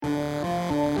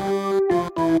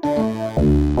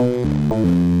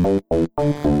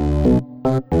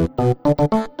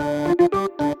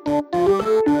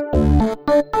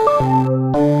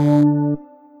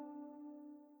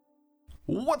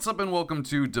up and welcome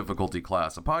to Difficulty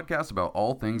Class, a podcast about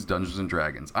all things Dungeons &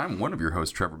 Dragons. I'm one of your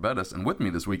hosts, Trevor Bettis, and with me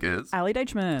this week is... Allie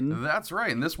Deichman. That's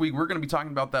right, and this week we're going to be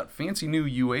talking about that fancy new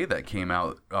UA that came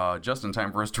out just in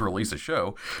time for us to release a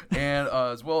show, and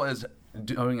as well as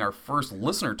doing our first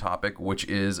listener topic, which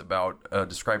is about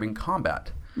describing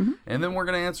combat. Mm-hmm. And then we're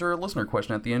going to answer a listener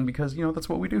question at the end because, you know, that's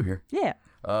what we do here. Yeah.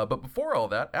 But before all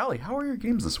that, Allie, how are your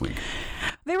games this week?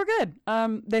 They were good.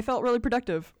 They felt really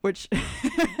productive, which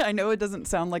I know it doesn't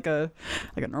sound like a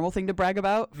normal thing to brag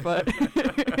about, but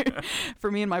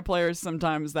for me and my players,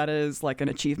 sometimes that is like an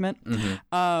achievement.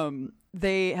 Mm-hmm.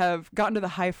 They have gotten to the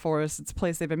High Forest. It's a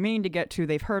place they've been meaning to get to.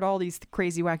 They've heard all these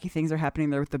crazy, wacky things are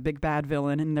happening there with the big bad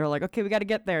villain, and they're like, okay, we got to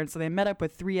get there. And so they met up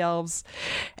with 3 elves,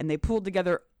 and they pulled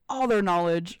together all their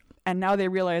knowledge. And now they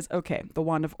realize, okay, the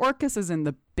Wand of Orcus is in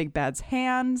the big bad's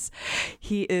hands.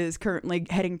 He is currently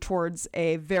heading towards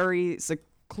a very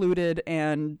secluded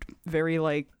and very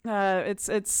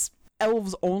it's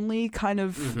elves only kind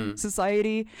of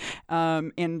society.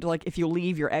 And like if you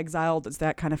leave, you're exiled. It's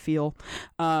that kind of feel.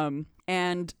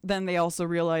 And then they also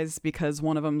realize, because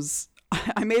one of them's,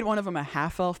 I made one of them a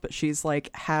half elf, but she's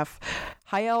like half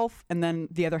high elf, and then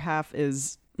the other half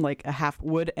is like a half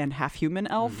wood and half human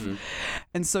elf. Mm-hmm.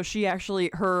 And so she actually,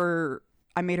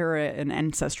 I made her an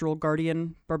ancestral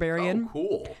guardian barbarian. Oh,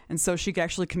 cool. And so she could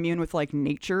actually commune with like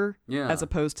nature, as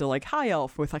opposed to like high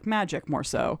elf with like magic more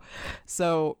so.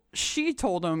 So she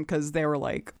told them, because they were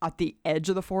like at the edge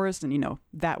of the forest, and you know,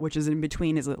 that which is in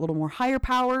between is a little more higher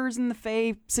powers in the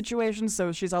Fae situation.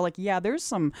 So she's all like, yeah, there's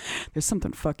something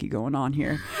fucky going on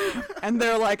here. And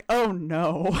they're like, oh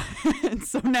no. And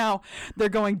so now they're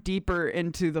going deeper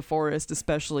into the forest,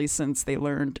 especially since they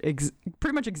learned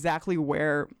pretty much exactly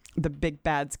where the big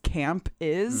bad's camp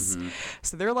is. Mm-hmm.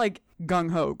 So they're like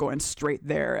gung-ho going straight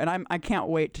there, and I can't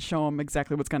wait to show them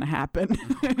exactly what's going to happen.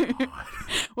 Oh,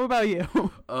 what about you?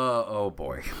 Oh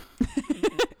boy.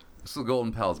 So the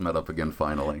Golden Pals met up again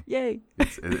finally. Yay.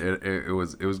 It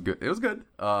was good. It was good.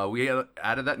 We had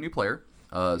added that new player.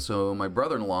 So my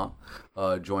brother-in-law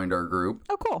joined our group.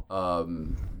 Oh, cool.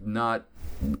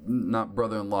 Not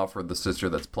brother-in-law for the sister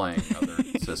that's playing, other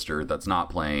sister that's not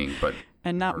playing, but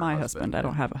and not my husband. I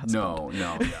don't have a husband.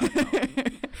 No.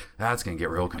 That's gonna get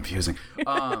real confusing.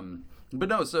 But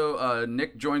no, so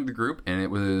Nick joined the group, and it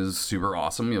was super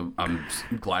awesome. You know, I'm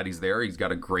glad he's there. He's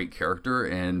got a great character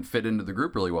and fit into the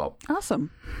group really well. Awesome.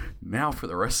 Now for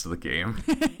the rest of the game,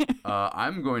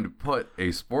 I'm going to put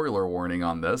a spoiler warning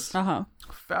on this. Uh-huh.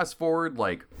 Fast forward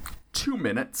like 2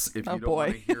 minutes if you don't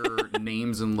want to hear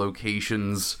names and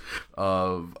locations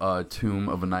of Tomb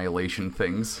of Annihilation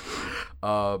things.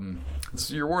 This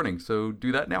is your warning, so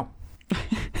do that now.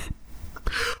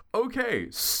 Okay,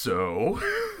 so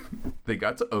they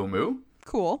got to Omu.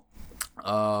 Cool.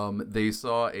 They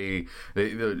saw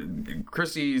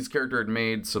Chrissy's character had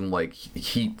made some like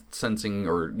heat sensing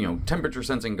or, you know, temperature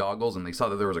sensing goggles, and they saw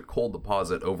that there was a cold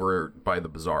deposit over by the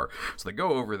bazaar. So they go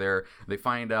over there. They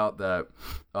find out that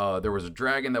there was a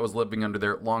dragon that was living under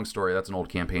there. Long story. That's an old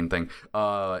campaign thing.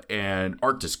 And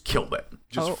Arctis killed it.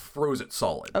 Just froze it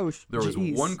solid. Oh, there was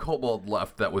one kobold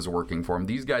left that was working for him.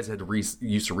 These guys had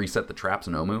used to reset the traps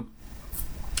in Omu.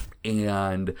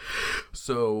 And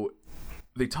so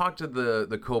they talked to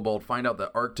the kobold, find out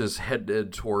that Arctis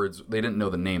headed towards, they didn't know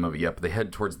the name of it yet, but they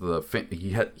head towards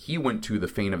he went to the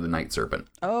Fane of the Night Serpent.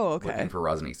 Oh, okay. Looking for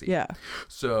Rosnisi. Yeah.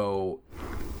 So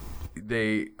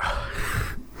they...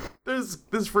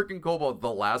 This freaking kobold,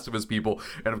 the last of his people,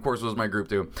 and of course was my group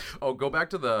too. Oh, go back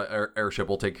to the airship.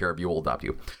 We'll take care of you. We'll adopt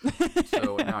you.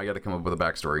 So now I got to come up with a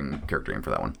backstory and character name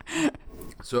for that one.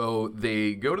 So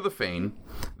they go to the Fane.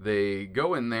 They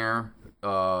go in there.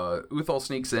 Uthal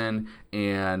sneaks in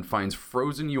and finds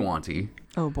frozen Yuan-ti.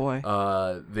 Oh boy.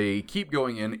 They keep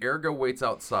going in. Ergo waits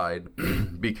outside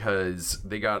because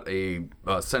they got a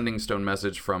sending stone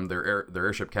message from their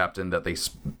airship captain that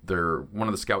one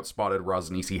of the scouts spotted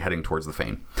Rosnisi heading towards the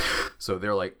Fane. So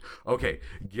they're like, okay,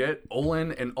 get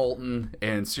Olin and Alton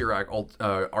and Sirac,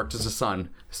 Arctis' son,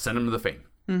 send them to the Fane.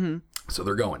 Mm-hmm. So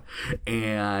they're going.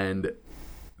 And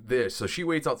so she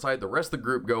waits outside. The rest of the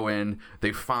group go in.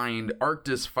 They find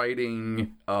Arctis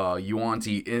fighting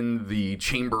Yuan-ti in the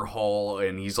chamber hall,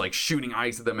 and he's like shooting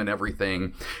ice at them and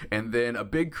everything. And then a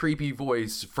big creepy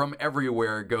voice from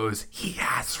everywhere goes, "He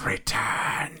has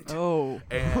returned." Oh.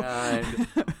 And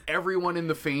everyone in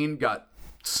the Fane got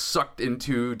sucked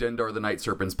into Dendar the Night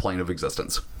Serpent's plane of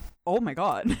existence. Oh my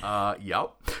god.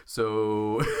 Yep.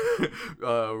 So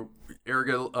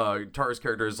Erga, Tara's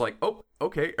character is like, oh,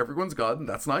 okay, everyone's gone.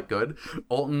 That's not good.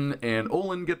 Alton and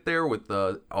Olin get there with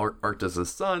Arctis'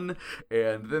 son,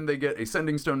 and then they get a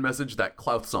sending stone message that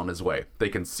Clouth's on his way. They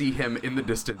can see him in the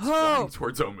distance flying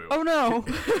towards Omu. Oh no.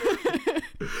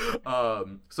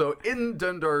 So in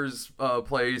Dundar's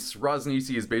place,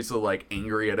 Rosnisi is basically like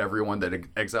angry at everyone that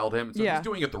exiled him. So he's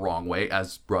doing it the wrong way,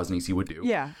 as Rosnisi would do.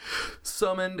 Yeah.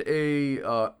 Summoned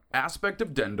a aspect of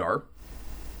Dendar,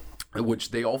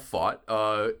 which they all fought.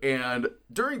 And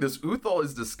during this, Uthal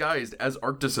is disguised as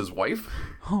Arctis' wife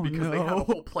because they had a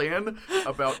whole plan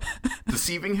about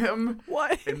deceiving him.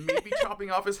 What? And maybe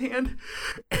chopping off his hand.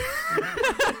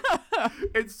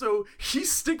 And so he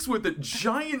sticks with a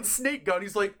giant snake gun.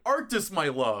 He's like, Arctis, my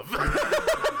love.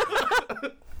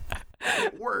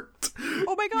 It worked.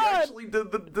 Oh my God. He actually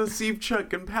did the deceive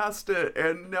check and passed it,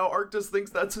 and now Arctis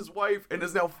thinks that's his wife and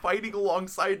is now fighting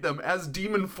alongside them as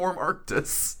demon form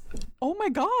Arctis. Oh my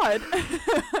God.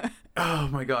 Oh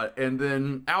my God. And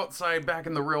then outside, back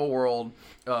in the real world,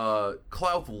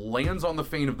 Clouth lands on the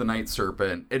Fane of the Night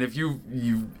Serpent. And if you've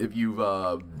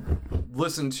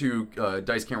listened to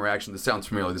Dice Camera Reaction, this sounds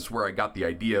familiar. This is where I got the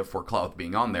idea for Clouth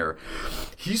being on there.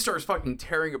 He starts fucking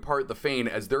tearing apart the Fane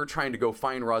as they're trying to go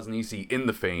find Rosnisi in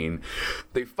the Fane.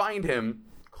 They find him.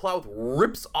 Clouth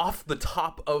rips off the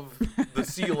top of the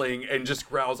ceiling and just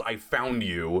growls, I found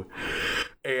you.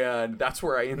 And that's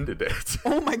where I ended it.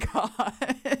 Oh my God.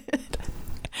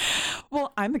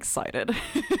 Well, I'm excited.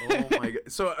 Oh my God.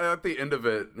 So at the end of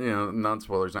it,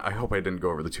 non-spoilers, I hope I didn't go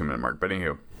over the 2-minute mark, but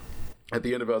anywho. At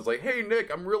the end of it, I was like, hey,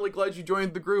 Nick, I'm really glad you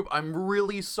joined the group. I'm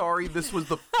really sorry this was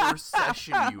the first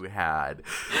session you had.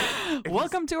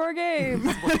 Welcome to our game.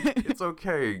 It's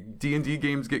okay. D&D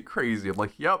games get crazy. I'm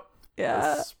like, yep.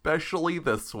 Yeah. Especially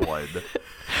this one.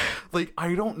 Like,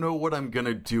 I don't know what I'm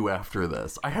gonna do after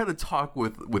this. I had a talk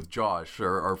with Josh,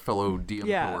 our fellow DM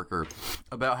coworker,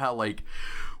 about how, like,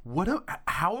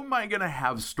 how am I gonna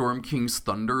have Storm King's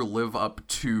Thunder live up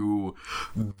to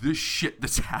this shit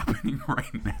that's happening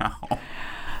right now?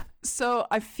 So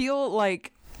I feel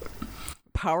like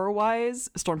power-wise,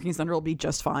 Storm King's Thunder will be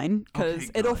just fine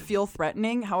because it'll feel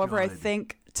threatening. However, I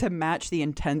think to match the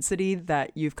intensity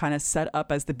that you've kind of set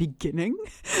up as the beginning,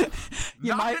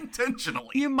 intentionally.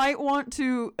 You might want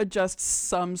to adjust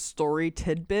some story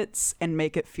tidbits and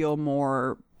make it feel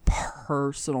more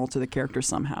personal to the character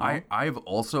somehow. I've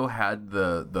also had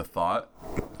the thought,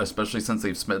 especially since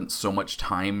they've spent so much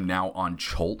time now on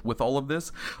Chult with all of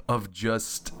this, of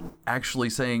just actually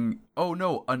saying, oh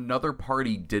no, another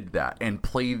party did that and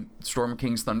play Storm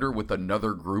King's Thunder with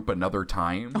another group another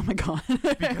time. Oh my God.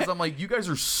 Because I'm like, you guys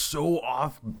are so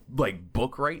off like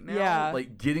book right now. Yeah.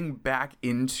 Like getting back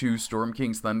into Storm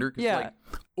King's Thunder. Because like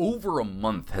over a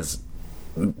month has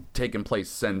taken place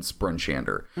since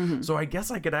Brunshander. Mm-hmm. So I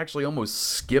guess I could actually almost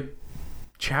skip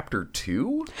chapter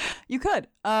 2. You could.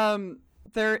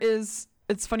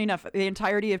 It's funny enough, the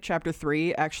entirety of chapter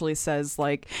 3 actually says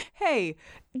like, hey,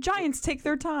 giants take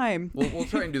their time. We'll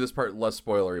try and do this part less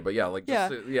spoilery, but like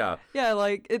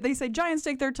they say giants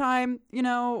take their time.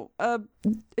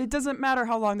 It doesn't matter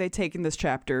how long they take in this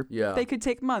chapter. Yeah, they could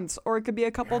take months, or it could be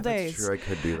a couple days. That's true, I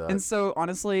could do that. And so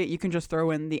honestly, you can just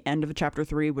throw in the end of chapter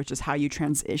 3, which is how you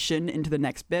transition into the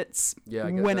next bits. Yeah,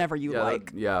 whenever you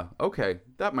like. Okay,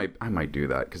 I might do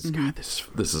that because God,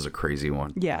 this is a crazy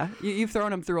one. Yeah, you've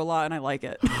thrown them through a lot, and I like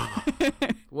it.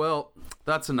 Well,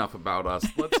 that's enough about us.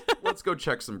 Let's go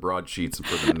check some broadsheets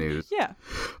for the news. Yeah.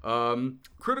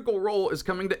 Critical Role is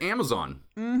coming to Amazon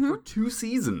for 2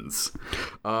 seasons.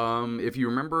 If you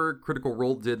remember, Critical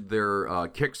Role did their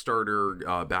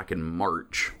Kickstarter back in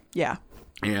March. Yeah.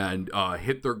 And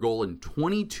hit their goal in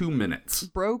 22 minutes.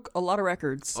 Broke a lot of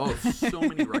records. Oh, so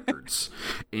many records.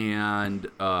 And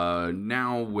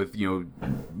now with,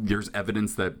 there's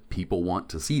evidence that people want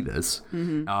to see this.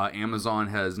 Mm-hmm. Amazon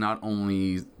has not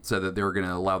only said that they were going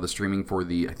to allow the streaming for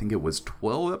I think it was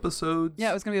 12 episodes. Yeah,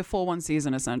 it was going to be a full 1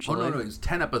 season, essentially. Oh, no, it was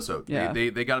 10 episodes. Yeah.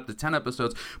 They got up to 10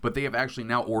 episodes, but they have actually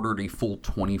now ordered a full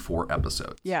 24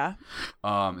 episodes. Yeah.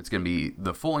 It's going to be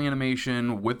the full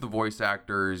animation with the voice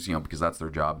actors, because that's their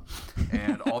job,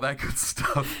 and all that good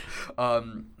stuff.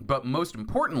 But most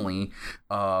importantly,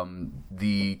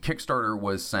 the Kickstarter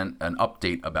was sent an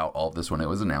update about all of this when it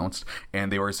was announced,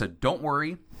 and they already said, don't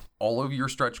worry, all of your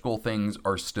stretch goal things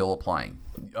are still applying.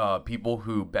 People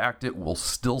who backed it will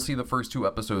still see the first 2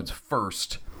 episodes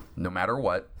first, no matter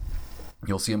what.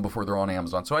 You'll see them before they're on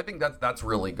Amazon. So I think that's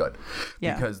really good.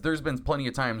 Yeah. Because there's been plenty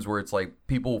of times where it's like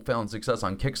people found success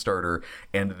on Kickstarter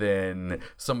and then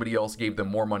somebody else gave them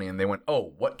more money and they went,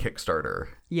 oh, what Kickstarter?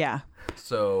 Yeah.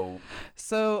 So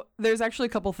there's actually a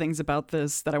couple things about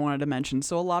this that I wanted to mention.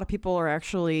 So a lot of people are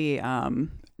actually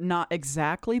not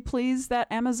exactly pleased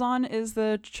that Amazon is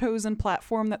the chosen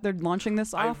platform that they're launching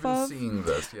this off of. I've been seeing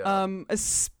this, yeah.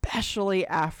 Especially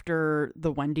after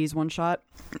the Wendy's one shot,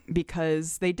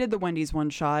 because they did the Wendy's one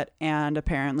shot and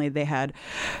apparently they had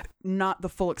not the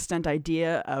full extent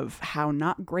idea of how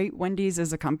not great Wendy's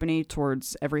is a company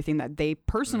towards everything that they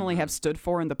personally have stood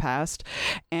for in the past.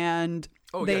 And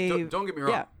don't get me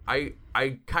wrong. Yeah.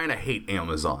 I kind of hate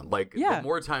Amazon. Like, the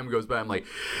more time goes by, I'm like,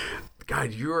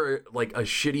 God, you're like a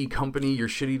shitty company. You're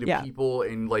shitty to people,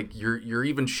 and like you're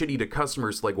even shitty to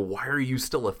customers. Like, why are you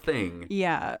still a thing?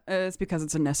 Yeah, it's because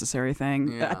it's a necessary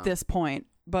thing at this point.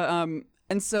 But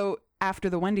and so after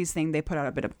the Wendy's thing, they put out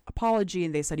a bit of apology,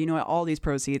 and they said, you know what, all these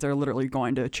proceeds are literally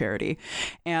going to charity,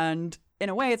 and in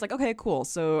a way, it's like, okay, cool.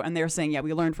 So, and they're saying, yeah,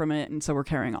 we learned from it, and so we're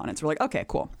carrying on. And so we're like, okay,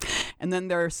 cool. And then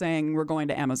they're saying we're going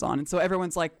to Amazon, and so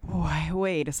everyone's like,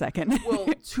 wait a second. Well,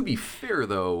 to be fair,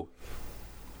 though,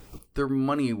 their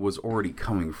money was already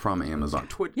coming from Amazon.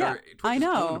 Twitch is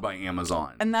owned by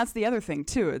Amazon. And that's the other thing,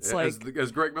 too. It's as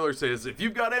Greg Miller says, if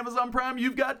you've got Amazon Prime,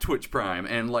 you've got Twitch Prime.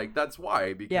 And, like, that's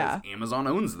why, because Amazon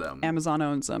owns them. Amazon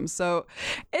owns them. So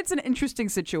it's an interesting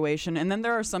situation. And then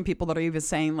there are some people that are even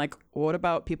saying, like, what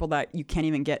about people that you can't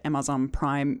even get Amazon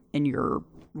Prime in your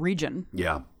region?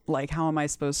 Yeah. Like, how am I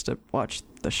supposed to watch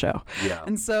the show? Yeah.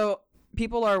 And so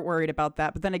people are worried about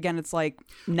that. But then again, it's like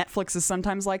Netflix is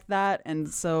sometimes like that. And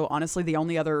so honestly, the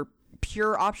only other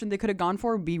pure option they could have gone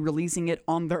for would be releasing it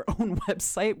on their own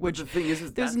website, which the thing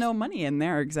is there's no money in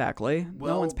there exactly.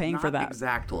 Well, no one's paying for that.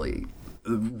 Exactly.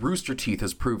 Rooster Teeth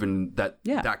has proven that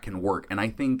that can work. And I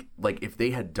think, like, if they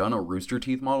had done a Rooster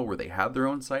Teeth model where they had their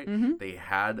own site, they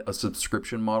had a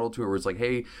subscription model to it where it's like,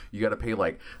 hey, you got to pay,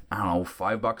 like, I don't know,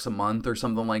 $5 a month or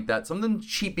something like that. Something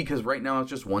cheap, because right now it's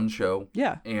just one show.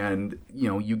 Yeah. And, you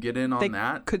know, you get in on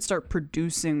that. Could start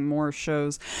producing more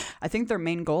shows. I think their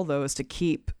main goal, though, is to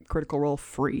keep Critical Role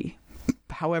free.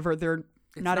 However, it's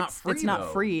not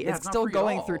free. Yeah, it's still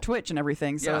going through Twitch and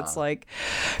everything. So it's like,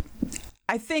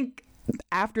 I think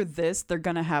after this, they're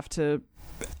going to have to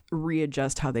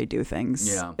readjust how they do things.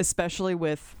 Yeah. Especially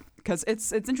with, because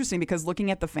it's interesting, because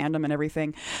looking at the fandom and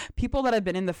everything, people that have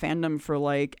been in the fandom for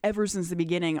like ever since the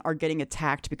beginning are getting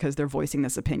attacked because they're voicing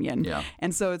this opinion. Yeah.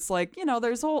 And so it's like, you know,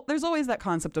 there's always that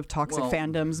concept of toxic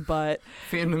fandoms, but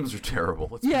fandoms are terrible.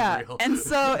 Let's be real. And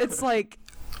so it's like,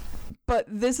 but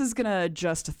this is gonna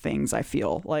adjust things. I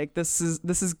feel like this is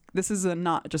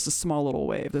not just a small little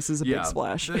wave. This is a big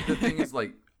splash. The thing is,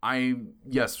 like,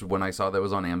 when I saw that it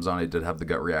was on Amazon, I did have the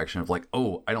gut reaction of like,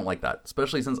 oh, I don't like that,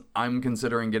 especially since I'm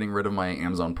considering getting rid of my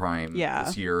Amazon Prime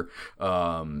this year.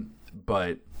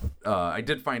 But I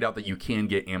did find out that you can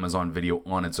get Amazon Video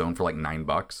on its own for like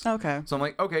 $9. Okay. So I'm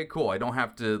like, okay, cool. I don't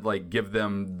have to like give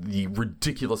them the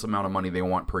ridiculous amount of money they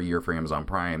want per year for Amazon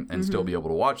Prime and still be able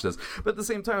to watch this. But at the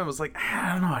same time, I was like,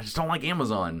 I don't know, I just don't like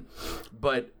Amazon.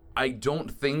 But I don't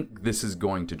think this is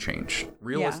going to change.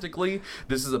 Realistically,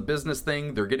 this is a business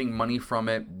thing. They're getting money from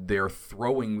it. They're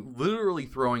literally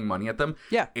throwing money at them.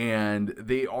 Yeah. And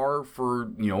they are,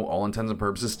 for, you know, all intents and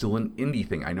purposes, still an indie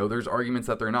thing. I know there's arguments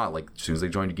that they're not. Like, as soon as they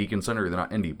joined Geek and Center, they're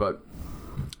not indie. But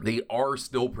they are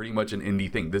still pretty much an indie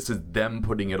thing. This is them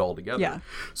putting it all together. Yeah.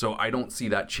 So I don't see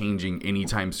that changing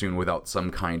anytime soon without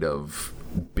some kind of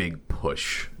big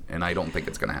push. And I don't think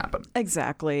it's going to happen.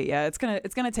 Exactly. Yeah, it's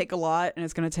gonna take a lot, and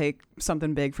it's gonna take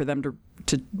something big for them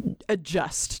to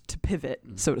adjust, to pivot,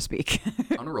 so to speak.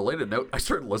 On a related note, I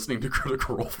started listening to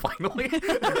Critical Role finally.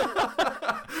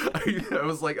 I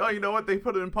was like, oh, you know what? They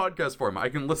put it in podcast form. I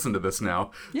can listen to this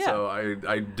now. Yeah. So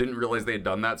I didn't realize they had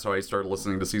done that, so I started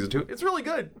listening to season 2. It's really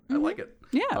good. I like it.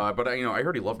 Yeah. But I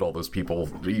already loved all those people,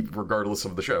 regardless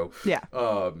of the show. Yeah.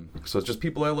 So it's just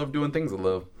people I love doing things I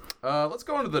love. Let's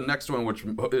go on to the next one, which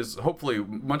is hopefully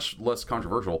much less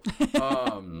controversial.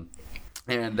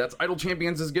 And that's Idol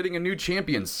Champions is getting a new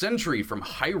champion, Sentry from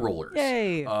High Rollers.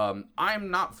 Yay.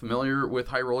 I'm not familiar with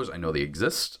High Rollers. I know they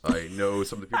exist. I know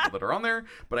some of the people that are on there,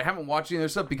 but I haven't watched any of their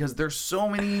stuff because there's so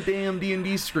many damn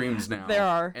D&D streams now. There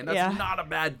are. And that's not a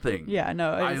bad thing. Yeah,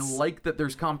 no. I like that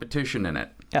there's competition in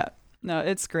it. Yeah. No,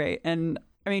 it's great. And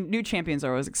I mean, new champions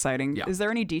are always exciting. Yeah. Is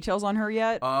there any details on her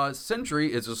yet?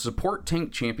 Sentry is a support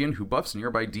tank champion who buffs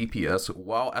nearby DPS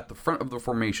while at the front of the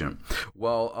formation.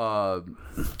 Well,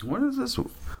 what is this?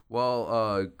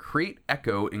 Well, Create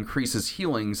Echo increases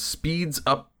healing, speeds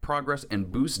up progress,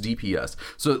 and boosts DPS.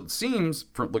 So it seems,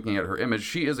 from looking at her image,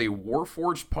 she is a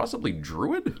Warforged, possibly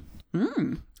druid?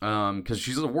 Because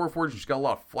she's a Warforged and she's got a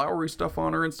lot of flowery stuff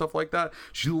on her and stuff like that.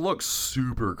 She looks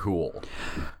super cool.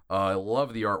 I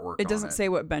love the artwork. It doesn't say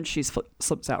what bench she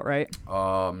slips out, right?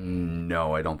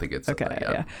 No, I don't think it's okay.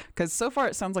 Yeah, because so far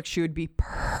it sounds like she would be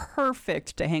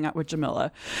perfect to hang out with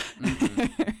Jamila.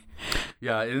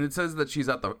 Yeah, and it says that she's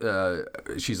at the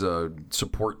she's a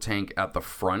support tank at the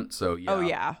front. So yeah. Oh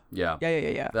yeah. Yeah.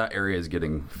 That area is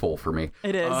getting full for me.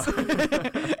 It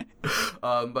is.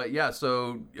 But yeah,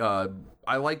 so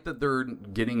I like that they're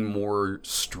getting more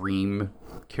stream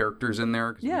characters in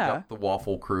there. Yeah. We've got the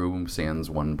Waffle Crew, sans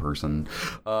one person.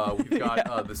 We've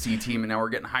got the C Team, and now we're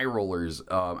getting High Rollers.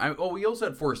 We also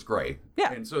had Forest Grey.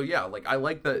 Yeah. And so yeah, like I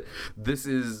like that this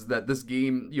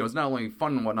game, it's not only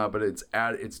fun and whatnot, but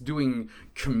it's doing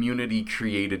community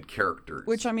created characters.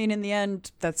 Which, I mean, in the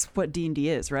end, that's what D&D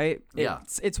is, right? Yeah.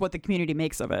 It's what the community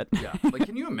makes of it. Yeah. Like,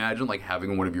 can you imagine like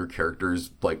having one of your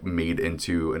characters like made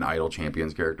into an Idle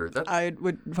Champions character? I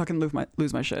would fucking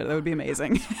lose my shit. That would be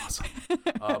amazing. Awesome.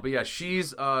 But yeah,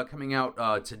 she's coming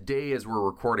out today as we're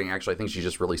recording. Actually, I think she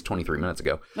just released 23 minutes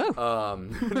ago. Oh.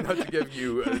 Not to give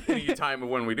you any time of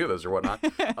when we do this or whatnot.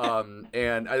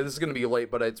 And this is going to be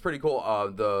late, but it's pretty cool.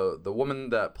 The woman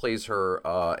that plays her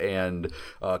and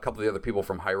a couple of the other people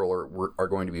from High Roller are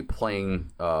going to be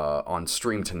playing on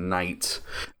stream tonight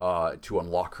to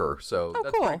unlock her. So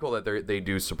that's cool. pretty cool that they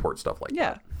do support stuff like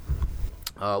Yeah. that.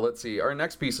 Let's see. Our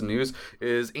next piece of news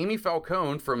is Amy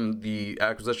Falcone from the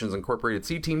Acquisitions Incorporated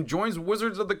C Team joins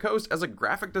Wizards of the Coast as a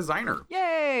graphic designer.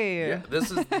 Yay! Yeah, this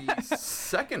is the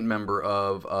second member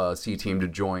of C Team to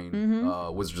join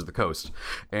Wizards of the Coast,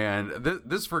 and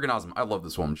this is freaking awesome. I love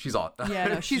this woman. She's awesome. Yeah,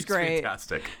 no, she's great.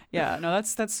 Fantastic. Yeah, no,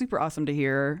 that's super awesome to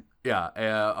hear.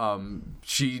 Yeah,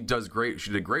 she does great.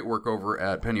 She did great work over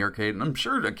at Penny Arcade, and I'm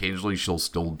sure occasionally she'll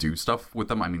still do stuff with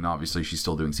them. I mean, obviously she's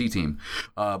still doing C Team,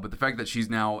 but the fact that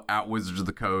she's now at Wizards of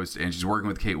the Coast and she's working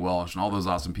with Kate Welsh and all those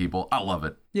awesome people, I love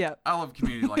it. Yeah. I love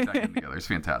community like that getting together. It's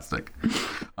fantastic.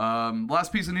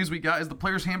 Last piece of news we got is the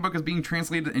Player's Handbook is being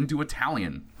translated into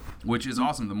Italian, which is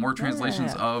awesome. The more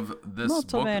translations of this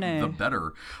Molto book, bene. the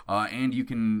better. And you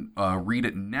can read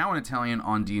it now in Italian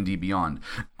on D&D Beyond.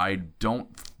 I don't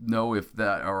know if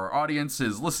that our audience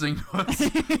is listening to us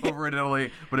over in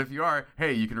Italy, but if you are,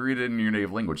 hey, you can read it in your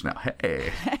native language now.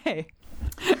 Hey.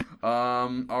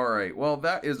 All right. Well,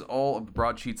 that is all of the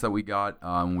broadsheets that we got.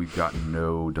 We've got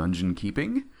no dungeon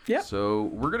keeping. Yep. So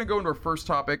we're going to go into our first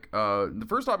topic. The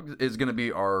first topic is going to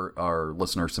be our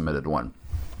listener submitted one.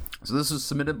 So this is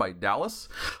submitted by Dallas.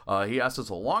 He asked us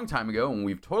a long time ago, and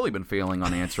we've totally been failing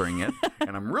on answering it.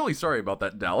 And I'm really sorry about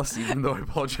that, Dallas, even though I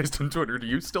apologized on Twitter to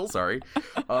you. Still sorry.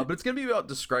 But it's going to be about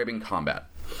describing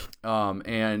combat.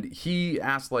 And he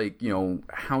asked,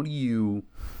 how do you...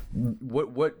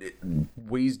 What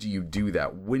ways do you do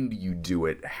that? When do you do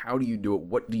it? How do you do it?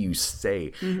 What do you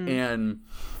say? Mm-hmm. And...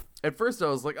 at first I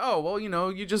was like, oh, well,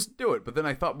 you just do it. But then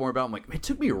I thought more about it. I'm like, it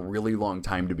took me a really long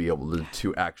time to be able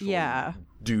to actually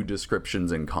do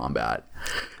descriptions in combat.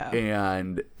 Oh.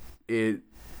 And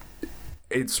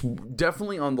it's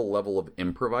definitely on the level of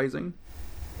improvising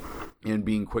and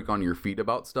being quick on your feet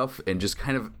about stuff and just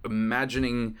kind of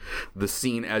imagining the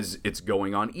scene as it's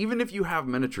going on, even if you have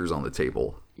miniatures on the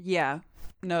table. Yeah.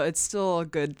 No, it's still a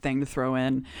good thing to throw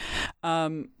in.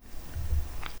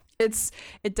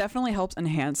 It definitely helps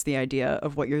enhance the idea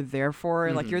of what you're there for.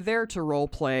 Mm-hmm. Like, you're there to role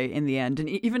play in the end, and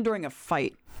even during a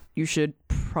fight, you should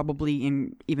probably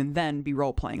even then be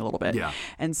role playing a little bit. Yeah.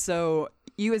 And so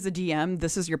you as a DM,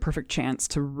 this is your perfect chance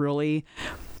to really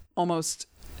almost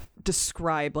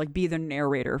describe, like, be the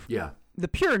narrator. Yeah. The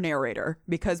pure narrator,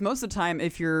 because most of the time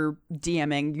if you're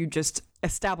DMing, you just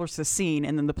establish the scene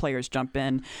and then the players jump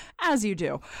in as you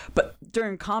do. But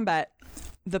during combat,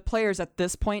 the players at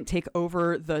this point take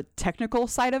over the technical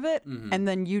side of it, mm-hmm. and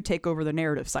then you take over the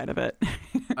narrative side of it.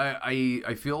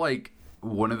 I feel like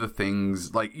one of the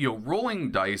things, like,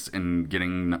 rolling dice and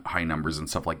getting high numbers and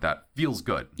stuff like that feels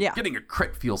good. Yeah. Getting a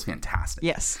crit feels fantastic.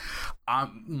 Yes.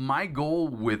 My goal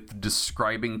with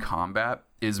describing combat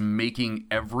is making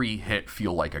every hit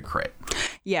feel like a crit.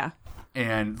 Yeah.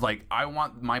 And, like, I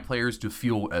want my players to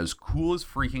feel as cool as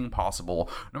freaking possible,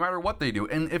 no matter what they do.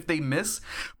 And if they miss,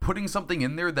 putting something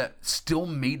in there that still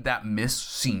made that miss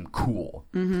seem cool.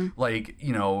 Mm-hmm. Like,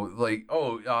 I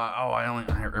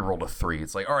rolled a 3.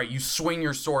 It's like, all right, you swing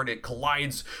your sword, it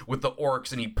collides with the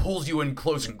orcs, and he pulls you in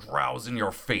close and growls in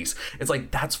your face. It's like,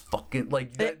 that's fucking,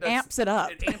 like... It amps it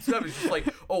up. It amps it up. It's just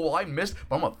like, oh, well, I missed,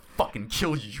 but I'm gonna fucking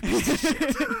kill you, you piece of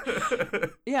shit.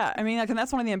 Yeah, I mean, like, and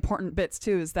that's one of the important bits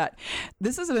too, is that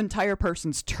this is an entire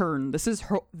person's turn. This is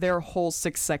their whole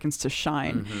 6 seconds to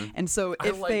shine. And so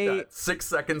if I like they that. 6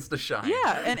 seconds to shine.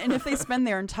 Yeah, and if they spend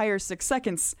their entire 6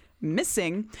 seconds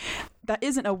missing, that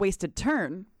isn't a wasted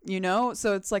turn, you know?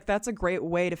 So it's like, that's a great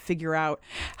way to figure out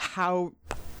how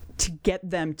to get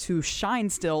them to shine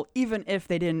still, even if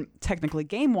they didn't technically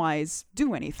game-wise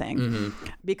do anything.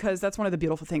 Because that's one of the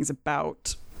beautiful things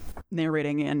about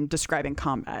narrating and describing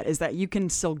combat, is that you can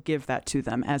still give that to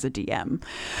them as a DM.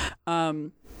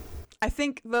 I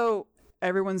think, though,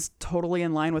 everyone's totally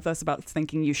in line with us about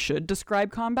thinking you should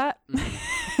describe combat.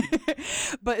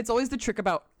 But it's always the trick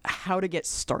about how to get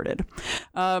started.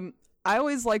 I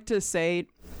always like to say,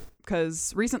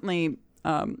 because recently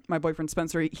my boyfriend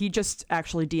Spencer, he just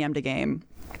actually DM'd a game,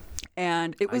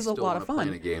 and it was a lot of fun.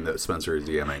 Playing a game that Spencer is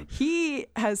DMing. He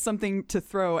has something to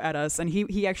throw at us, and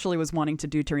he actually was wanting to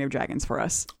do Tyranny of Dragons for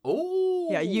us. Oh,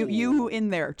 Yeah, you in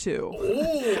there too.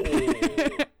 Oh.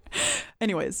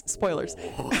 Anyways, spoilers.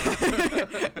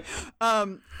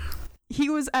 He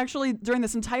was actually, during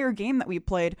this entire game that we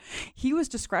played, he was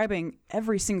describing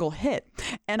every single hit.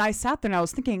 And I sat there and I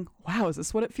was thinking, wow, is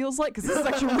this what it feels like? Because this is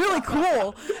actually really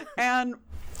cool. And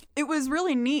it was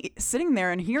really neat sitting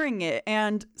there and hearing it.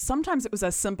 And sometimes it was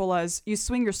as simple as you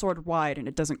swing your sword wide and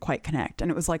it doesn't quite connect.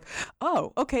 And it was like,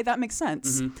 oh, okay, that makes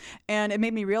sense. And it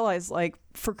made me realize, like,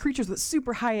 for creatures with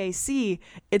super high AC,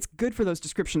 it's good for those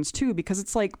descriptions too, because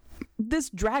it's like, this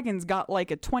dragon's got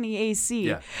like a 20 AC.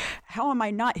 Yeah. How am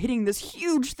I not hitting this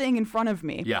huge thing in front of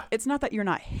me? Yeah. It's not that you're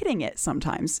not hitting it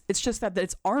sometimes. It's just that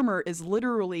its armor is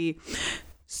literally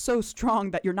so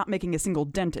strong that you're not making a single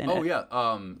dent in it. Oh yeah,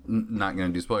 not gonna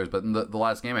do spoilers, but in the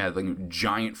last game I had like a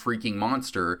giant freaking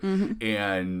monster,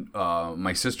 and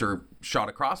my sister shot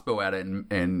a crossbow at it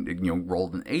and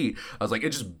rolled an 8. I was like, it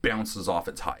just bounces off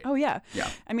its height. Oh yeah. Yeah.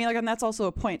 I mean, like, and that's also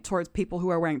a point towards people who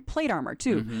are wearing plate armor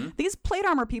too. These plate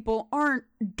armor people aren't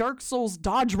Dark Souls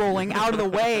dodge rolling out of the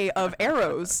way of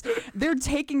arrows. They're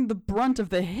taking the brunt of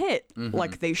the hit,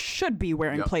 like they should be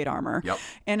wearing plate armor.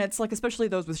 And it's like, especially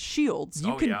those with shields,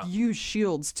 you can use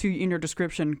shields in your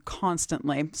description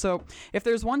constantly. So if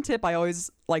there's one tip I always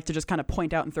like to just kind of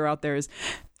point out and throw out there is,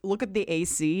 look at the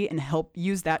AC and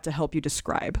use that to help you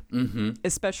describe,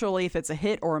 especially if it's a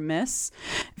hit or a miss.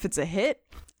 If it's a hit,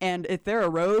 and if they're a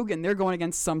rogue and they're going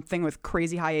against something with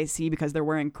crazy high AC because they're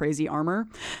wearing crazy armor,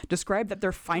 describe that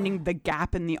they're finding the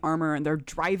gap in the armor and they're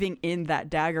driving in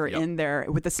that dagger in there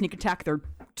with the sneak attack. They're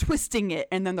twisting it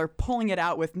and then they're pulling it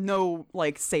out with no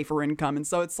like safer income. And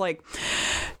so it's like,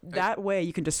 that way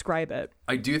you can describe it.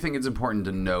 I do think it's important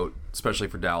to note, especially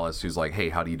for Dallas, who's like, hey,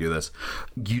 how do you do this?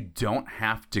 You don't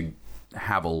have to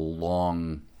have a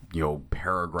long,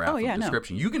 paragraph of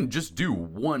description. No. You can just do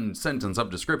one sentence of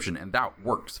description and that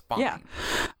works fine. Yeah.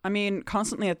 I mean,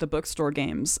 constantly at the bookstore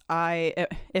games,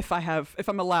 if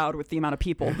I'm allowed with the amount of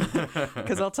people,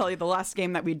 because I'll tell you, the last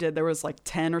game that we did, there was like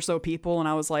 10 or so people and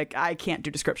I was like, I can't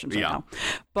do descriptions right now.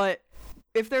 But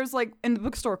if there's like in the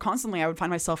bookstore constantly, I would find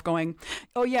myself going,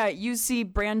 oh yeah, you see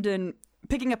Brandon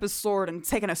picking up his sword and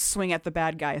taking a swing at the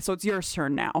bad guy. So it's your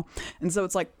turn now. And so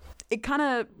it's like, it kind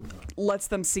of lets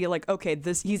them see like, okay,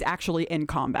 he's actually in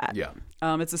combat. Yeah.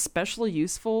 It's especially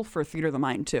useful for Theater of the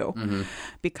Mind too,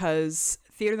 because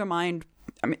Theater of the Mind,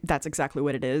 I mean, that's exactly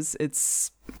what it is.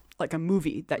 It's like a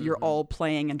movie that you're all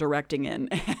playing and directing in.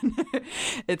 And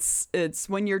it's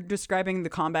when you're describing the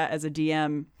combat as a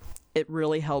DM, it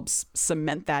really helps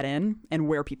cement that in and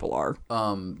where people are.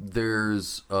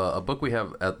 There's a book we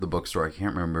have at the bookstore. I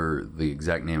can't remember the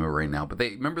exact name of it right now, but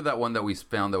remember that one that we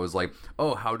found that was like,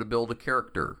 oh, how to build a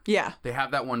character. Yeah. They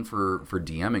have that one for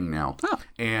DMing now. Oh.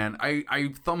 And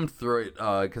I thumbed through it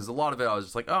because a lot of it I was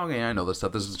just like, oh, okay, I know this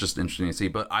stuff. This is just interesting to see.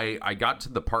 But I got to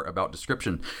the part about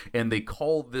description, and they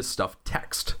call this stuff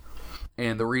text.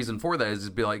 And the reason for that is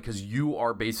to be like, because you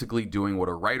are basically doing what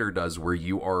a writer does, where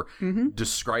you are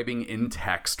describing in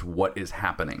text what is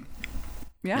happening.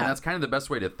 Yeah. And that's kind of the best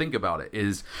way to think about it,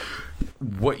 is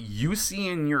what you see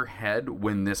in your head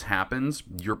when this happens,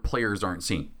 your players aren't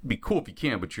seeing. It'd be cool if you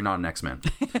can, but you're not an X-Men.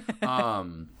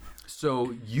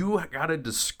 So you got to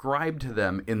describe to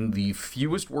them in the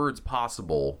fewest words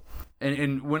possible.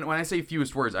 And when I say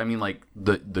fewest words, I mean like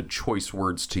the choice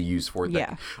words to use for that.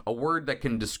 Yeah. A word that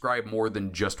can describe more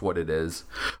than just what it is.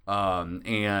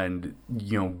 And,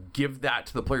 give that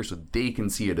to the player so they can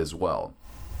see it as well.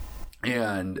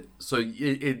 And so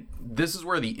this is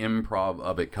where the improv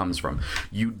of it comes from.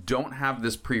 You don't have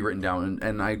this pre-written down.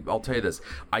 And I'll tell you this.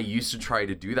 I used to try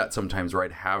to do that sometimes, where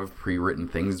I'd have pre-written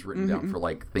things written down for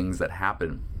like things that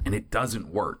happen. And it doesn't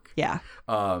work. Yeah.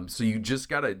 So you just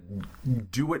got to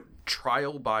do it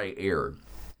trial by error.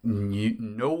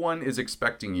 no one is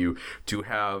expecting you to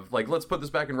have, like, let's put this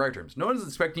back in right terms. No one's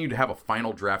expecting you to have a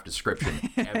final draft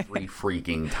description every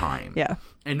freaking time. Yeah.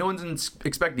 And no one's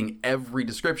expecting every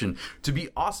description to be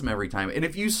awesome every time. And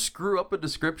if you screw up a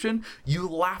description, you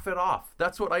laugh it off.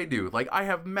 That's what I do. Like, I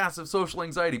have massive social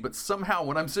anxiety, but somehow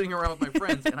when I'm sitting around with my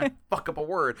friends and I fuck up a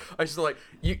word, I just like,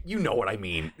 you know what I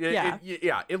mean.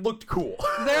 It looked cool.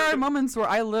 There are moments where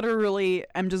I literally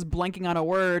am just blanking on a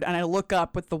word and I look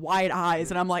up with the wide eyes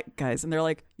and I'm like, guys, and they're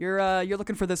like, you're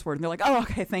looking for this word. And they're like, oh,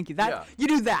 okay, thank you. You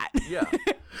do that. Yeah.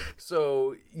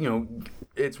 So,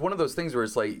 it's one of those things where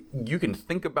it's like, you can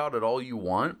think about it all you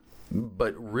want,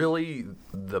 but really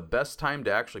the best time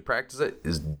to actually practice it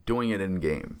is doing it in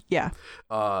game. Yeah.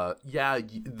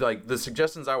 Like the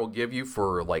suggestions I will give you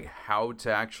for like how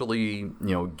to actually,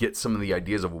 get some of the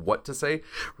ideas of what to say,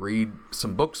 read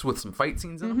some books with some fight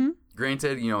scenes in them.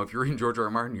 Granted, if you're reading George R. R.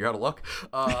 Martin, you're out of luck.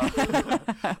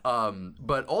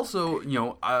 But also,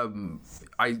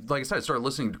 I started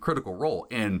listening to Critical Role,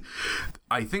 and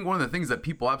I think one of the things that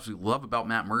people absolutely love about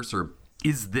Matt Mercer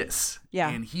is this. Yeah.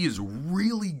 And he is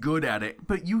really good at it,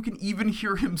 but you can even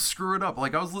hear him screw it up.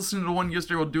 Like, I was listening to one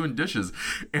yesterday while doing dishes,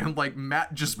 and like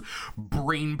Matt just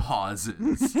brain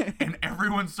pauses and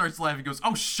everyone starts laughing. He goes,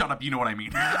 oh, shut up, you know what I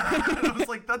mean. And I was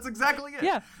like, that's exactly it.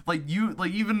 Yeah. Like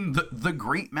even the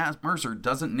great Matt Mercer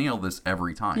doesn't nail this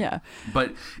every time. Yeah.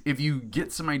 But if you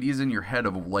get some ideas in your head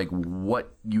of like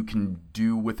what you can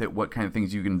do with it, what kind of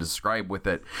things you can describe with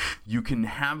it, you can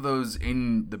have those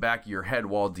in the back of your head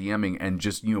while DMing and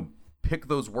just, pick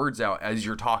those words out as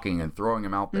you're talking and throwing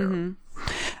them out there. Mm-hmm.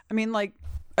 I mean, like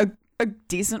a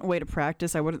decent way to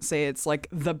practice, I wouldn't say it's like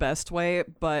the best way,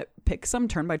 but pick some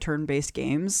turn-by-turn based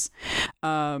games.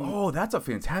 That's a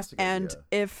fantastic and idea.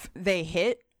 If they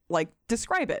hit, like,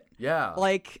 describe it. Yeah.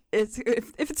 Like, if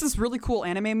it's this really cool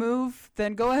anime move,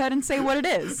 then go ahead and say what it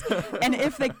is. And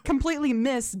if they completely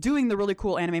miss doing the really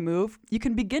cool anime move, you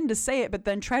can begin to say it, but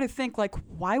then try to think, like,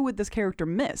 why would this character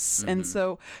miss? And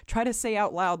so try to say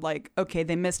out loud, like, okay,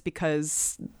 they missed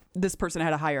because this person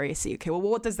had a higher AC. Okay, well,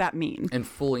 what does that mean? And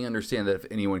fully understand that if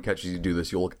anyone catches you do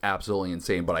this, you'll look absolutely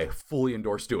insane, but I fully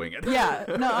endorse doing it. Yeah.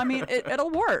 No, I mean,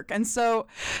 it'll work. And so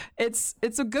it's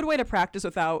a good way to practice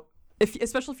without,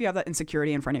 especially if you have that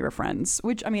insecurity in front of your friends,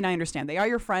 which, I mean, I understand. They are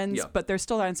your friends, but there's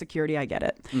still that insecurity. I get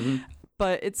it.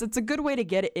 But it's a good way to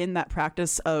get it in that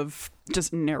practice of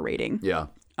just narrating. Yeah.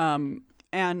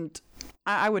 And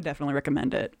I would definitely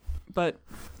recommend it. But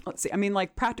let's see. I mean,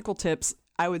 like, practical tips,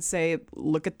 I would say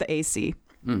look at the AC.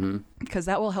 Because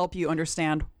that will help you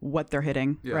understand what they're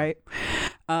hitting, right?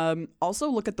 Also,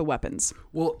 look at the weapons.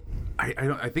 Well,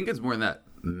 I think it's more than that.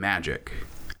 Magic.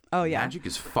 Oh, yeah. Magic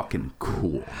is fucking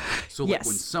cool. So, like,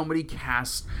 when somebody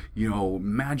casts,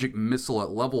 magic missile at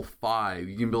level 5,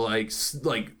 you can be like,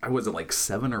 was it like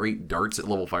 7 or 8 darts at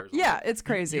level 5? Yeah, it's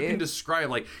crazy. You can describe,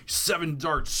 like, 7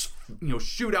 darts,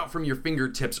 shoot out from your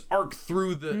fingertips, arc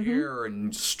through the air,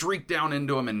 and streak down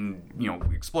into them and,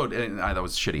 explode. And that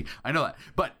was shitty. I know that.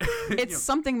 But it's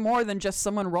something more than just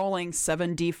someone rolling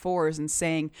 7 d4s and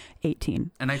saying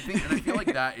 18. And I feel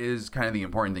like that is kind of the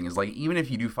important thing, is like, even if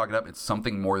you do fuck it up, it's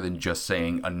something more than just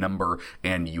saying a number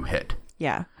and you hit.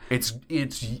 Yeah. It's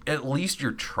at least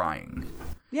you're trying.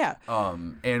 Yeah.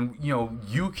 And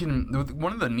you can,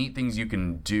 one of the neat things you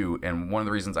can do, and one of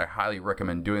the reasons I highly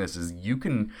recommend doing this, is you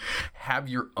can have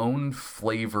your own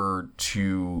flavor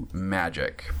to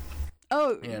magic.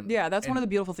 Oh, yeah, that's one of the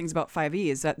beautiful things about 5e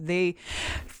is that they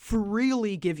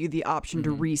freely give you the option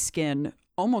to reskin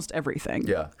almost everything.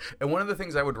 Yeah. And one of the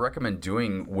things I would recommend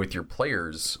doing with your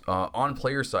players on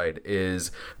player side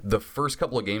is the first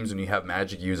couple of games when you have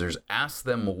magic users, ask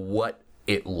them what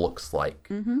it looks like.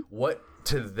 What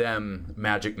to them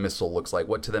magic missile looks like,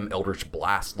 what to them eldritch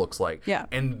blast looks like. Yeah.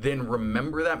 And then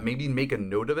remember that, maybe make a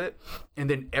note of it, and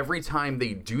then every time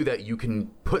they do that, you can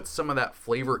put some of that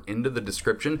flavor into the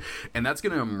description, and that's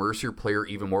going to immerse your player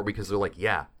even more, because they're like,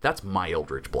 yeah, that's my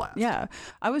eldritch blast. Yeah.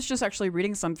 I was just actually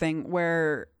reading something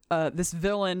where this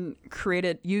villain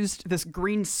used this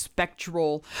green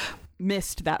spectral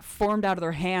mist that formed out of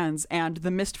their hands, and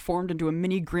the mist formed into a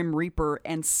mini Grim Reaper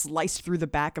and sliced through the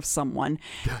back of someone.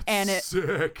 That's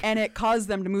sick. And it caused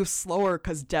them to move slower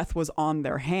because death was on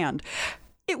their hand.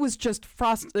 It was just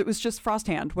frost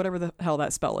hand, whatever the hell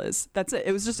that spell is. That's it.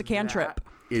 It was just a cantrip.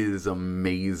 That is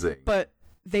amazing. But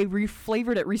they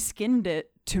reskinned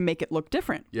it to make it look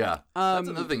different. Yeah. That's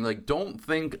another thing. Like, don't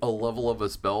think a level of a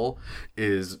spell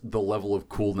is the level of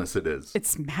coolness it is.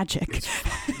 It's magic.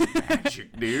 It's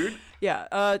magic, dude.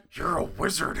 Yeah. You're a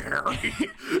wizard, Harry.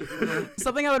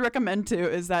 Something I would recommend too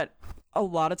is that a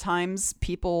lot of times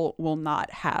people will not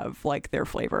have like their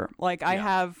flavor. Like, I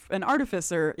have an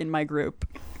artificer in my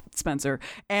group, Spencer.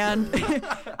 And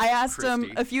I asked him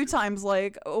Christy. a few times,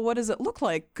 like, what does it look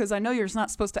like? Because I know you're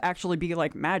not supposed to actually be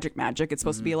like magic. It's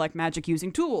supposed to be like magic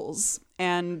using tools.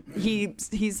 And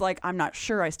he's like, I'm not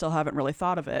sure. I still haven't really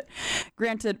thought of it.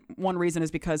 Granted, one reason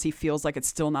is because he feels like it's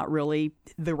still not really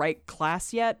the right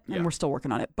class yet, and we're still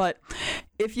working on it. But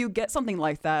if you get something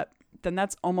like that, then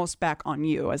that's almost back on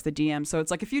you as the DM. So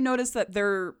it's like if you notice that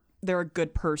they're a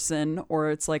good person,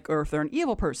 or it's like, or if they're an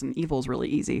evil person, evil is really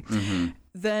easy,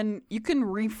 then you can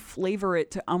reflavor it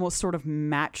to almost sort of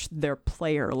match their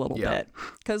player a little bit.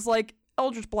 Because like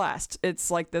Eldritch Blast,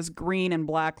 it's like this green and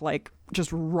black, like just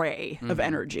ray of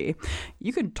energy.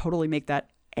 You can totally make that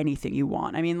anything you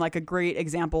want. I mean, like a great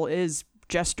example is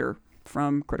Jester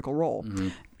from Critical Role.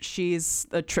 She's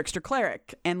a trickster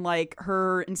cleric, and like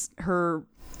her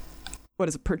what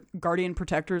is it? Guardian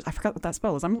Protectors. I forgot what that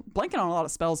spell is. I'm blanking on a lot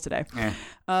of spells today.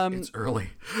 It's early.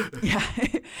 Yeah,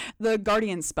 the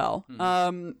Guardian spell.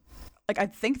 Like I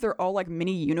think they're all like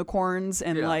mini unicorns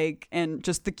and like and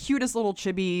just the cutest little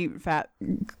chibi fat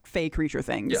fey creature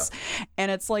things. Yeah.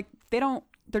 And it's like they're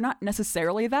not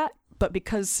necessarily that, but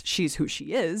because she's who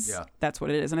she is, that's what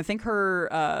it is. And I think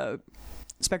her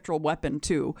spectral weapon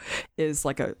too is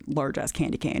like a large ass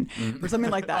candy cane or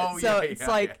something like that. It's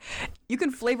like you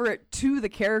can flavor it to the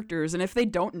characters, and if they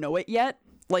don't know it yet,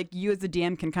 like you as the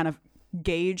DM can kind of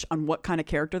gauge on what kind of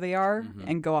character they are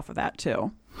and go off of that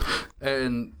too.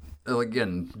 And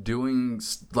again, doing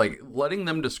like letting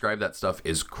them describe that stuff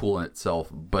is cool in itself,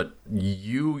 but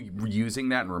you using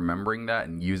that and remembering that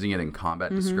and using it in combat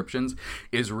descriptions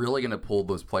is really going to pull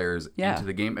those players into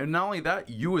the game. And not only that,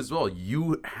 you as well,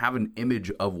 you have an image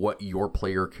of what your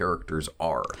player characters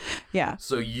are. Yeah.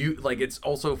 So you like, it's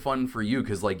also fun for you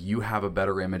because like you have a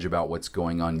better image about what's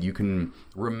going on. You can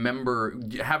remember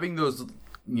having those,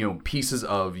 you know, pieces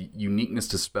of uniqueness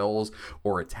to spells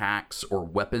or attacks or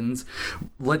weapons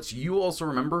lets you also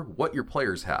remember what your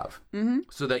players have,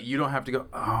 so that you don't have to go,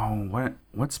 oh,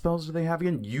 what spells do they have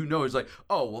again? You know, it's like,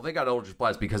 oh, well, they got Eldritch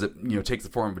Blast because it, you know, takes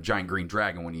the form of a giant green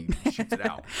dragon when he shoots it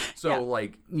out. So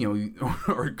like, you know,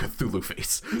 or Cthulhu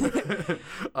face.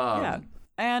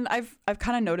 And I've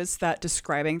kind of noticed that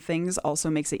describing things also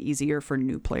makes it easier for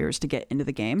new players to get into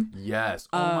the game. Yes.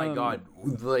 Oh my God.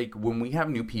 Like when we have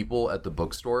new people at the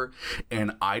bookstore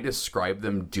and I describe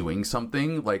them doing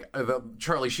something, like the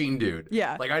Charlie Sheen dude.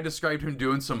 Yeah. Like I described him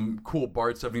doing some cool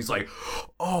Bard stuff and he's like,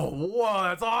 oh, whoa,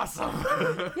 that's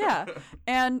awesome. Yeah.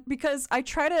 And because I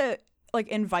try to like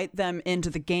invite them into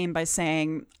the game by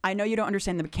saying, I know you don't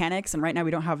understand the mechanics, and right now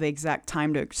we don't have the exact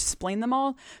time to explain them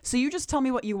all, so you just tell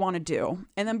me what you want to do.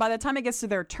 And then by the time it gets to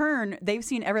their turn, they've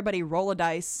seen everybody roll a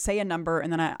dice, say a number, and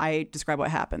then I describe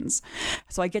what happens.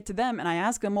 So I get to them and I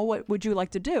ask them, well, what would you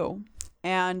like to do?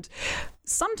 And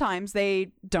sometimes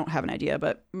they don't have an idea,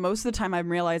 but most of the time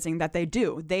I'm realizing that they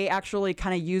do. They actually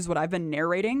kind of use what I've been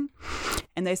narrating,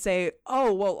 and they say,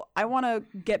 oh, well, I want to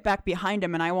get back behind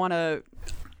him and I want to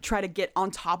try to get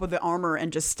on top of the armor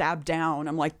and just stab down.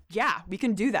 I'm like, yeah, we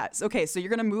can do that. Okay, so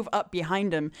you're going to move up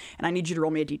behind him and I need you to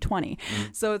roll me a d20.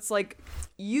 So it's like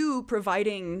you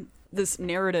providing this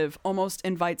narrative almost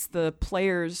invites the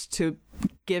players to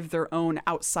give their own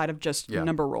outside of just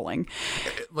number rolling.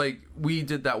 Like we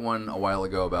did that one a while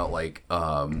ago about like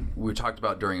we talked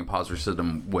about during Imposter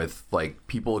System with like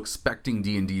people expecting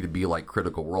D&D to be like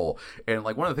Critical Role, and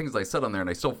like one of the things I said on there,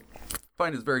 and I still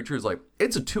find is very true, is like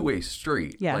it's a two-way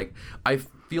street. Like I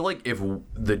feel like if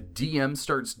the DM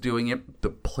starts doing it, the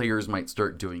players might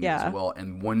start doing it as well.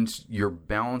 And once you're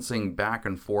balancing back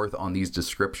and forth on these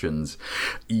descriptions,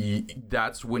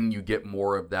 that's when you get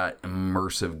more of that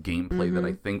immersive gameplay that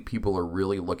I think people are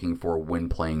really looking for when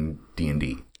playing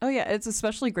D&D. Oh yeah, it's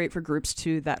especially great for groups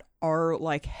too that are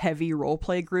like heavy role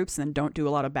play groups and don't do a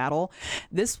lot of battle.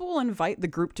 This will invite the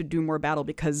group to do more battle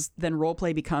because then role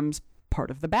play becomes part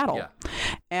of the battle.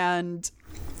 And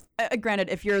granted,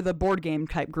 if you're the board game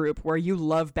type group where you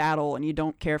love battle and you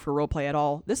don't care for roleplay at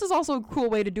all, this is also a cool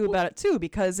way to do about it too,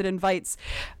 because it invites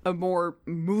a more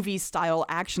movie style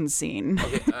action scene.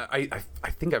 Okay, I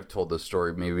think I've told this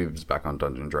story, maybe it was back on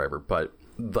Dungeon Driver, but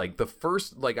like the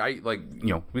first, like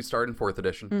we started in 4th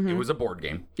edition. It was a board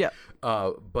game.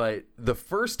 But the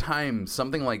first time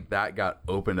something like that got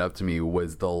opened up to me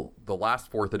was the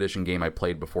last 4th edition game I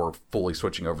played before fully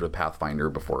switching over to Pathfinder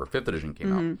before 5th edition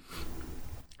came out.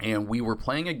 And we were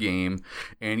playing a game,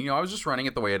 and, you know, I was just running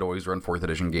it the way I'd always run 4th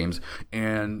edition games.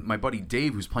 And my buddy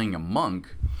Dave, who's playing a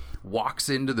monk, walks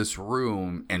into this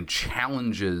room and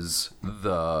challenges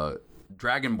the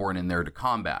Dragonborn in there to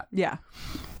combat.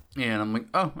 And I'm like,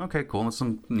 oh, okay, cool. That's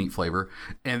some neat flavor.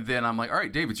 And then I'm like, all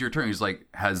right, Dave, it's your turn. He's like,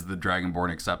 has the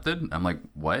Dragonborn accepted? I'm like,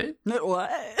 what?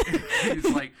 What? He's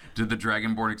like, did the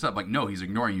Dragonborn accept? I'm like, no, he's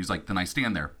ignoring you. He's like, then I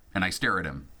stand there and I stare at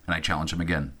him and I challenge him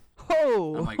again.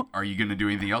 Oh. I'm like, are you going to do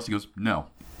anything else? He goes, no.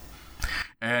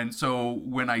 And so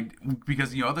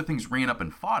because other things ran up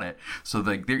and fought it, so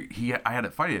like I had to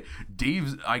fight it.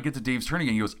 I get to Dave's turn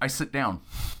again. He goes, I sit down.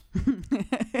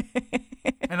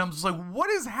 And I'm just like, what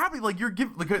is happening? Like, you're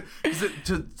giving, like,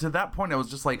 to that point, I was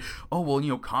just like, oh,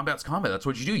 well, combat's combat. That's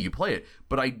what you do. You play it.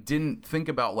 But I didn't think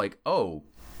about, like, oh,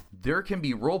 there can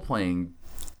be role playing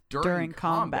during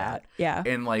combat. Yeah.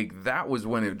 And, like, that was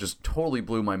when it just totally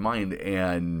blew my mind.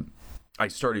 And I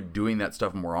started doing that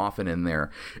stuff more often in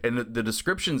there. And the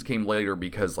descriptions came later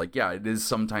because, like, yeah, it is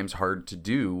sometimes hard to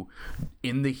do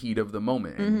in the heat of the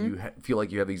moment. And you feel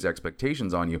like you have these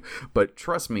expectations on you. But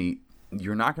trust me,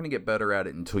 you're not going to get better at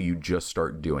it until you just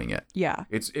start doing it. Yeah.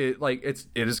 It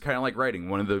is kind of like writing.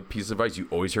 One of the pieces of advice you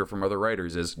always hear from other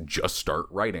writers is just start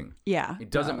writing. Yeah. It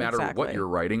doesn't matter what you're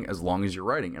writing as long as you're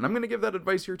writing. And I'm going to give that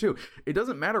advice here too. It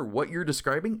doesn't matter what you're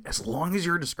describing as long as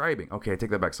you're describing. Okay, I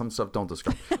take that back. Some stuff don't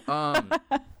describe.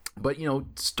 But,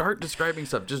 start describing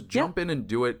stuff. Just jump in and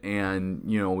do it and,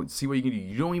 see what you can do.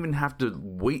 You don't even have to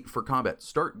wait for combat.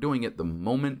 Start doing it the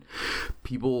moment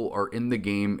people are in the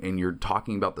game and you're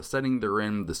talking about the setting they're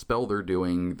in, the spell they're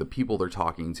doing, the people they're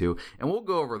talking to. And we'll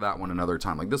go over that one another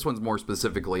time. Like, this one's more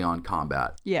specifically on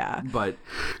combat. Yeah. But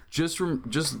just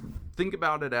think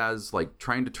about it as, like,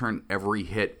 trying to turn every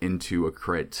hit into a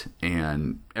crit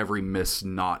and every miss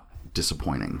not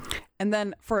disappointing. And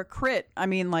then for a crit, I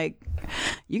mean, like,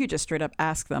 you could just straight up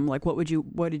ask them, like, what did you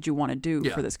want to do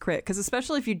for this crit? Because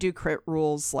especially if you do crit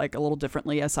rules, like, a little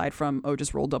differently, aside from,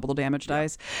 just roll double the damage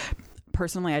dice.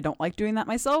 Personally, I don't like doing that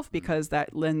myself because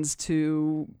that lends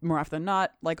to, more often than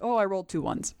not, like, I rolled 2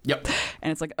 ones. Yep.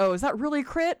 And it's like, is that really a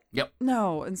crit? Yep.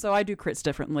 No. And so I do crits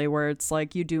differently, where it's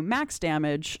like you do max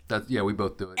damage. We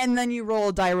both do it. And then you roll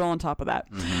a die roll on top of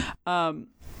that. Mm-hmm.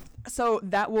 So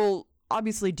that will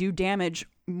obviously do damage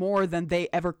more than they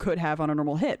ever could have on a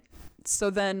normal hit. So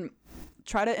then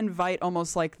try to invite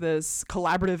almost like this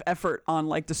collaborative effort on,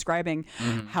 like, describing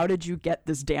how did you get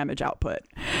this damage output.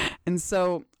 And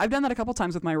so I've done that a couple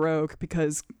times with my rogue,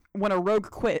 because when a rogue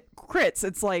crits,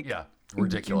 it's like,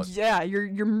 ridiculous.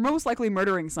 You're most likely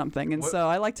murdering something. And so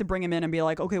I like to bring him in and be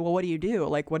like, okay, well, what do you do?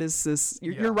 Like, what is this?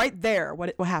 You're right there.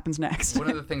 What happens next? One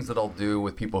of the things that I'll do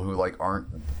with people who, like, aren't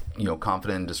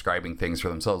confident in describing things for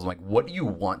themselves, I'm like, what do you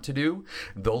want to do?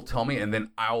 They'll tell me, and then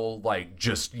I'll, like,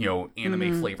 just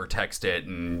anime flavor text it,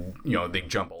 and they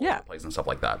jump all over the place and stuff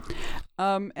like that.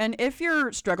 And if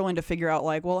you're struggling to figure out,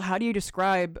 like, well, how do you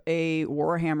describe a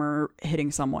Warhammer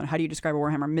hitting someone? How do you describe a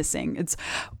Warhammer missing? It's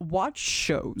watch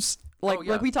shows.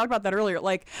 Like we talked about that earlier.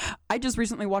 Like, I just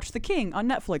recently watched The King on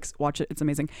Netflix. Watch it. It's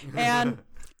amazing. And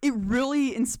it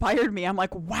really inspired me. I'm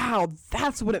like, wow,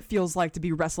 that's what it feels like to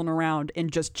be wrestling around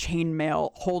in just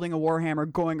chainmail, holding a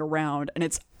Warhammer, going around. And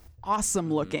it's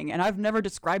awesome looking. And I've never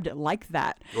described it like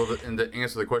that. Well, and to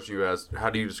answer the question you asked,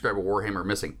 how do you describe a Warhammer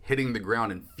missing? Hitting the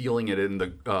ground and feeling it in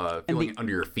the it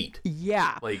under your feet.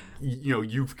 Yeah. Like,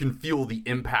 you can feel the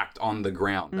impact on the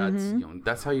ground. That's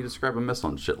that's how you describe a miss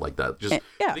on shit like that. Just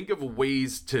think of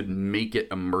ways to make it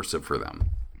immersive for them.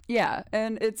 Yeah,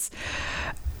 and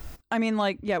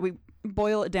we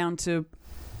boil it down to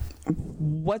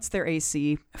what's their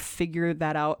AC, figure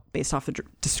that out based off the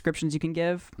descriptions you can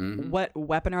give. What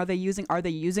weapon are they using? Are they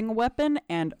using a weapon?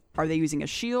 And are they using a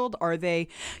shield? Are they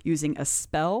using a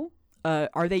spell?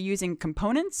 Are they using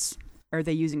components? Are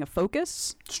they using a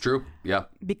focus? It's true, yeah.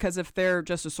 Because if they're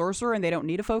just a sorcerer and they don't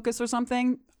need a focus or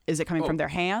something, is it coming from their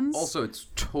hands? Also, it's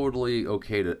totally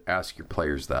okay to ask your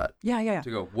players that. Yeah. To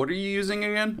go, what are you using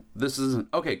again? This isn't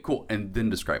okay. Cool, and then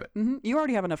describe it. You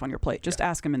already have enough on your plate. Just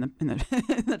ask them in the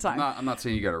in the time. I'm not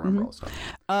saying you got to remember all stuff.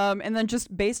 And then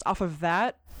just based off of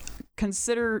that,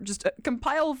 consider just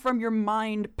compile from your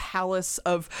mind palace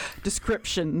of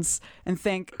descriptions and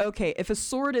think, okay, if a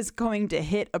sword is going to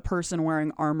hit a person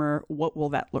wearing armor, what will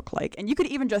that look like? And you could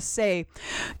even just say,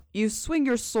 you swing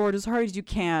your sword as hard as you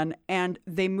can, and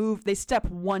they step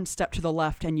one step to the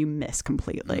left and you miss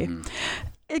completely.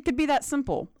 It could be that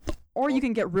simple. Or you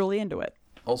can get really into it.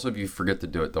 Also, if you forget to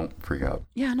do it, don't freak out.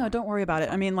 Yeah, no, don't worry about it.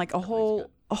 I mean, like, a whole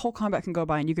combat can go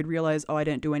by and you could realize, I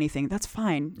didn't do anything. That's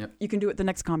fine. Yep. You can do it the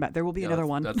next combat. There will be another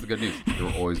one. That's the good news. There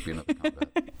will always be another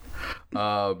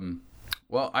combat.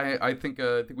 Well, I think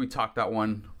we talked that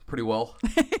one pretty well.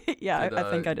 Yeah, I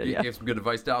think I did. You Yeah. gave some good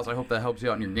advice, Dallas. I hope that helps you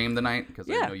out in your game tonight, because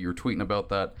I know you were tweeting about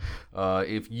that.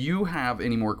 If you have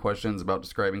any more questions about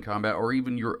describing combat, or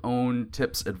even your own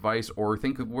tips, advice, or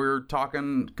think we're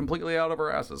talking completely out of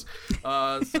our asses,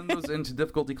 send those into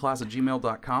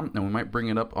difficultyclass@gmail.com, and we might bring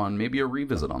it up on maybe a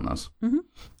revisit on this.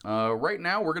 Right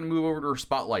now, we're going to move over to our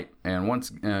spotlight, and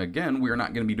once again, we are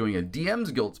not going to be doing a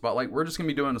DM's Guild spotlight. We're just going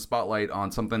to be doing a spotlight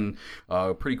on something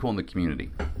pretty cool in the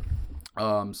community.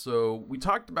 So we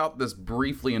talked about this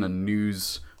briefly in a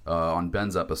news on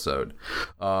Ben's episode,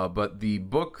 but the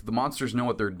book "The Monsters Know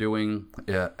What They're Doing"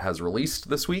 has released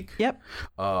this week. Yep.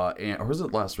 Or was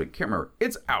it last week? Can't remember.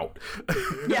 It's out.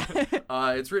 Yeah.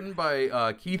 It's written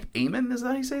by Keith Amon. Is that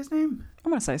how you say his name? I'm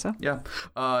gonna say so. Yeah.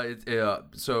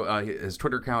 His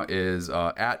Twitter account is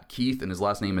at Keith, and his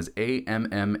last name is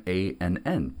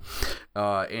Ammann.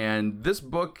 And this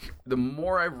book, the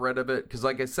more I've read of it, because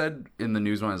like I said in the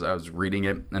news when I was reading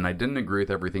it, and I didn't agree with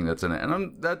everything that's in it, and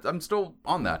I'm still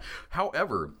on that.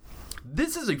 However,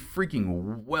 this is a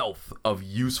freaking wealth of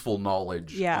useful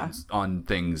knowledge on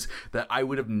things that I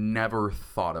would have never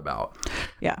thought about.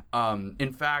 Yeah.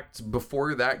 In fact,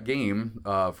 before that game,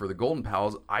 for the Golden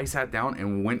Pals, I sat down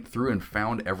and went through and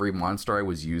found every monster I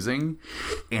was using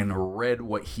and read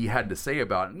what he had to say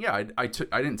about it. And yeah, I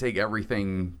didn't take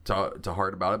everything to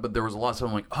heart about it, but there was a lot of stuff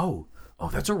I'm like, oh,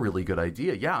 that's a really good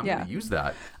idea. Yeah, I'm going to use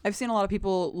that. I've seen a lot of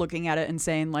people looking at it and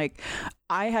saying, like,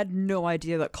 I had no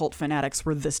idea that cult fanatics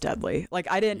were this deadly. Like,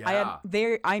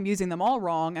 I'm using them all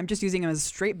wrong. I'm just using them as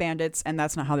straight bandits, and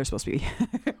that's not how they're supposed to be.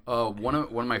 One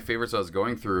of my favorites I was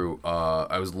going through,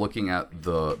 I was looking at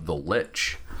the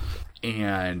Lich,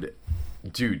 and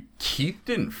dude, Keith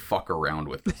didn't fuck around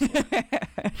with this one.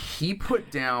 He put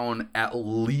down at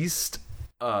least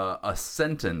a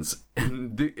sentence,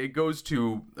 and it goes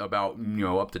to about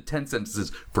up to 10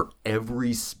 sentences for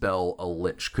every spell a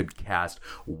Lich could cast,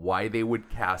 why they would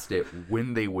cast it,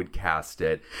 when they would cast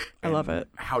it. I love it.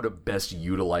 How to best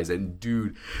utilize it. And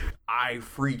dude, I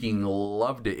freaking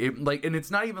loved it. And it's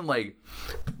not even like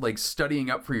studying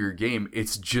up for your game.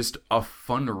 It's just a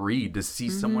fun read to see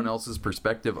someone else's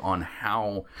perspective on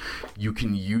how you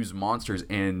can use monsters.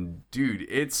 And dude,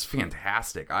 it's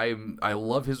fantastic. I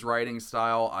love his writing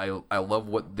style. I love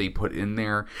what they put in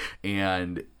there,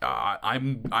 and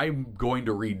I'm going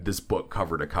to read this book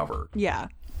cover to cover. Yeah.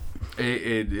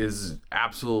 It is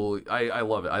absolutely, I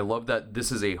love it. I love that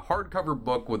this is a hardcover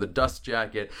book with a dust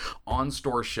jacket on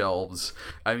store shelves.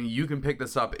 I mean, you can pick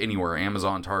this up anywhere: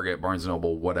 Amazon, Target, Barnes &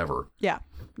 Noble, whatever. Yeah.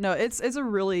 No, it's a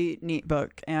really neat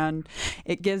book, and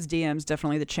it gives DMs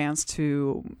definitely the chance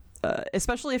to,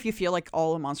 especially if you feel like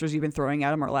all the monsters you've been throwing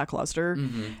at them are lackluster,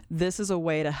 this is a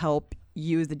way to help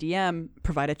you, the DM,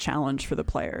 provide a challenge for the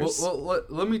players. Well,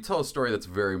 let me tell a story that's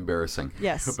very embarrassing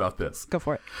about this. Go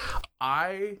for it.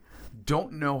 I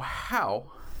don't know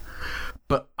how,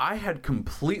 but I had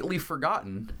completely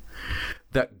forgotten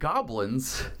that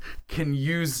goblins can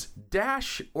use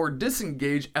dash or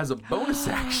disengage as a bonus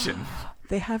action.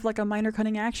 They have like a minor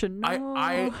cunning action.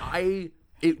 No.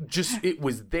 It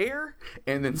was there,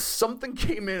 and then something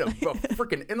came in, a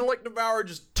freaking intellect devourer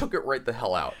just took it right the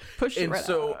hell out. Pushed it right And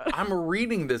so out. I'm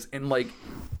reading this, and like,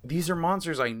 these are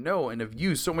monsters I know and have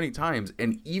used so many times,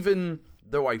 and even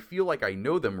though I feel like I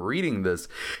know them, reading this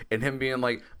and him being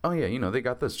like, oh yeah, they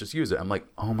got this, just use it. I'm like,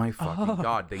 oh my fucking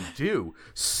God, they do.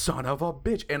 Son of a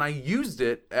bitch. And I used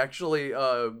it actually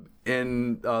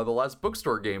in the last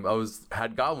bookstore game. I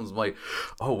had goblins. I'm like,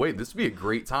 oh wait, this would be a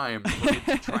great time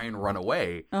to try and run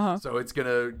away. So it's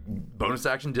gonna bonus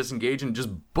action disengage and just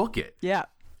book it. Yeah.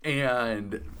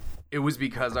 And it was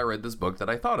because I read this book that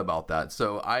I thought about that.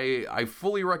 So I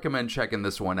fully recommend checking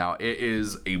this one out. It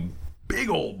is a big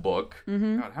old book.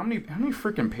 God, how many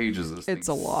freaking pages is this thing? It's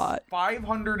a lot.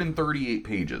 538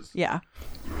 pages. Yeah.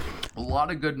 A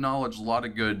lot of good knowledge, a lot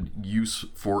of good use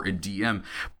for a DM.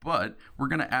 But we're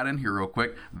going to add in here real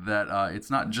quick that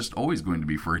it's not just always going to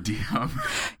be for a DM.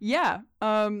 Yeah.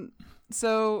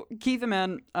 So Keith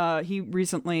Ammann, he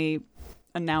recently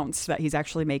announced that he's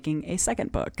actually making a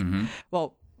second book.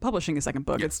 Well, publishing a second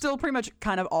book. Yes. It's still pretty much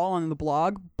kind of all on the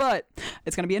blog, but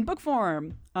it's going to be in book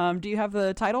form. Do you have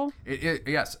the title?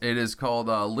 Yes, it is called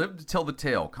Live to Tell the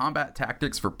Tale, Combat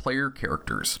Tactics for Player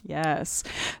Characters. Yes.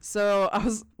 So I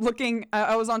was looking,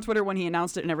 I was on Twitter when he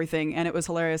announced it and everything, and it was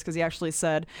hilarious because he actually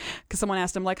said, because someone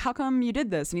asked him, like, how come you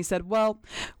did this? And he said, well,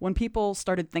 when people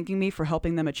started thanking me for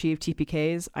helping them achieve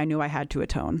TPKs, I knew I had to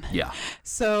atone. Yeah.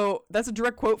 So that's a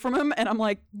direct quote from him, and I'm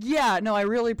like, yeah, no, I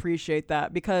really appreciate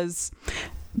that, because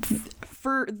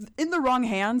in the wrong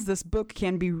hands, this book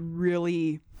can be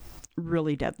really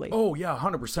really deadly. Oh yeah,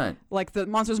 100%. Like the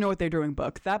Monsters Know What They're Doing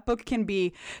book. That book can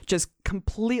be just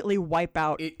completely wipe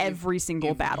out every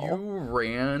single battle. If you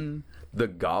ran the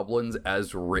goblins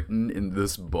as written in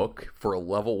this book for a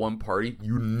level 1 party,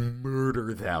 you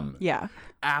murder them. Yeah.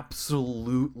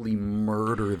 Absolutely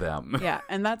murder them. Yeah,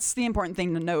 and that's the important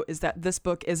thing to note is that this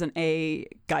book isn't a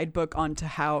guidebook onto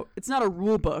how, it's not a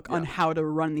rule book on how to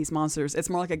run these monsters.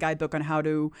 It's more like a guidebook on how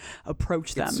to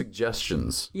approach them. It's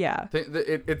suggestions. Yeah.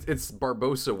 It's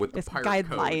Barbosa with the pirate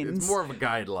code. Guidelines. It's more of a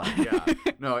guideline, yeah.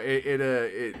 No,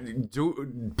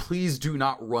 please do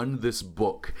not run this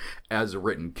book as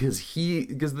written, because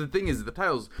the thing is, the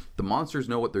titles, the monsters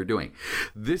know what they're doing.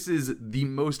 This is the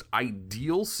most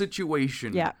ideal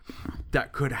situation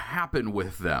that could happen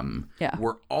with them,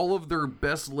 where all of their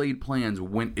best laid plans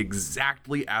went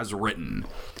exactly as written.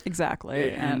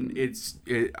 Exactly. And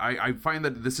I find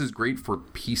that this is great for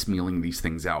piecemealing these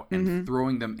things out and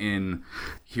throwing them in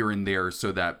here and there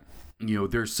so that,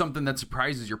 there's something that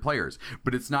surprises your players,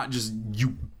 but it's not just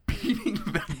you beating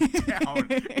them down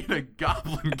in a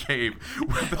goblin cave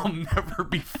where they'll never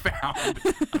be found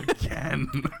again.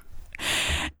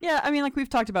 Yeah, I mean, like we've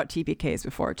talked about TPKs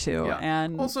before too,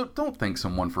 and also don't thank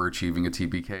someone for achieving a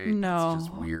TPK. No, it's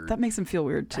just weird. That makes them feel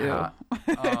weird too.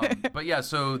 But yeah,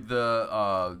 so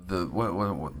the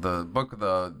book,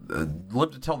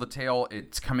 Live to Tell the Tale,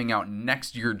 it's coming out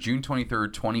next year, June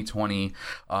 23rd, 2020.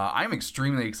 I'm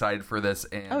extremely excited for this.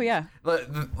 And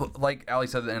like Ali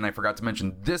said, and I forgot to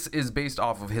mention, this is based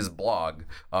off of his blog,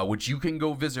 which you can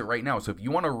go visit right now. So if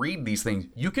you want to read these things,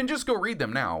 you can just go read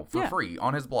them now for free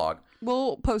on his blog.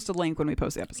 We'll post a link when we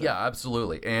post the episode. Yeah,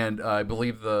 absolutely. And I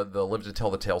believe the Live to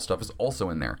Tell the Tale stuff is also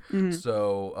in there.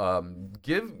 So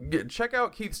check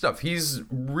out Keith's stuff. He's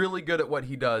really good at what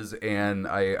he does, and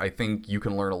I think you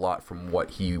can learn a lot from what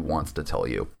he wants to tell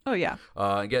you. Oh, yeah.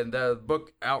 Again, the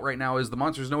book out right now is The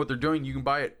Monsters Know What They're Doing. You can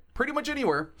buy it pretty much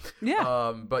anywhere.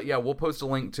 Yeah. But yeah, we'll post a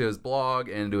link to his blog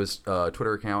and to his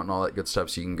Twitter account and all that good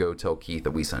stuff, so you can go tell Keith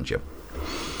that we sent you.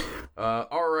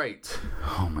 All right.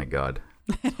 Oh, my God.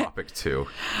 Topic 2.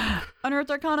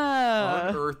 Unearthed Arcana.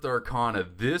 Unearthed Arcana.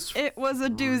 It was a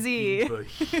doozy.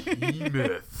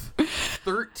 Behemoth.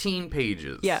 13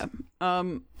 pages. Yeah.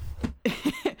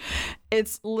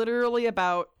 It's literally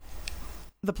about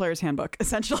the player's handbook,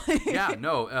 essentially. Yeah,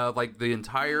 no, like the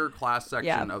entire class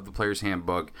section of the player's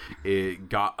handbook, it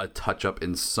got a touch up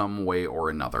in some way or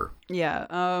another.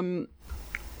 Yeah.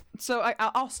 So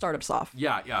I'll start us off.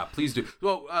 Yeah, please do.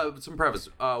 Well, some preface.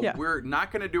 We're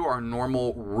not going to do our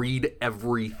normal read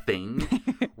everything.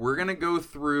 We're going to go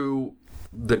through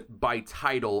by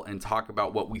title and talk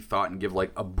about what we thought and give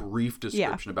like a brief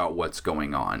description about what's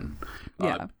going on.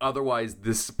 Otherwise,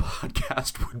 this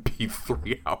podcast would be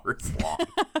 3 hours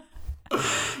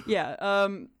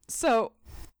long. So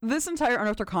this entire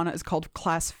Unearthed Arcana is called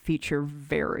Class Feature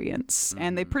Variants,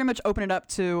 and they pretty much open it up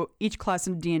to each class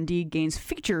in D&D gains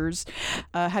features.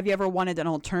 Have you ever wanted an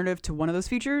alternative to one of those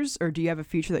features, or do you have a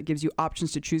feature that gives you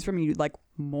options to choose from and you'd like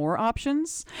more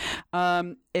options?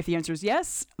 If the answer is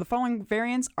yes, the following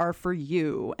variants are for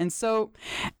you. And so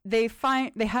they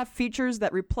have features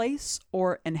that replace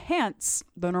or enhance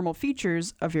the normal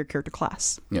features of your character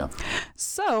class. Yeah.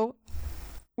 So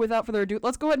without further ado,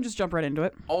 let's go ahead and just jump right into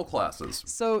it. All classes.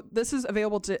 So this is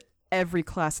available to every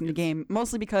class in the game,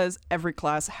 mostly because every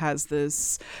class has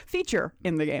this feature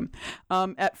in the game.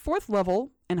 At 4th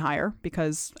level and higher,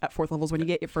 because at 4th level is when you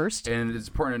get it first. And it's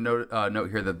important to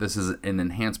note here that this is an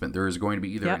enhancement. There is going to be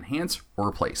either enhance or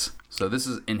replace. So this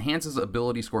enhances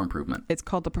ability score improvement. It's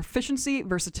called the Proficiency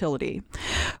Versatility.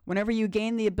 Whenever you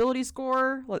gain the ability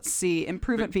score, let's see,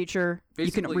 improvement feature,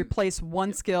 you can replace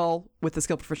one skill with the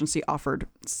skill proficiency offered.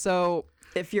 So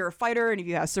if you're a fighter and if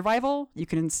you have survival, you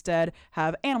can instead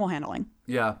have animal handling.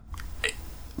 Yeah.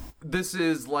 This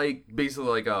is basically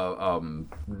like a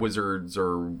wizards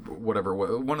or whatever,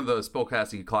 one of the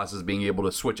spellcasting classes being able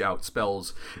to switch out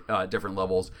spells at different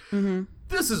levels.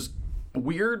 This is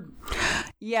weird.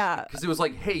 Yeah. Because it was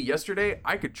like, hey, yesterday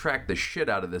I could track the shit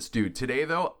out of this dude. Today,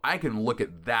 though, I can look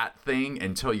at that thing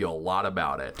and tell you a lot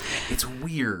about it. It's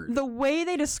weird. The way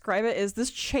they describe it is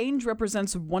this change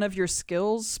represents one of your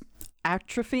skills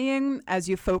atrophying as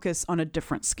you focus on a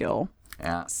different skill.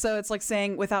 Yeah. So it's like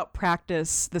saying without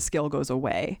practice, the skill goes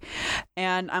away.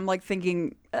 And I'm like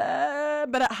thinking,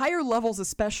 but at higher levels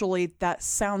especially, that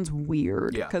sounds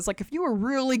weird. Yeah. Because like if you were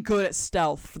really good at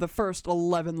stealth for the first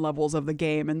 11 levels of the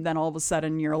game, and then all of a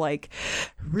sudden you're like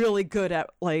really good at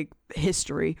like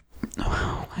history.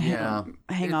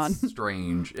 Hang on.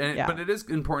 Strange. But it is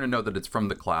important to note that it's from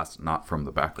the class, not from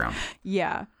the background.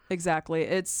 Yeah. Exactly.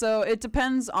 It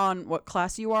depends on what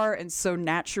class you are, and so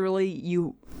naturally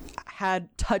you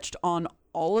had touched on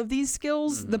all of these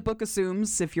skills. The book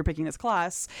assumes, if you're picking this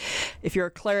class, if you're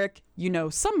a cleric, you know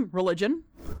some religion.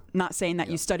 Not saying that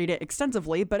you studied it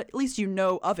extensively, but at least you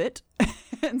know of it.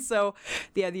 And so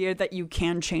the idea that you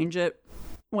can change it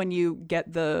when you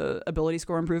get the ability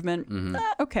score improvement,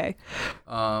 okay.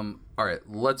 All right,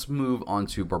 let's move on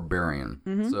to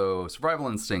Barbarian. So Survival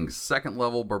Instincts, 2nd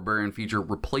level Barbarian feature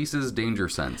replaces Danger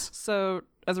Sense. So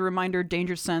as a reminder,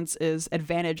 Danger Sense is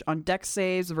advantage on dex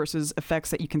saves versus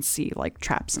effects that you can see, like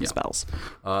traps and spells.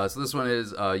 So this one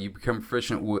is you become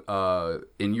proficient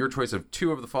in your choice of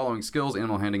 2 of the following skills: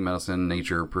 animal handling, medicine,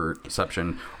 nature,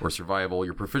 perception, or survival.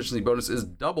 Your proficiency bonus is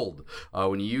doubled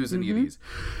when you use any of these.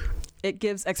 It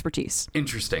gives expertise.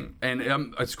 Interesting. And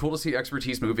it's cool to see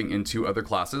expertise moving into other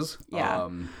classes. Yeah.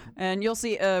 And you'll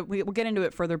see, we'll get into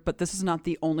it further, but this is not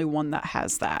the only one that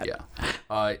has that.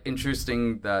 Yeah.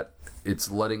 Interesting that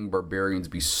it's letting barbarians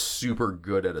be super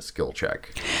good at a skill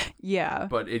check. Yeah.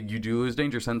 But you do lose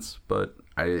danger sense, but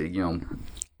that's danger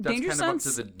kind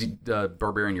sense, of up to the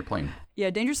barbarian you're playing.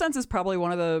 Yeah, danger sense is probably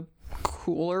one of the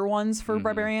cooler ones for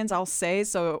barbarians, I'll say.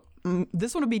 So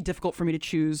this one would be difficult for me to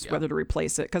choose whether to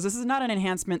replace it, because this is not an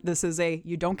enhancement. This is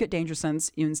you don't get danger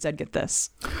sense, you instead get this.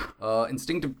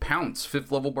 Instinctive Pounce,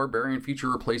 5th level barbarian feature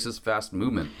replaces fast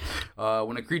movement.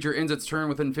 When a creature ends its turn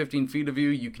within 15 feet of you,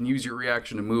 you can use your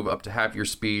reaction to move up to half your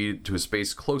speed to a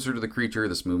space closer to the creature.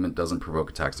 This movement doesn't provoke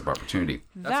attacks of opportunity.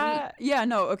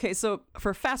 Okay, so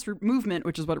for fast movement,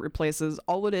 which is what it replaces,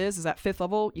 all it is at 5th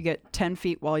level, you get 10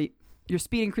 feet while your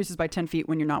speed increases by 10 feet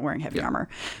when you're not wearing heavy armor.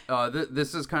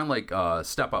 This is kind of like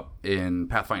Step Up in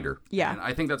Pathfinder. Yeah. And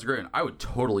I think that's great. I would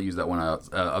totally use that one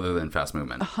other than fast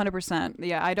movement. 100%.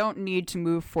 Yeah, I don't need to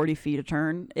move 40 feet a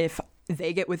turn if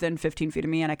they get within 15 feet of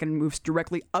me and I can move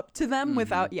directly up to them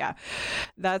without... Yeah,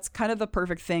 that's kind of the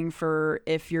perfect thing for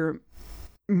if you're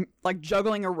like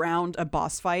juggling around a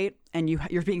boss fight and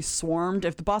you're being swarmed.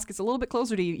 If the boss gets a little bit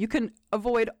closer to you, you can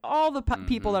avoid all the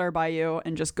people that are by you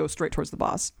and just go straight towards the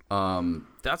boss.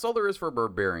 That's all there is for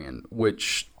Barbarian,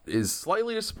 which is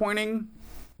slightly disappointing,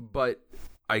 but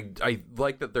I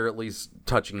like that they're at least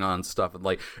touching on stuff.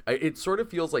 And it sort of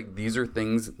feels like these are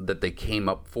things that they came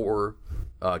up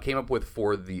with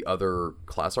for the other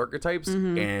class archetypes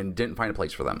and didn't find a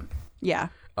place for them. Yeah.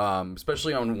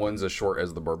 Especially on ones as short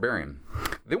as the Barbarian.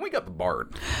 Then we got the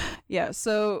Bard. Yeah,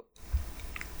 so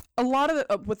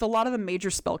with a lot of the major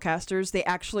spellcasters, they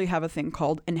actually have a thing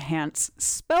called enhanced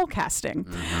spellcasting.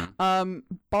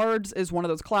 Bards is one of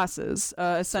those classes.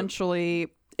 Essentially,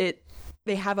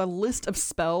 they have a list of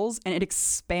spells and it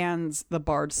expands the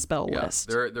Bard spell list.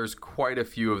 There's quite a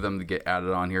few of them that get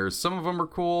added on here. Some of them are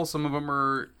cool, some of them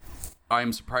are...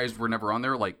 I'm surprised we're never on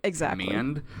there, like exactly.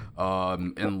 Command,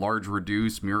 Enlarge,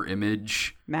 Reduce, Mirror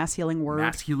Image, Mass Healing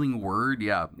Word.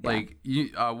 Yeah. Like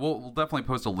we'll definitely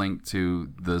post a link to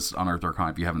this on Earth Archon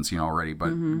if you haven't seen already.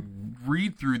 But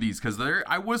read through these, because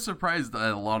I was surprised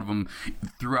that a lot of them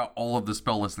throughout all of the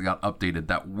spell lists that got updated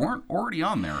that weren't already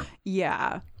on there.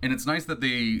 Yeah. And it's nice that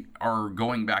they are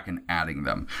going back and adding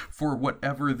them for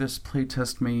whatever this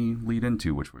playtest may lead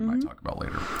into, which we might talk about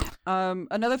later.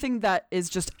 Another thing that is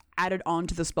just added on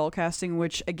to the spellcasting,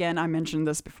 which again, I mentioned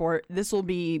this before, this will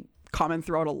be common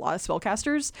throughout a lot of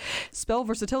spellcasters, spell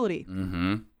versatility.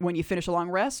 When you finish a long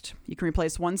rest, you can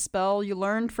replace one spell you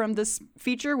learned from this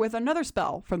feature with another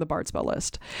spell from the Bard spell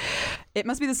list. It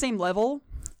must be the same level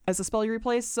as the spell you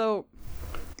replace, so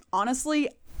honestly,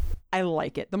 I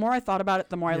like it. The more I thought about it,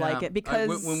 the more I like it,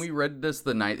 because... when we read this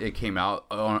the night it came out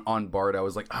on Bard, I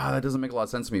was like, that doesn't make a lot of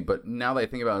sense to me. But now that I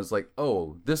think about it, it's like,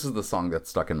 this is the song that's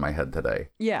stuck in my head today.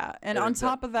 Yeah, and on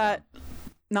top of that,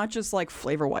 not just like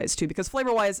flavor-wise, too, because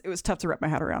flavor-wise, it was tough to wrap my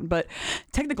head around, but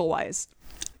technical-wise,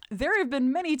 there have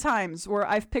been many times where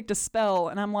I've picked a spell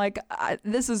and I'm like,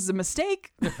 this is a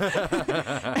mistake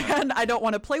and I don't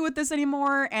want to play with this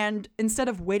anymore. And instead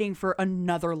of waiting for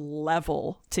another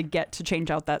level to get to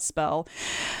change out that spell,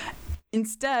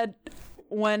 instead,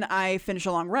 when I finish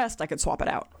a long rest, I could swap it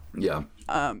out. Yeah.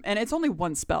 And it's only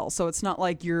one spell, so it's not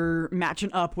like you're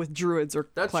matching up with druids or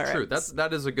clerics. That's true.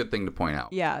 That is a good thing to point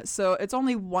out. Yeah, so it's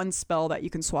only one spell that you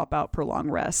can swap out per long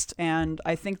rest, and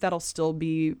I think that'll still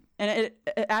be... And it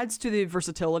adds to the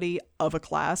versatility of a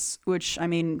class, which, I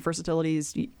mean, versatility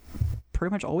is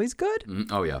pretty much always good.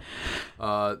 Oh, yeah.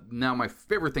 Now, my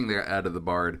favorite thing they added the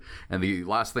Bard, and the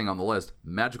last thing on the list,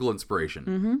 Magical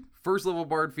Inspiration. First level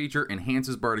Bard feature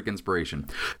enhances Bardic Inspiration.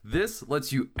 This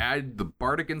lets you add the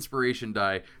Bardic Inspiration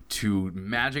die to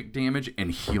magic damage and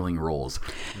healing rolls.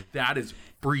 That is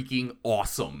freaking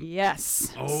awesome.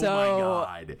 Yes. Oh, my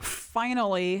God.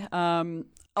 Finally,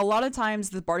 a lot of times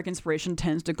the bardic inspiration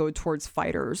tends to go towards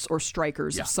fighters or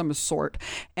strikers of some sort,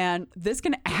 and this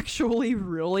can actually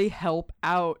really help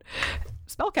out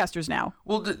spellcasters now.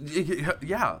 Well,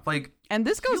 yeah, like, and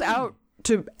this goes out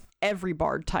to every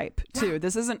bard type too.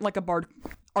 This isn't like a bard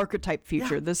archetype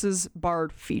feature. This is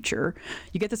bard feature.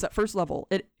 You get this at first level.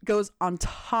 It goes on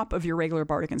top of your regular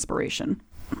bardic inspiration.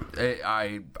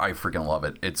 I freaking love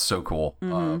it. It's so cool.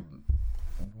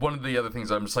 One of the other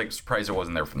things, I'm just like surprised it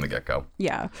wasn't there from the get-go.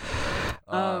 Yeah.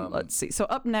 Let's see. So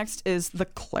up next is the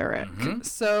cleric.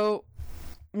 So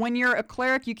when you're a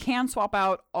cleric, you can swap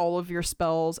out all of your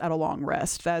spells at a long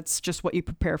rest. That's just what you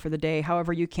prepare for the day.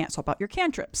 However, you can't swap out your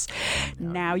cantrips.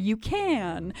 Now you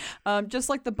can. Just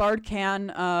like the bard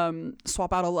can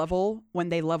swap out a level when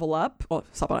they level up. Well,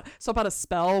 swap out a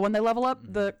spell when they level up.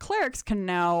 The clerics can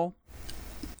now,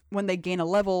 when they gain a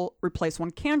level, replace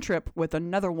one cantrip with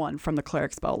another one from the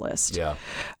cleric spell list. Yeah.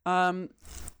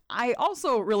 I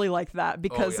also really like that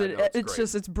because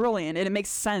it's brilliant and it makes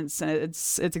sense, and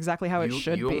it's exactly how it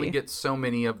should be. You only get so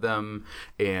many of them,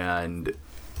 and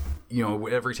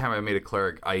every time I made a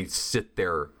cleric, I sit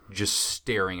there just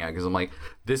staring at it because I'm like,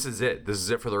 this is it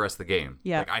for the rest of the game.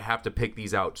 Yeah. Like, I have to pick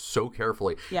these out so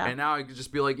carefully. Yeah. And now I could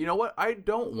just be like, you know what? I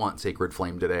don't want Sacred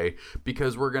Flame today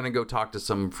because we're going to go talk to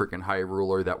some freaking high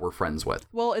ruler that we're friends with.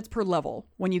 Well, it's per level.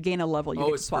 When you gain a level, you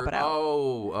get to swap it out.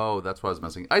 Oh, that's what I was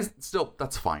messing.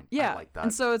 That's fine. Yeah. I like that.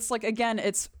 And so it's like, again,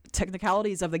 it's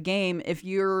technicalities of the game. If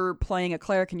you're playing a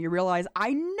cleric and you realize,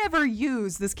 I never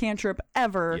use this cantrip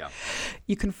ever,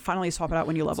 you can finally swap it out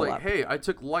when you level up. Hey, I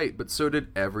took light, but so did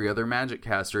every other magic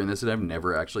caster in this, and I've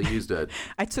never actually used it.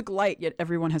 I took light, yet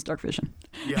everyone has dark vision.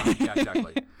 Yeah,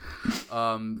 exactly.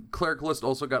 Cleric list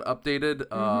also got updated.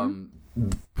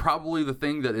 Probably the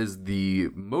thing that is the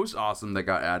most awesome that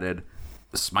got added,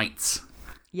 smites.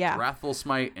 Yeah. Wrathful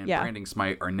Smite and Branding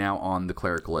Smite are now on the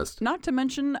cleric list. Not to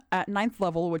mention at 9th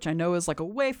level, which I know is like a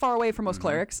way far away from most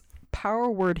clerics, Power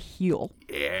Word Heal.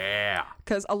 Yeah.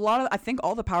 Because I think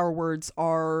all the power words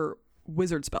are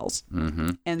wizard spells.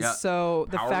 And so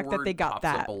the fact that they got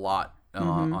that. Pops up a lot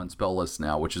on spell lists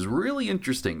now, which is really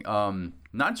interesting.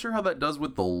 Not sure how that does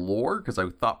with the lore, because I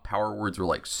thought power words were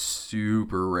like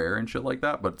super rare and shit like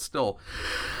that, but still,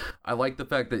 I like the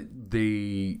fact that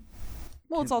they...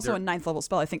 Well, it's also a 9th level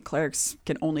spell. I think clerics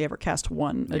can only ever cast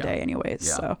one a day anyways.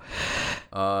 Yeah.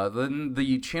 So, then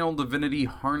the Channel Divinity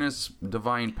Harness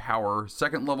Divine Power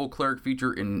 2nd level cleric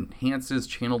feature enhances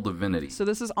Channel Divinity. So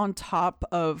this is on top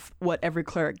of what every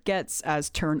cleric gets as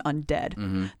Turn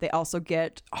Undead. They also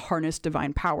get Harness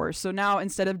Divine Power. So now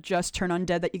instead of just Turn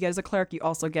Undead that you get as a cleric, you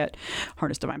also get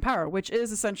Harness Divine Power, which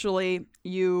is essentially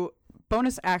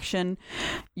bonus action,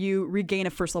 you regain a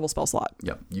first level spell slot.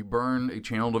 Yep. You burn a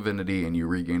Channel Divinity and you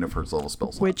regain a first level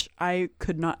spell slot. Which I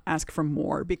could not ask for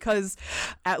more, because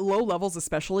at low levels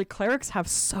especially, clerics have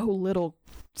so little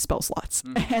spell slots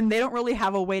and they don't really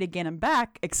have a way to gain them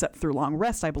back except through long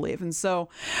rest, I believe. And so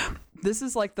this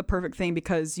is like the perfect thing,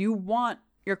 because you want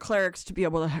your clerics to be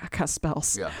able to cast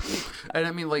spells. Yeah. And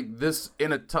I mean, like, this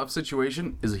in a tough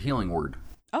situation is a healing word.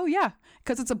 Oh yeah,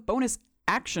 because it's a bonus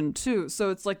action too. So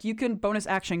it's like you can bonus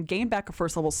action gain back a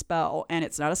first level spell, and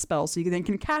it's not a spell, so you then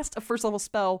can cast a first level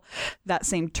spell that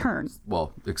same turn.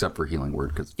 Well, except for healing word,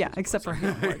 because except for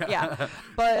healing word. Yeah.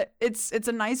 But it's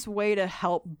a nice way to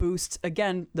help boost,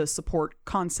 again, the support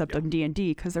concept of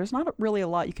D&D, because there's not really a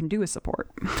lot you can do with support.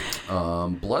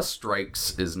 Blessed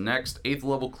Strikes is next. 8th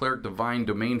level cleric divine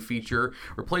domain feature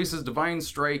replaces divine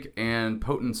strike and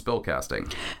potent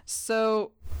spellcasting.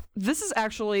 So this is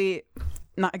actually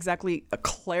not exactly a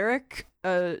cleric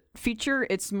feature.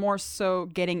 It's more so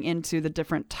getting into the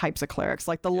different types of clerics.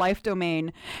 Like the life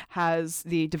domain has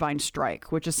the divine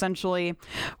strike, which essentially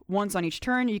once on each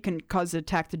turn you can cause the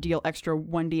attack to deal extra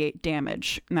 1d8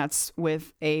 damage, and that's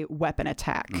with a weapon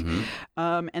attack.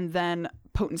 And then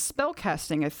potent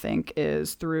spellcasting, I think,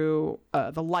 is through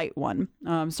the light one.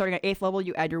 Starting at 8th level,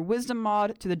 you add your wisdom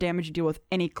mod to the damage you deal with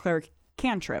any cleric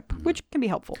cantrip, which can be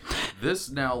helpful. This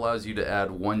now allows you to add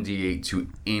 1d8 to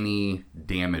any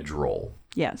damage roll.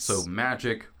 Yes. So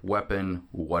magic, weapon,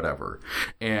 whatever.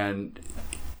 And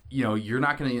you're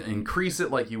not going to increase it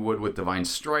like you would with divine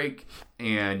strike,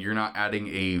 and you're not adding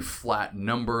a flat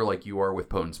number like you are with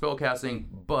potent spellcasting,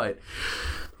 but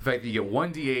the fact that you get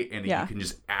 1d8 and you can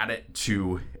just add it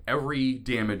to every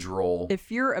damage roll.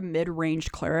 If you're a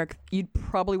mid-range cleric, you'd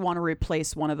probably want to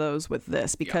replace one of those with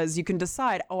this, because you can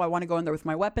decide, I want to go in there with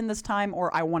my weapon this time,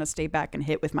 or I want to stay back and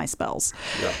hit with my spells.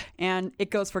 And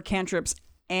it goes for cantrips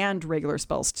and regular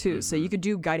spells too. So you could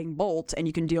do Guiding Bolt, and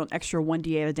you can deal an extra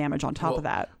 1d8 of damage on top of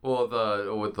that. Well,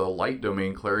 with the Light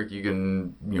Domain Cleric, you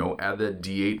can add that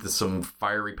d8 to some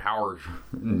fiery power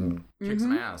and kick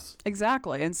some ass.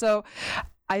 Exactly. And so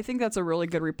I think that's a really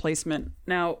good replacement.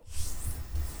 Now,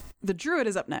 the Druid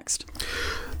is up next.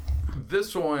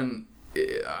 This one,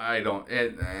 I don't.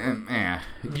 It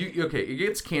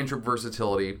gets cantrip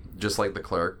versatility, just like the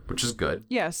Cleric, which is good.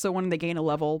 Yeah, so when they gain a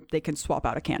level, they can swap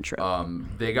out a cantrip.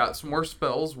 They got some more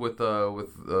spells with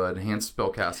enhanced spell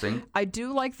casting. I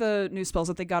do like the new spells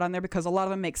that they got on there because a lot of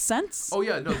them make sense. Oh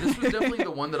yeah, no, this was definitely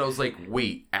the one that I was like,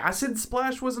 wait, Acid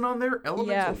Splash wasn't on there?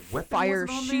 Elemental Weapon Fire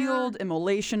wasn't on Shield, there?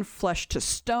 Immolation, Flesh to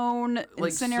Stone,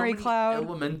 Like, Incendiary so many Cloud.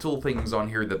 elemental things on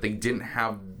here that they didn't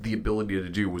have the ability to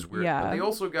do was weird. Yeah. But they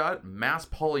also got Mass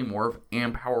Polymorph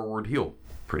and Power Word Heal.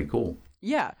 Pretty cool.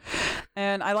 Yeah.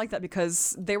 And I like that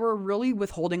because they were really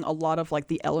withholding a lot of like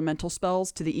the elemental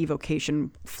spells to the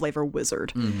evocation flavor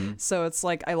wizard. So it's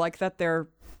like, I like that they're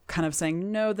kind of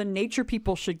saying, no, the nature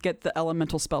people should get the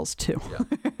elemental spells too. Yeah.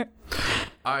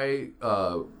 I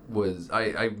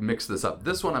mixed this up.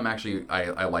 This one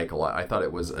I like a lot. I thought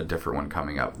it was a different one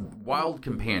coming up. Wild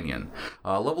Companion.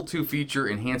 Level 2 feature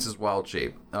enhances Wild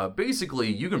Shape.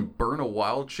 Basically, you can burn a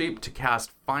Wild Shape to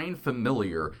cast Find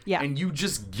Familiar. Yeah. And you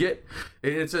just get...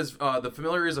 It says the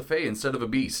Familiar is a Fae instead of a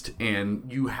beast.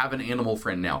 And you have an animal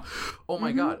friend now. Oh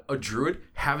my god. A druid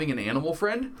having an animal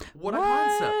friend? What a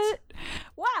concept.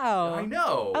 Wow. I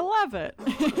know. I love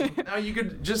it. Now you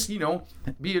could just,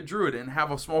 be a druid and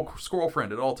have a small squirrel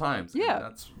friend at all times. Yeah. And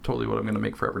that's totally what I'm going to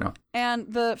make forever now.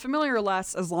 And the familiar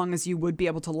lasts as long as you would be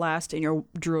able to last in your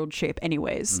druid shape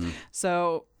anyways.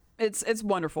 So it's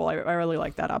wonderful. I really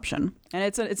like that option. And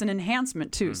it's an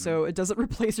enhancement too. So it doesn't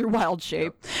replace your wild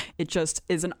shape. It just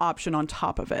is an option on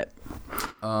top of it.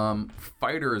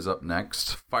 Fighter is up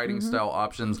next. Fighting style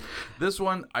options. This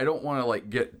one I don't want to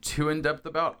get too in depth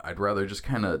about. I'd rather just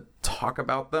kind of talk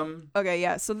about them. Okay,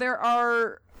 yeah. So there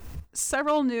are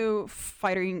several new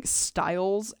fighting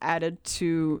styles added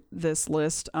to this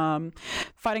list.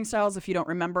 Fighting styles, if you don't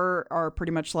remember, are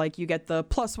pretty much like you get the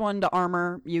 +1 to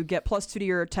armor, you get +2 to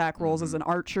your attack rolls as an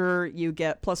archer, you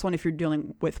get +1 if you're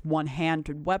dealing with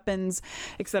one-handed weapons,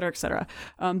 etc., etc.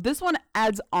 This one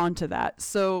adds on to that.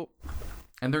 So,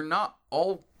 and they're not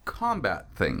all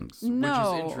combat things, which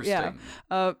is interesting.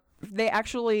 Yeah. They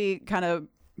actually kind of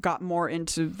got more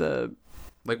into the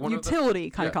utility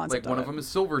kind of concept. Like one of them is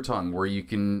Silver Tongue, where you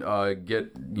can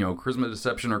get Charisma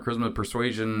Deception or Charisma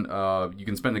Persuasion. You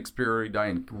can spend Xperia die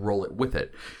and roll it with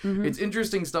it. It's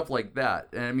interesting stuff like that.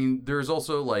 And I mean, there's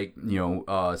also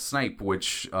Snipe,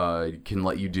 which can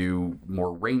let you do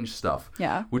more range stuff.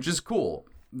 Yeah, which is cool.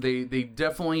 They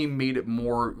definitely made it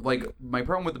more my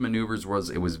problem with the maneuvers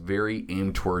was it was very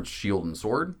aimed towards shield and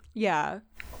sword. Yeah.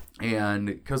 And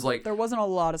because there wasn't a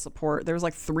lot of support. There was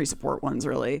 3 support ones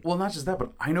really. Well, not just that,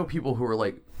 but I know people who are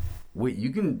like, wait, you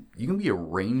can be a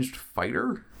ranged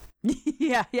fighter?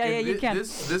 yeah, you can.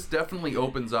 This definitely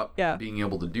opens up being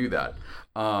able to do that.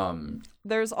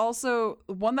 There's also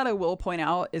one that I will point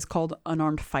out is called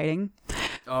Unarmed Fighting.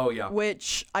 Oh yeah.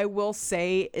 Which I will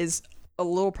say is a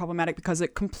little problematic because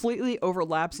it completely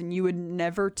overlaps and you would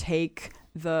never take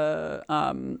the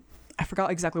I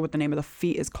forgot exactly what the name of the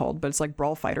feat is called, but it's like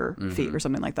Brawl Fighter feat or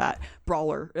something like that.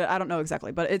 Brawler. I don't know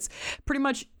exactly, but it's pretty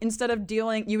much instead of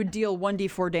dealing, you would deal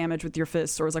 1d4 damage with your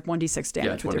fists, or it's 1d6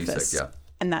 damage with your fists. Yeah.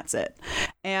 And that's it.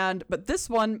 But this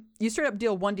one, you straight up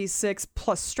deal 1d6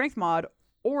 plus strength mod,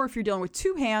 or if you're dealing with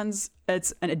 2 hands,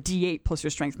 it's a d8 plus your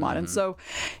strength mod. And so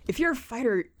if you're a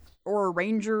fighter or a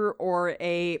ranger or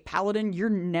a paladin, you're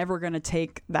never going to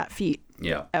take that feat.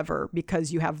 Yeah. Ever,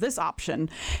 because you have this option.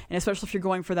 And especially if you're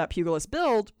going for that pugilist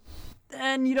build,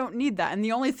 then you don't need that. And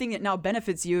the only thing that now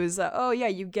benefits you is that,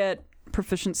 you get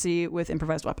proficiency with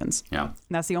improvised weapons. Yeah. And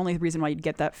that's the only reason why you'd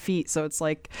get that feat. So it's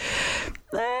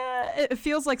it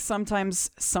feels like sometimes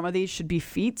some of these should be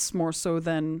feats more so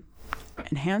than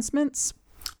enhancements.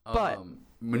 But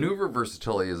maneuver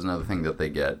versatility is another thing that they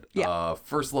get. Yeah.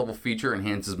 First level feature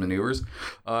enhances maneuvers.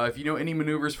 If you know any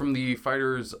maneuvers from the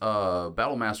fighter's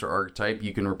Battlemaster archetype,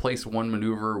 you can replace one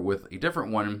maneuver with a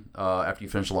different one after you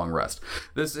finish a long rest.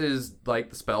 This is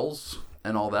like the spells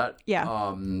and all that.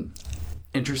 Yeah.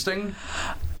 Interesting.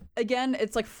 Again,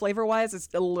 it's flavor-wise, it's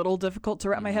a little difficult to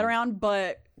wrap my head around,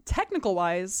 but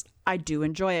technical-wise, I do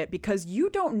enjoy it because you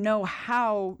don't know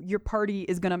how your party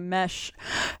is going to mesh,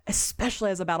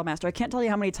 especially as a Battlemaster. I can't tell you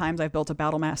how many times I've built a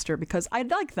Battlemaster because I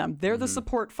like them. They're the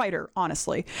support fighter,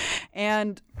 honestly.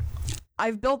 And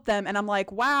I've built them and I'm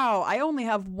like, wow, I only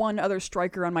have one other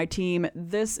striker on my team.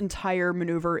 This entire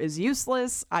maneuver is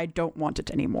useless. I don't want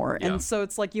it anymore. Yeah. And so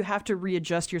it's like you have to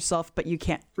readjust yourself, but you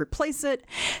can't replace it.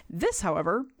 This,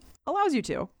 however, allows you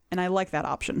to. And I like that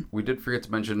option. We did forget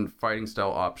to mention fighting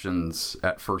style options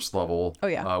at first level. Oh,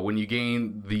 yeah. When you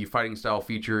gain the fighting style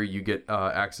feature, you get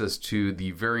access to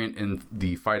the variant in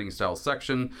the fighting style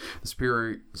section.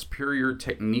 The superior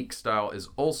technique style is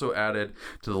also added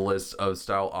to the list of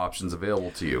style options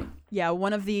available to you. Yeah,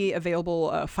 one of the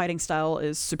available fighting style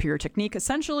is superior technique.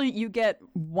 Essentially, you get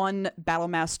one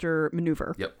Battlemaster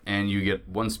maneuver. Yep, and you get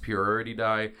one superiority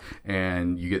die,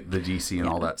 and you get the DC and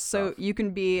all that So stuff. you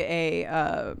can be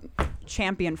a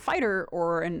champion fighter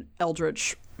or an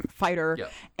Eldritch fighter,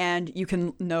 Yep. and you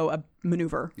can know a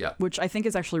maneuver, Yeah. which I think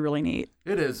is actually really neat.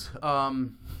 It is.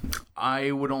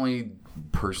 I would only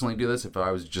personally do this if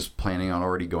I was just planning on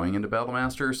already going into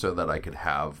Battlemaster so that I could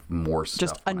have more stuff.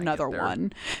 Just when I get another there.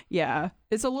 one. Yeah.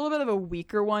 It's a little bit of a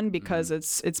weaker one because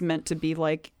it's meant to be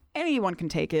like anyone can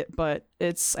take it, but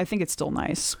I think it's still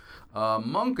nice.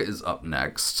 Monk is up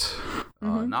next,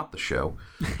 not the show.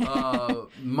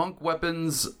 Monk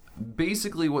weapons,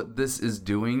 basically what this is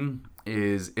doing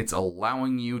is it's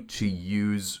allowing you to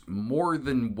use more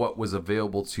than what was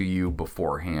available to you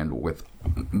beforehand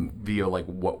via like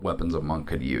what weapons a monk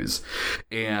could use.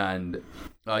 And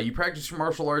you practice your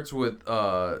martial arts with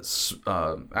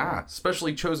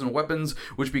specially chosen weapons,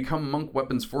 which become monk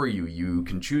weapons for you. You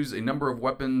can choose a number of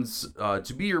weapons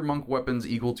to be your monk weapons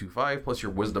equal to 5 plus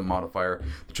your wisdom modifier.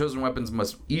 The chosen weapons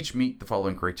must each meet the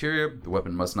following criteria. The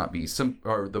weapon must not be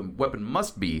the weapon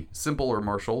must be simple or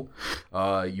martial.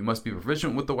 You must be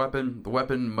proficient with the weapon. The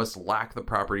weapon must lack the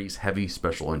properties heavy,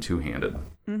 special, and two-handed.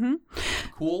 Mm-hmm.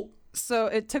 Cool. So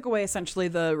it took away essentially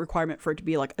the requirement for it to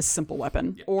be like a simple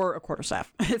weapon or a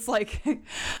quarterstaff. It's like,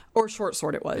 or short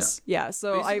sword it was. Yeah.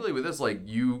 So basically with this, like,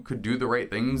 you could do the right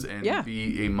things and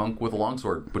be a monk with a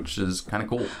longsword, which is kind of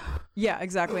cool. Yeah,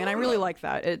 exactly. And I really like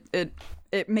that.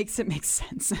 It makes it make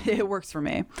sense. It works for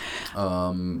me.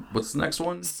 What's the next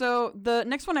one? So the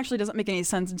next one actually doesn't make any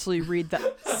sense until you read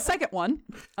the second one.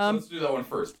 Let's do that one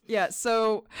first. Yeah,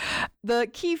 so the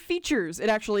key features, it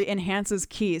actually enhances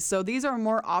keys. So these are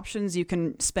more options you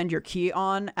can spend your key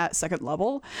on at second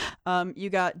level. You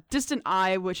got Distant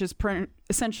Eye, which is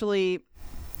essentially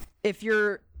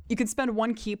you can spend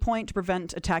one key point to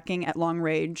prevent attacking at long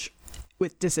range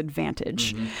with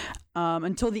disadvantage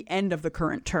until the end of the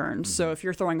current turn. So if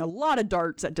you're throwing a lot of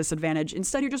darts at disadvantage,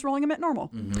 instead you're just rolling them at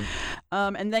normal.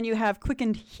 And then you have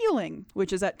Quickened Healing,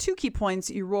 which is at 2 key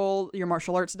points. You roll your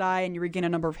martial arts die and you regain a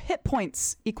number of hit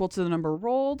points equal to the number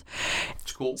rolled.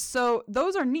 It's cool. So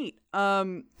those are neat.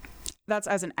 That's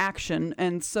as an action.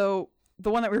 And so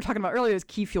the one that we were talking about earlier is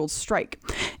Key Fueled Strike.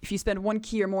 If you spend 1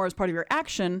 key or more as part of your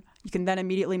action, you can then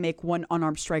immediately make 1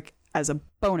 unarmed strike as a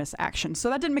bonus action. So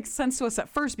that didn't make sense to us at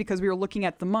first because we were looking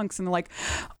at the monks and they're like,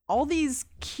 all these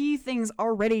key things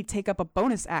already take up a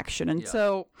bonus action. And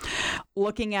so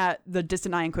looking at the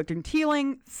Distant Eye and Quickened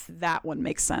Healing, that one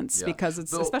makes sense because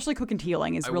it's especially Quickened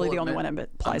Healing is really the only one it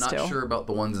applies to. I'm not sure about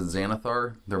the ones in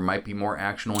Xanathar. There might be more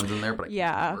action ones in there, but I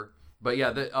can't remember. But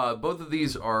yeah, both of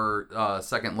these are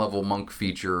second level monk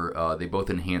feature. They both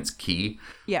enhance key.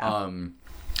 Yeah.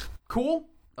 Cool.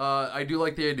 I do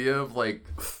like the idea of like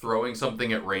throwing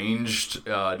something at ranged,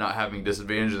 not having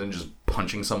disadvantage, and then just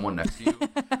punching someone next to you.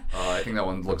 I think that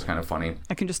one looks kind of funny.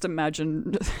 I can just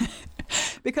imagine.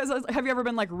 Because have you ever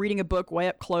been like reading a book way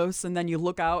up close and then you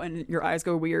look out and your eyes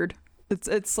go weird?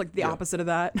 It's like the opposite of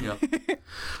that. Yeah.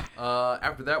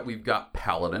 After that, we've got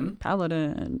Paladin.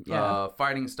 Paladin, yeah.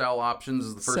 Fighting style options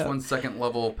is the first one. Second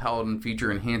level Paladin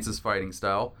feature enhances fighting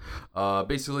style.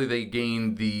 Basically, they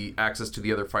gain the access to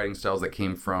the other fighting styles that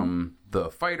came from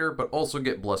the fighter, but also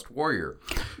get Blessed Warrior.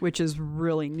 Which is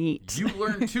really neat. You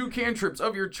learn 2 cantrips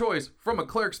of your choice from a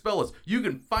cleric spell list. You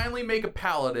can finally make a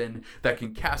Paladin that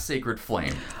can cast Sacred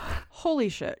Flame. Holy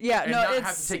shit. Yeah, and not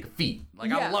have to take a feat.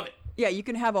 Like, I love it. Yeah, you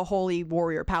can have a Holy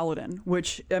Warrior Paladin,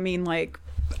 which, I mean, like,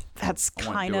 that's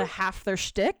kind of half their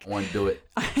shtick. I want to do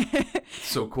it.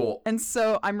 So cool. And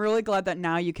so I'm really glad that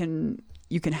now you can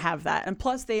have that. And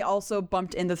plus, they also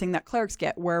bumped in the thing that clerics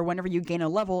get, where whenever you gain a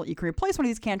level, you can replace one of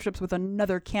these cantrips with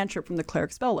another cantrip from the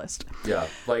cleric spell list. Yeah,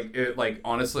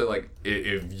 honestly,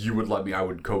 if you would let me, I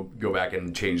would go back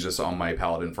and change this on my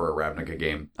Paladin for a Ravnica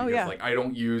game. Because, like, I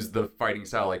don't use the fighting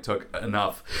style I took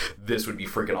enough. This would be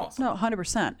freaking awesome. No,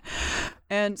 100%.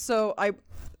 And so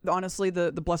honestly,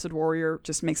 the Blessed Warrior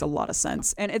just makes a lot of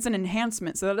sense. And it's an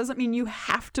enhancement, so that doesn't mean you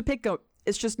have to pick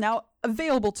it's just now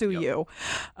available to you.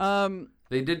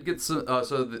 They did get some.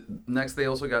 Next, they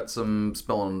also got some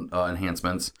spell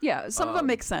enhancements. Yeah, some of them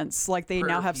make sense. Like they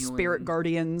now have Healing. Spirit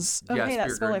Guardians. Oh, Yeah, hey, that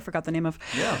Spirit spell I Guard. forgot the name of.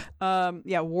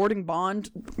 Yeah. Warding Bond.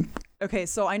 Okay,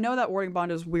 so I know that Warding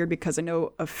Bond is weird because I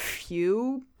know a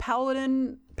few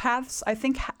Paladin paths, I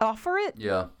think, offer it.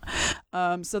 Yeah.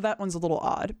 So that one's a little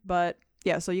odd. But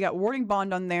yeah, so you got Warding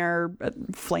Bond on there,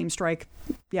 Flame Strike.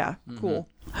 Yeah, cool.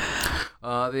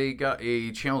 They got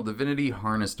a Channel Divinity,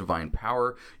 Harness Divine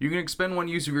Power. You can expend one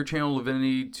use of your Channel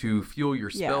Divinity to fuel your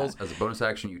spells. As a bonus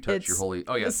action, you touch your holy...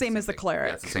 Oh, yeah. The same as the Cleric.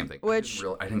 Yeah, it's the same thing. Which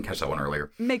I didn't catch that one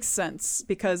earlier. makes sense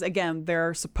because, again,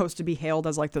 they're supposed to be hailed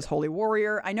as like this holy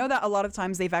warrior. I know that a lot of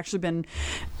times they've actually been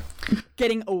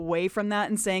getting away from that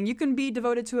and saying you can be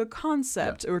devoted to a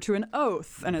concept or to an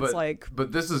oath. And it's like...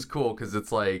 But this is cool because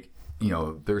it's like,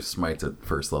 there's smites at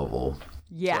first level.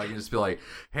 Yeah. So I can just be like,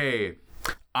 hey...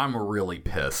 I'm really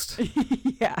pissed.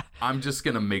 Yeah. I'm just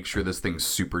going to make sure this thing's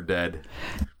super dead.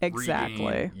 Exactly.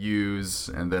 Regain, use,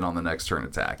 and then on the next turn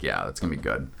attack. Yeah, that's going to be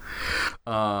good.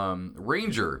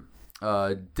 Ranger.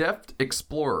 Deft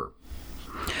Explorer.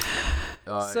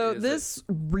 So this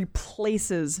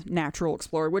replaces Natural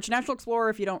Explorer, which Natural Explorer,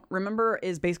 if you don't remember,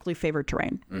 is basically favored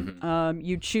terrain.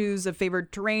 You choose a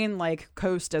favored terrain like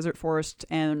coast, desert, forest,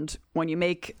 and when you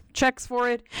make checks for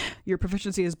it, your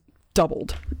proficiency is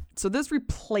doubled. So this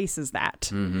replaces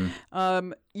that.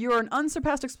 You're an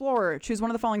unsurpassed explorer. Choose one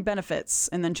of the following benefits,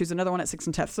 and then choose another one at 6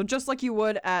 and 10. So just like you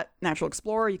would at Natural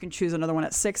Explorer, you can choose another one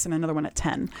at 6 and another one at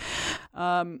 10.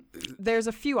 There's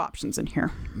a few options in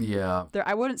here. Yeah.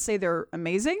 I wouldn't say they're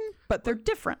amazing, but they're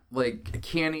different. Like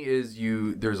Canny is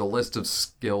there's a list of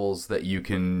skills that you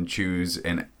can choose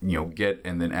and get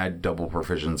and then add double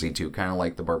proficiency to, kind of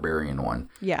like the Barbarian one.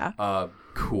 Yeah.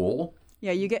 Cool.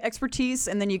 Yeah, you get expertise,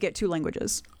 and then you get 2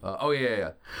 languages.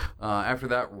 After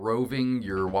that, roving,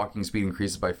 your walking speed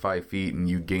increases by 5 feet, and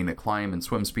you gain a climb and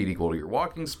swim speed equal to your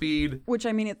walking speed. Which,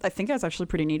 I mean, I think that's actually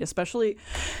pretty neat, especially...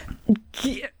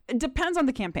 It depends on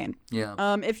the campaign.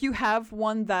 Yeah. If you have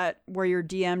one where your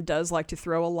DM does like to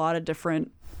throw a lot of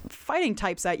different fighting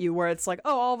types at you, where it's like,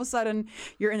 oh, all of a sudden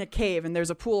you're in a cave, and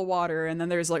there's a pool of water, and then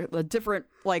there's like the different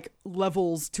like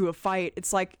levels to a fight.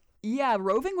 It's like, yeah,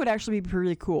 roving would actually be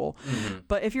pretty cool.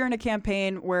 But if you're in a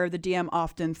campaign where the DM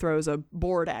often throws a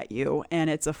board at you and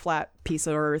it's a flat piece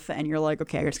of earth and you're like,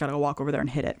 okay, I just gotta go walk over there and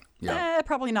hit it.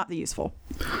 Probably not the useful.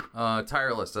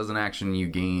 Tireless. As an action,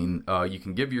 you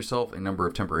can give yourself a number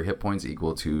of temporary hit points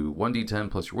equal to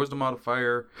 1d10 plus your wisdom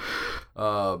modifier.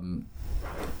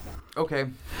 Okay.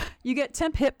 You get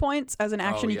temp hit points as an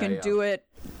action. You can do it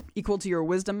equal to your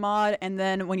wisdom mod, and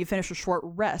then when you finish a short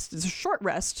rest,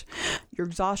 your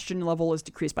exhaustion level is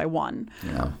decreased by 1.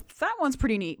 Yeah. That one's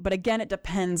pretty neat, but again, it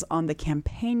depends on the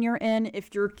campaign you're in.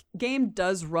 If your game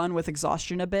does run with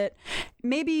exhaustion a bit,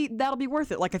 maybe that'll be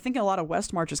worth it. Like, I think a lot of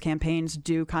Westmarch's campaigns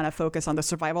do kind of focus on the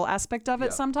survival aspect of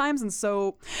it sometimes, and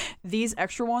so these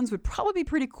extra ones would probably be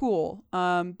pretty cool.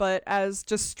 But as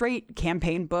just straight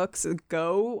campaign books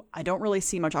go, I don't really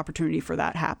see much opportunity for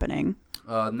that happening.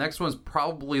 Next one's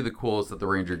probably the coolest that the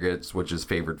Ranger gets, which is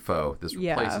Favored Foe. This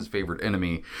replaces Favored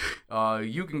Enemy.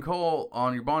 You can call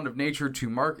on your Bond of Nature to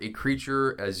mark a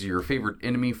creature as your favorite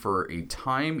enemy for a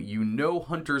time.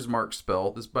 Hunter's Mark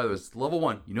spell. This, by the way, is level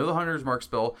 1. You know the Hunter's Mark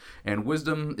spell, and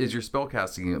Wisdom is your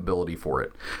spellcasting ability for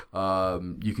it.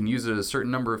 You can use it a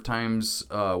certain number of times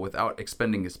without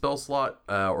expending a spell slot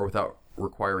or without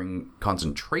requiring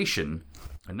concentration.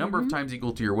 A number of times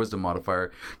equal to your wisdom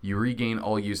modifier. You regain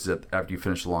all uses after you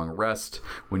finish a long rest.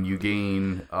 When you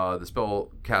gain the spell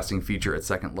casting feature at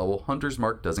 2nd level, Hunter's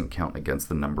Mark doesn't count against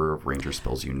the number of ranger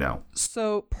spells you know.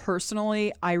 So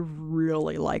personally, I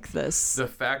really like this. The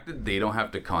fact that they don't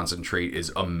have to concentrate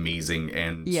is amazing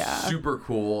and super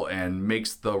cool, and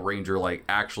makes the ranger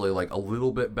actually a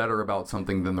little bit better about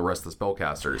something than the rest of the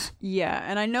spellcasters. Yeah,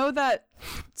 and I know that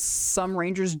some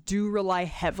rangers do rely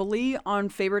heavily on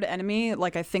favored enemy,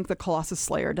 like I think the Colossus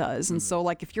Slayer does. And so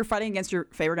if you're fighting against your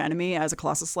favorite enemy as a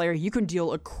Colossus Slayer, you can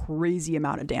deal a crazy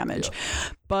amount of damage.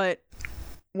 But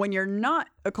when you're not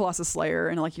a Colossus Slayer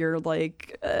and you're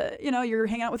you're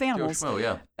hanging out with animals,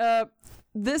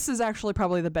 this is actually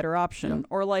probably the better option.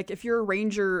 Or if you're a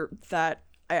ranger that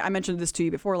I mentioned this to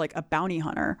you before, a bounty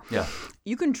hunter. Yeah.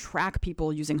 You can track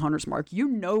people using Hunter's Mark. You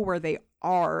know where they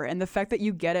are. And the fact that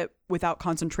you get it without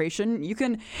concentration, you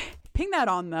can ping that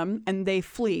on them and they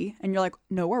flee. And you're like,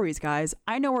 no worries, guys.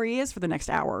 I know where he is for the next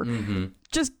hour.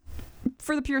 Just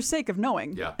for the pure sake of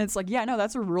knowing. Yeah. And it's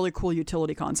that's a really cool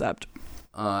utility concept.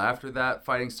 After that,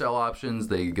 fighting style options,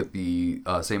 they get the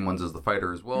same ones as the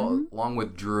fighter as well, along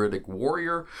with Druidic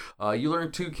Warrior. You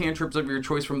learn 2 cantrips of your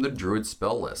choice from the Druid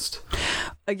spell list.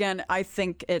 again, I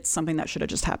think it's something that should have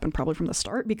just happened probably from the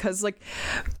start, because like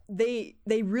they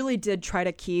really did try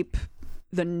to keep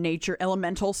the nature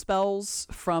elemental spells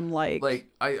from like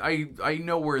I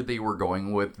know where they were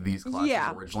going with these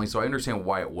classes originally, so I understand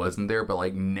why it wasn't there, but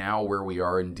like now where we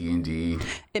are in D&D,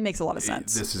 it makes a lot of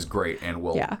sense. This is great and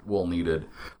well needed.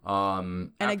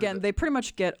 And again, they pretty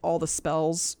much get all the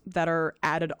spells that are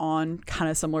added on,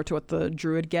 kind of similar to what the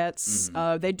druid gets.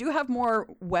 They do have more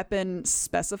weapon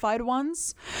specified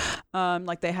ones,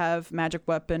 like they have magic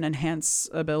weapon, enhance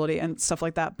ability, and stuff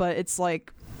like that. But it's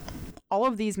like all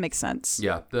of these make sense.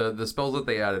 Yeah, the spells that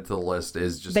they added to the list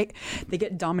is just they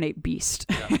get dominate beast.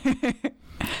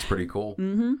 It's pretty cool.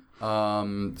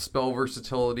 Spell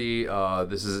versatility.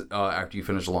 This is after you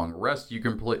finish a long rest, you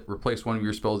can replace one of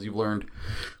your spells you've learned.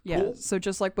 Yeah. Cool. So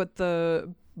just like what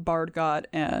the bard got,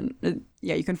 and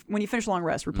you can, when you finish a long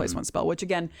rest, replace one spell. Which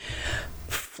again,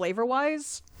 flavor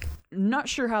wise, not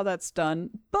sure how that's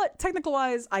done, but technical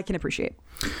wise, I can appreciate.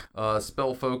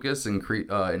 Spell focus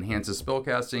enhances spell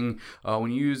casting.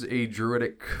 When you use a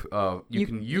druidic, you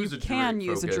can use a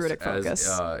druidic focus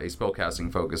as a spell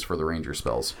casting focus for the ranger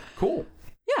spells. Cool.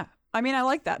 Yeah, I mean, I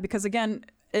like that because again,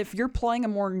 if you're playing a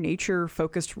more nature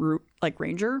focused route like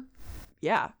ranger,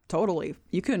 yeah, totally.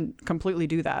 You can completely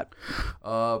do that.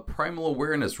 Primal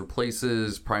awareness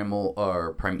replaces primeval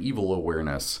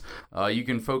awareness. You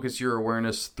can focus your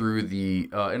awareness through the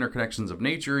interconnections of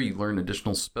nature. You learn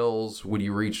additional spells when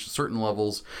you reach certain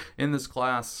levels in this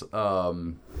class.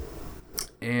 And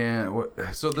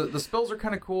so the spells are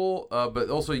kind of cool, but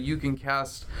also you can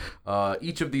cast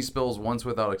each of these spells once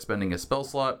without expending a spell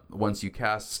slot. Once you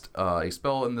cast a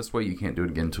spell in this way, you can't do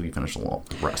it again until you finish a long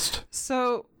rest.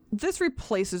 So this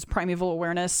replaces primeval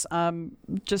awareness.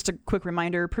 Just a quick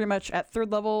reminder, pretty much at 3rd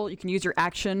level, you can use your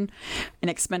action and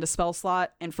expend a spell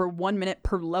slot. And for 1 minute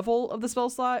per level of the spell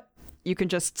slot, you can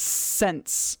just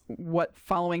sense what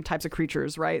following types of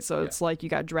creatures, right? So it's like you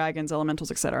got dragons,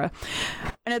 elementals, etc.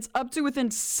 And it's up to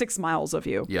within 6 miles of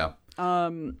you. Yeah.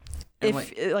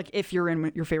 If you're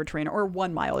in your favorite terrain, or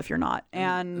 1 mile if you're not.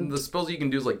 And the spells you can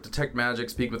do is like detect magic,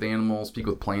 speak with animals, speak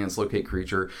with plants, locate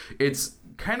creature. It's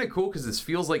kind of cool because this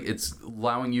feels like it's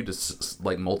allowing you to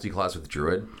like multi-class with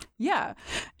druid. Yeah,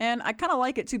 and I kind of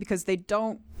like it too because you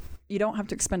don't have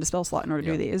to expend a spell slot in order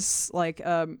to do these. Like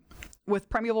with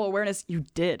primeval awareness, you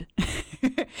did.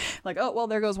 Like, oh well,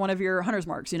 there goes one of your hunter's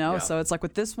marks, So it's like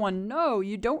with this one, no,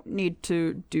 you don't need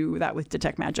to do that with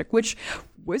detect magic, which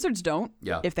wizards don't.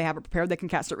 Yeah. If they have it prepared, they can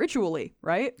cast it ritually,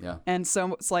 right? Yeah. And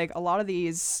so it's like a lot of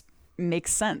these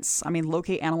makes sense. I mean,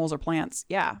 locate animals or plants.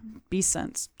 Yeah, beast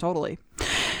sense. Totally.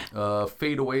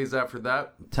 Fadeaways after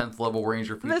that. 10th level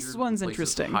ranger feature. This one's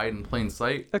interesting. Hide in plain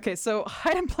sight. Okay, so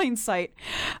hide in plain sight.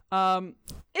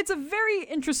 It's a very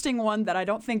interesting one that I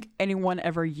don't think anyone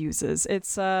ever uses.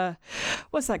 It's,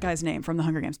 what's that guy's name from the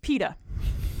Hunger Games? PETA.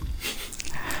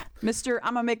 Mr.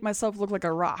 I'm gonna make myself look like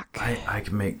a rock. I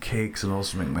can make cakes and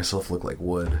also make myself look like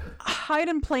wood. Hide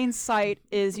in plain sight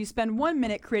is you spend 1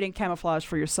 minute creating camouflage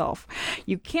for yourself.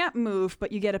 You can't move,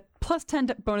 but you get a plus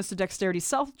 10 bonus to dexterity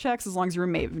stealth checks as long as you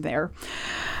remain there.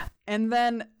 And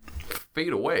then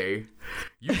fade away,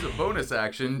 use a bonus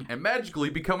action, and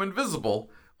magically become invisible,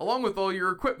 along with all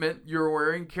your equipment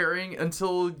you're carrying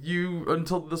until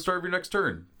the start of your next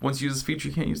turn. Once you use this feature,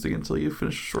 you can't use it again until you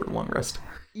finish a short or long rest.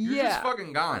 You're just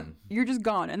fucking gone. You're just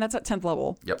gone, and that's at 10th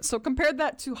level. Yep. So compare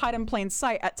that to hide in plain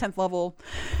sight at 10th level.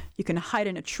 You can hide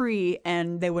in a tree,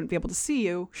 and they wouldn't be able to see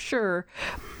you, sure.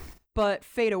 But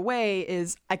fade away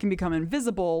is I can become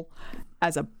invisible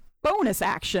as a bonus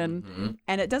action,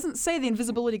 and it doesn't say the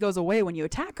invisibility goes away when you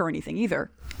attack or anything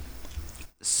either.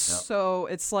 Yep. So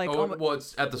it's like... well,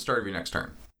 it's at the start of your next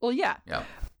turn. Well, yeah. Yeah.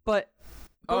 But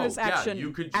bonus action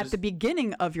you could at the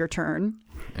beginning of your turn,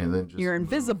 and then just you're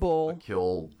invisible,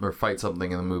 kill or fight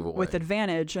something and then move away with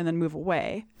advantage, and then move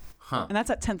away. Huh. And that's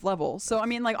at 10th level. So I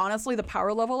mean, like, honestly, the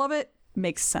power level of it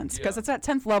makes sense because it's at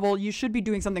 10th level. You should be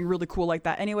doing something really cool like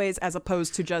that anyways, as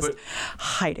opposed to just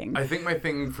hiding. I think my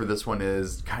thing for this one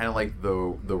is kind of like the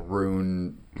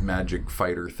rune magic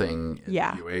fighter thing in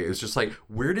the UA. It's just like,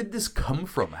 where did this come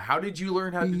from? How did you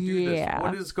learn how to do this?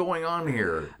 What is going on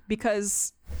here?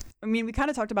 Because I mean, we kind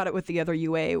of talked about it with the other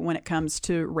UA when it comes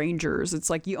to rangers. It's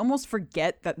like you almost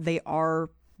forget that they are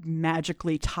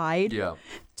magically tied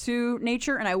to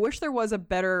nature, and I wish there was a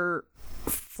better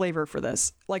flavor for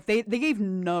this. Like they gave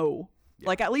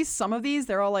like at least some of these,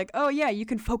 they're all like, oh yeah, you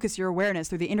can focus your awareness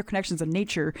through the interconnections of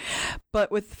nature.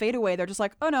 But with fade away, they're just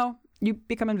like, oh no, you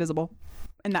become invisible,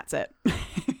 and that's it.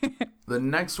 The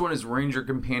next one is Ranger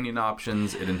Companion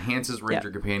options. It enhances Ranger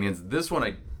Companions. This one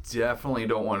I definitely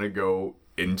don't want to go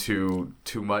into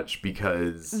too much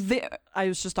because I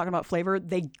was just talking about flavor.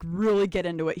 They really get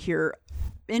into it here.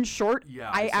 In short,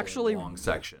 I actually long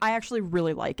section. I actually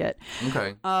really like it.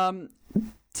 Okay.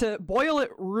 To boil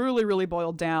it really, really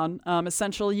boiled down,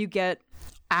 essentially you get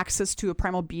access to a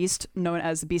primal beast known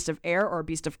as the Beast of Air or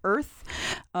Beast of Earth.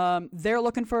 They're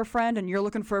looking for a friend and you're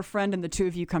looking for a friend, and the two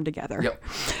of you come together.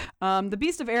 Yep. The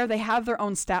Beast of Air, they have their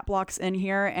own stat blocks in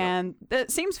here, and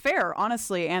it seems fair,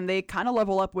 honestly, and they kind of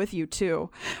level up with you too,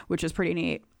 which is pretty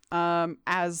neat.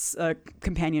 As a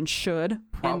companion should.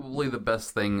 Probably the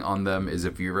best thing on them is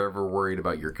if you're ever worried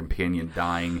about your companion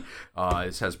dying.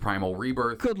 This has Primal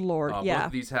Rebirth. Good lord, yeah. Both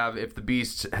of these have, if the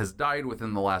beast has died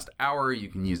within the last hour, you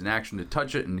can use an action to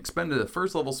touch it and expend a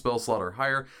first level spell slot or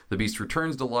higher. The beast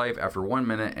returns to life after 1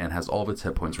 minute and has all of its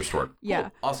hit points restored. Cool. Yeah.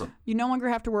 Awesome. You no longer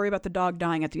have to worry about the dog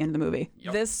dying at the end of the movie.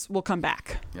 Yep. This will come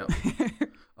back. Yep.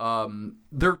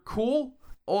 They're cool.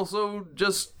 Also,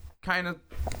 just kind of...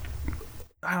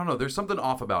 I don't know. There's something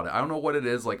off about it. I don't know what it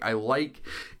is. Like, I like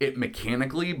it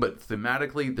mechanically, but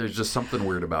thematically, there's just something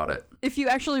weird about it. If you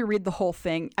actually read the whole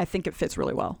thing, I think it fits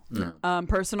really well. Yeah.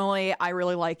 Personally, I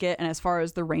really like it. And as far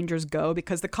as the Rangers go,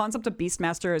 because the concept of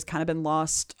Beastmaster has kind of been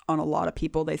lost on a lot of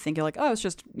people. They think like, oh, it's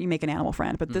just you make an animal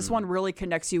friend. But this one really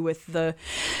connects you with the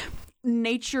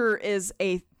nature is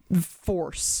a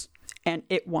force. And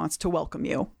it wants to welcome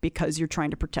you because you're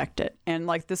trying to protect it. And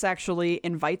like this actually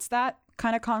invites that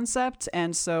kind of concept.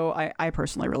 And so I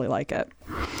personally really like it.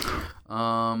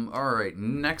 All right.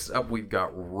 Next up, we've got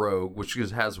Rogue, which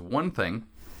has one thing.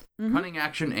 Cunning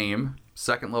Action Aim.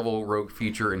 Second level Rogue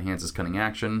feature enhances Cunning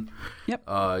Action. Yep.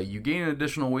 You gain an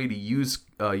additional way to use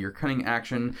your Cunning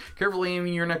Action. Carefully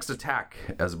aiming your next attack.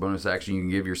 As a bonus action, you can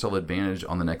give yourself advantage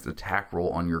on the next attack roll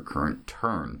on your current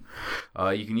turn.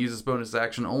 You can use this bonus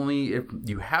action only if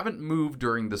you haven't moved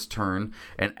during this turn,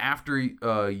 and after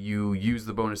you use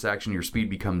the bonus action, your speed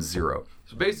becomes 0.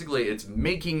 So basically, it's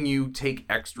making you take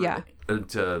extra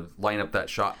to line up that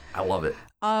shot. I love it.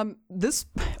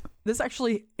 This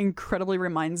actually incredibly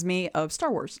reminds me of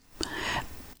Star Wars.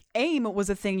 Aim was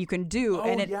a thing you can do,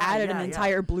 and it added an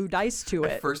entire blue dice to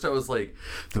it. At first, I was like,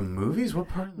 the movies? What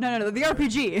part of the No, the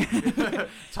RPG.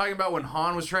 Talking about when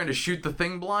Han was trying to shoot the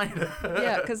thing blind?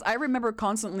 Yeah, because I remember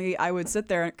constantly I would sit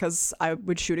there because I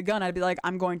would shoot a gun. I'd be like,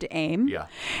 I'm going to aim,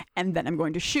 and then I'm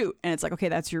going to shoot. And it's like, okay,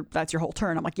 that's your whole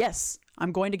turn. I'm like, yes,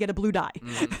 I'm going to get a blue die.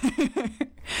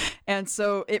 And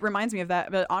so it reminds me of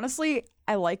that. But honestly,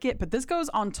 I like it. But this goes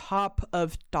on top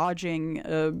of dodging,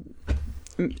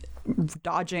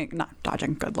 not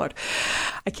dodging, good lord.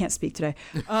 I can't speak today.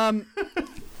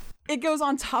 It goes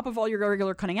on top of all your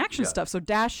regular cunning action stuff. So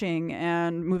dashing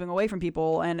and moving away from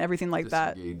people and everything like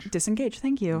that. Disengage.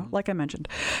 Thank you. Like I mentioned.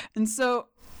 And so,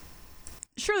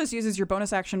 sure, this uses your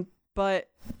bonus action, but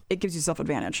it gives you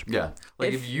self-advantage. Yeah.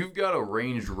 Like if you've got a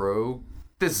ranged rogue,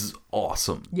 this is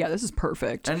awesome. Yeah, this is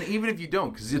perfect. And even if you don't,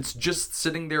 because it's just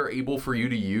sitting there able for you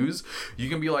to use, you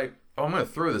can be like, oh, I'm going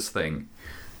to throw this thing.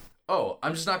 Oh,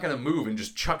 I'm just not going to move and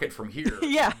just chuck it from here.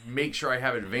 Yeah. Make sure I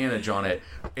have advantage on it.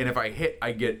 And if I hit,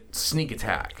 I get sneak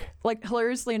attack. Like,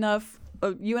 hilariously enough,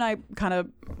 you and I kind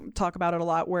of talk about it a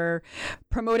lot, where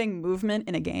promoting movement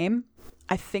in a game,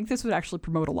 I think this would actually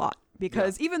promote a lot.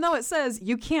 Because even though it says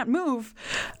you can't move,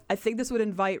 I think this would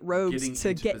invite rogues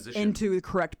to get into the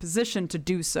correct position to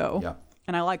do so. Yeah.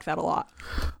 And I like that a lot.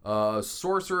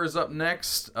 Sorcerer is up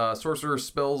next. Sorcerer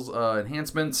spells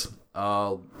enhancements.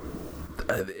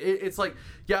 It's like,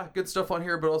 yeah, good stuff on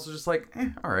here, but also just like,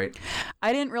 all right.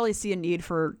 I didn't really see a need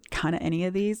for kind of any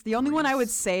of these. The only one I would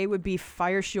say would be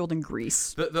Fire Shield and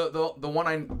Grease. The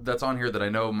one that's on here that I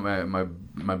know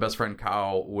my best friend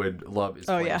Kyle would love is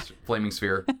Flaming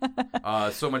Sphere.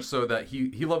 So much so that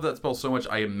he loved that spell so much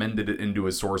I amended it into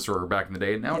a sorcerer back in the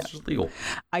day, and now it's just legal.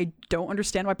 I don't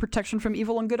understand why Protection from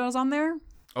Evil and Good is on there.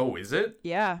 Oh, is it?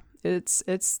 Yeah.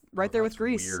 It's right there with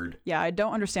Grease. Weird. Yeah, I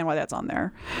don't understand why that's on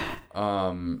there.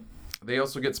 They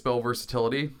also get spell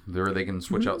versatility. They can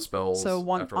switch out spells. So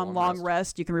on long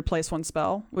rest, you can replace one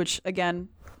spell, which again,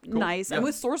 nice. Yeah. And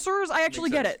with sorcerers, I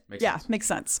actually get it. Makes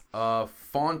sense.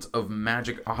 Font of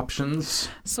Magic options.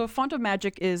 So Font of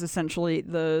Magic is essentially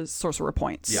the sorcerer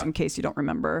points, in case you don't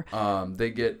remember. They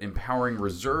get empowering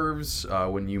reserves.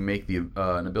 When you make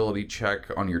an ability check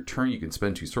on your turn, you can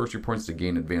spend 2 sorcery points to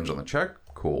gain advantage on the check.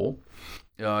 Cool.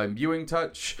 Imbuing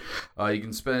touch. You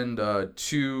can spend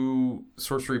 2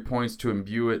 sorcery points to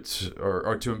imbue it,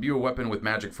 or to imbue a weapon with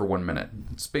magic for 1 minute.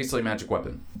 It's basically a magic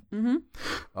weapon.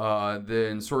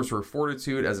 Then Sorcerer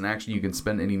Fortitude. As an action, you can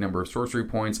spend any number of sorcery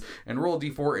points and roll a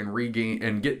d4 and regain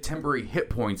and get temporary hit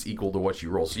points equal to what you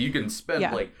roll. So you can spend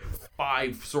like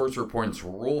 5 sorcerer points,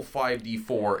 roll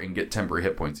 5d4, and get temporary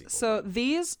hit points equal. So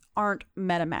these aren't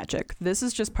meta magic. This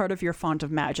is just part of your font of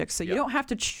magic. So you don't have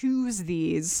to choose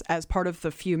these as part of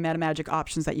the few meta magic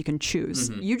options that you can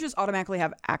choose. You just automatically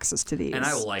have access to these. And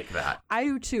I like that. I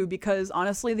do too, because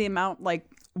honestly, the amount, like,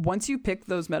 once you pick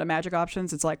those meta magic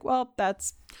options, it's like, well,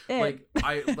 that's it.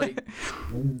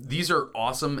 These are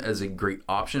awesome as a great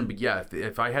option, but yeah,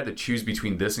 if I had to choose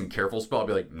between this and Careful Spell, I'd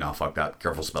be like, no, fuck that,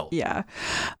 Careful Spell. Yeah.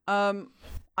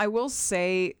 I will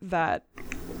say that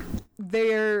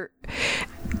these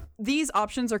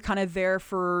options are kind of there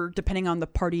for depending on the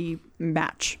party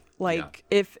match. Like,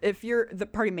 if you're the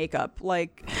party makeup,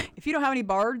 like, if you don't have any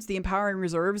bards, the Empowering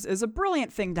Reserves is a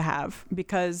brilliant thing to have,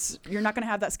 because you're not going to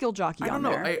have that skill jockey on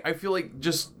there. I feel like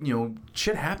just,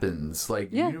 shit happens.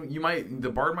 Like,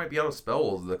 the bard might be out of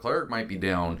spells, the cleric might be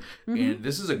down, and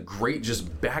this is a great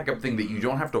just backup thing that you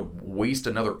don't have to waste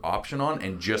another option on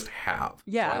and just have.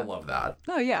 Yeah. So I love that.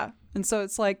 Oh, yeah. And so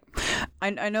it's like,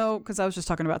 I know, because I was just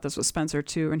talking about this with Spencer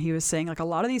too, and he was saying, like, a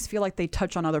lot of these feel like they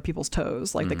touch on other people's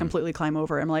toes, like they completely climb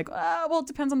over. I'm like, well, it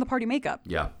depends on the party makeup.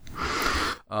 Yeah.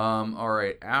 All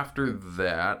right. After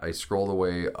that, I scrolled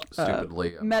away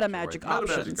stupidly. Meta magic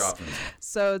options.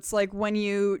 So it's like when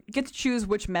you get to choose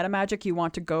which meta magic you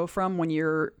want to go from when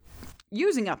you're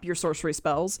using up your sorcery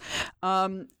spells.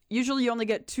 Usually you only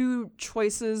get 2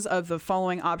 choices of the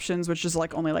following options, which is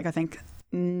like only like, I think,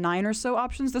 9 or so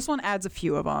options. This one adds a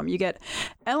few of them. You get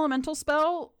Elemental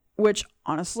Spell, which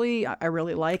honestly I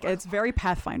really like. It's very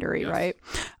Pathfinder-y, right?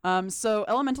 So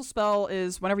Elemental Spell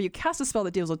is whenever you cast a spell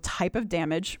that deals a type of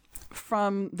damage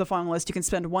from the following list, you can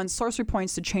spend 1 sorcery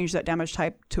points to change that damage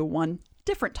type to 1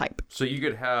 different type. So you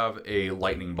could have a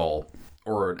lightning ball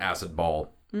or an acid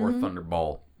ball or a thunder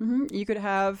ball. You could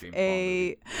have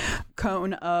a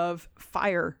cone of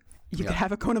fire. You could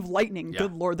have a cone of lightning.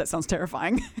 Good lord, that sounds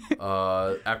terrifying.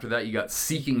 After that, you got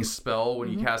Seeking Spell. When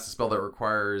you cast a spell that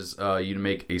requires you to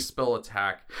make a spell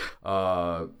attack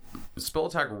roll,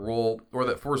 or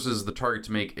that forces the target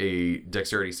to make a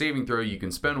dexterity saving throw, you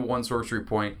can spend 1 sorcery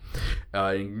point,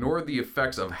 ignore the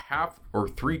effects of half or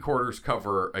 3/4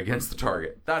 cover against the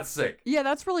target. That's sick. Yeah,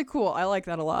 that's really cool. I like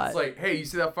that a lot. It's like, hey, you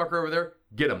see that fucker over there?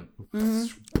 Get him.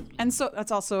 And so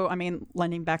that's also, I mean,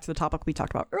 lending back to the topic we talked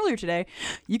about earlier today,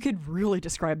 you could really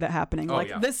describe that happening.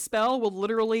 This spell will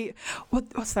literally,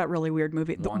 what's that really weird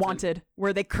movie? Wanted,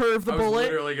 where they curve the bullet. I was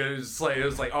literally going to say, it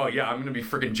was like, oh yeah, I'm going to be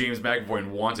freaking James McAvoy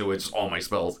and Wanted with just all my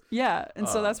spells. Yeah, and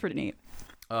so that's pretty neat.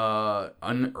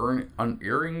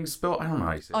 Unerring spell? I don't know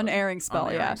how you say Unerring spell,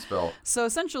 Unerring spell. So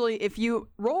essentially, if you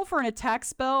roll for an attack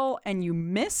spell and you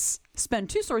miss, spend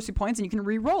 2 sorcery points and you can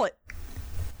re-roll it.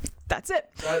 That's it.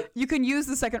 You can use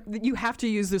the second. You have to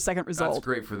use the second result. That's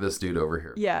great for this dude over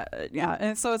here. Yeah.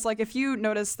 And so it's like if you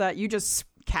notice that you just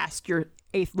cast your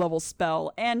 8th level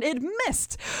spell and it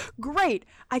missed. Great.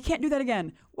 I can't do that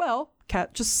again. Well,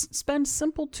 just spend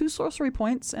simple 2 sorcery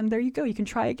points and there you go. You can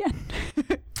try again.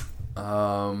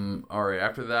 All right.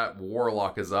 After that,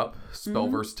 Warlock is up. Spell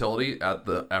versatility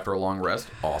after a long rest.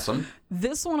 Awesome.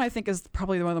 This one I think is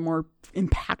probably one of the more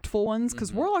impactful ones,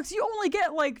 because Warlocks, you only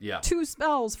get like 2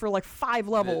 spells for like 5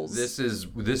 levels. This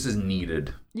is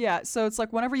needed. Yeah. So it's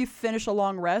like whenever you finish a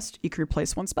long rest, you can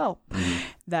replace 1 spell.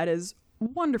 That is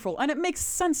wonderful, and it makes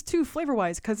sense too flavor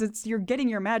wise, because you're getting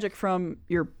your magic from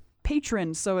your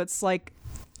patron. So it's like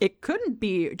it couldn't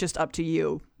be just up to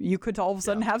you. You could all of a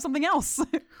sudden have something else.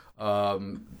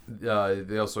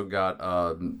 They also got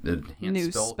enhanced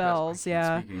new spells. I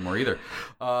can't speak anymore either.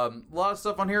 A lot of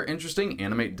stuff on here. Interesting.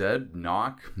 Animate Dead,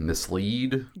 Knock,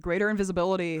 Mislead, Greater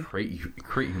Invisibility,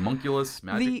 Create Homunculus,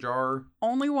 Magic Jar.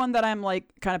 Only one that I'm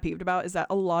like kind of peeved about is that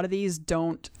a lot of these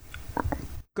don't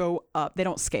go up. They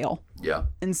don't scale. Yeah.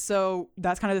 And so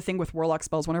that's kind of the thing with Warlock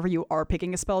spells. Whenever you are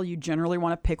picking a spell, you generally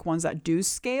want to pick ones that do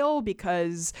scale,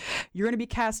 because you're going to be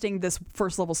casting this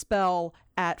 1st level spell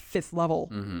at 5th level.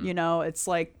 You know, it's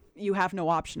like you have no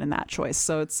option in that choice.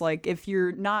 So it's like if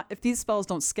these spells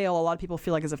don't scale, a lot of people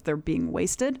feel like as if they're being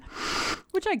wasted,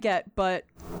 which I get, but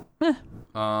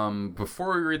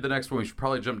before we read the next one, we should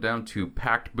probably jump down to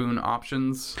Pact Boon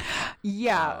options.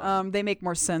 Yeah, they make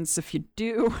more sense if you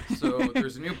do. So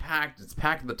there's a new pact. It's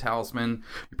Pact of the Talisman.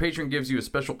 Your patron gives you a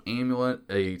special amulet,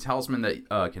 a talisman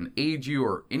that can aid you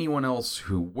or anyone else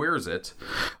who wears it.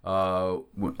 When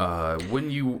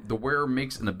the wearer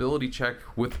makes an ability check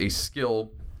with a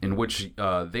skill in which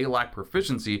they lack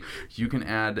proficiency, they can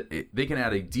add a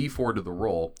D4 to the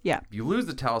roll. Yeah. If you lose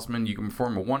the talisman, you can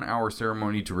perform a 1-hour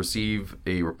ceremony to receive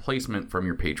a replacement from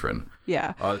your patron.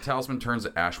 Yeah. The talisman turns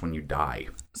to ash when you die.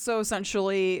 So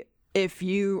essentially, if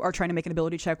you are trying to make an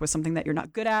ability check with something that you're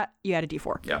not good at, you add a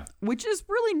d4. Yeah. Which is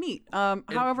really neat.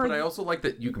 However, but I also like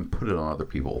that you can put it on other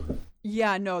people.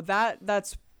 yeah, no,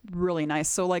 that's really nice.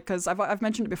 So like, because I've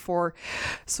mentioned it before,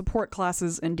 support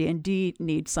classes in D&D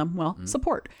need some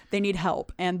support. They need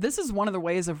help, and this is one of the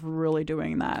ways of really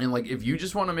doing that. And like, if you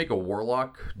just want to make a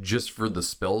warlock just for the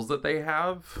spells that they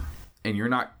have, and you're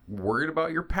not worried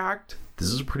about your pact, this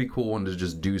is a pretty cool one to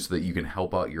just do so that you can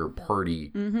help out your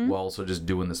party while also just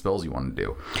doing the spells you want to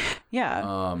do.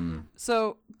 Yeah.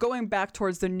 So going back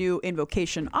towards the new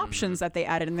invocation options that they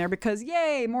added in there, because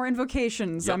yay, more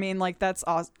invocations. Yep. I mean, like, that's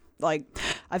awesome. Like,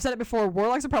 I've said it before,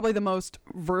 warlocks are probably the most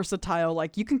versatile.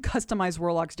 Like, you can customize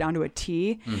warlocks down to a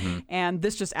T, and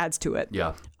this just adds to it.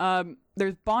 Yeah.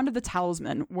 There's Bond of the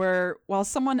Talisman, where while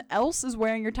someone else is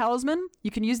wearing your talisman, you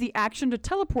can use the action to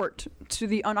teleport to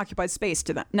the unoccupied space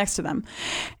to them, next to them.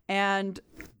 And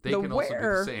They the can also do the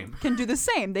wearer same. can do the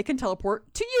same. They can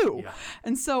teleport to you. Yeah.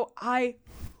 And so I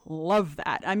love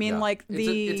that. I mean, Yeah. like,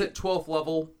 It's at 12th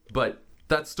level, but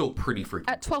that's still pretty freaking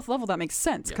at 12th level, that makes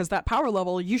sense, because that power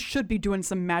level, you should be doing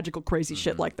some magical crazy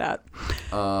shit like that.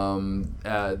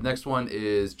 Next one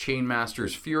is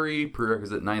Chainmaster's Fury,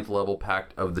 prerequisite 9th level,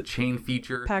 Pact of the Chain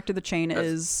feature. Pact of the Chain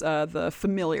is the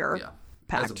familiar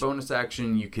pact. As a bonus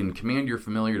action, you can command your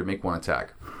familiar to make one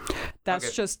attack.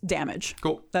 That's just damage.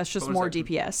 Cool. That's just Bonus more action.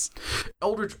 DPS.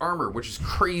 Eldritch Armor, which is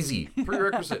crazy.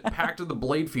 Prerequisite Pact of the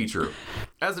Blade feature.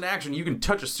 As an action, you can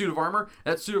touch a suit of armor.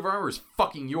 That suit of armor is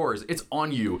fucking yours. It's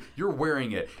on you. You're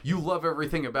wearing it. You love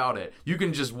everything about it. You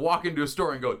can just walk into a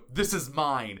store and go, "This is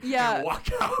mine." Yeah. And walk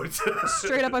out.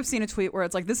 Straight up, I've seen a tweet where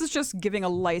it's like, this is just giving a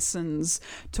license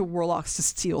to warlocks to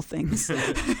steal things.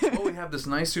 Oh, we have this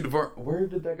nice suit of armor. Where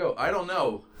did that go? I don't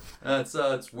know.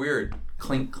 It's weird.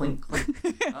 Clink, clink, clink.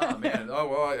 Oh man. Oh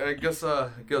well. I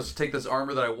guess take this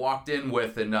armor that I walked in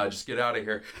with and just get out of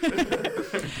here.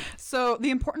 So the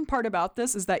important part about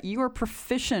this is that you are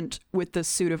proficient with this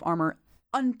suit of armor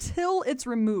until it's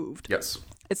removed. Yes.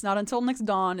 It's not until next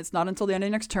dawn. It's not until the end of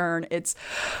next turn. It's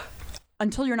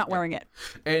until you're not wearing it.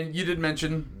 And you did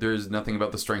mention there's nothing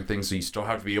about the strength thing, so you still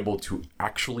have to be able to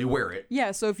actually wear it.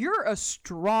 Yeah. So if you're a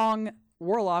strong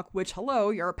warlock, which,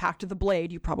 hello, you're a Pact of the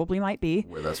Blade, you probably might be.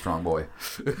 Wear that strong boy.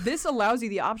 This allows you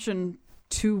the option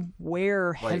to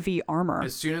wear heavy armor.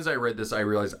 As soon as I read this, I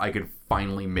realized I could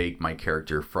finally make my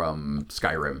character from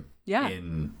Skyrim. Yeah.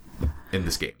 In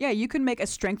this game. Yeah, you can make a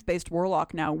strength-based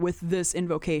warlock now with this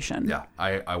invocation. Yeah,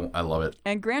 I love it.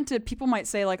 And granted, people might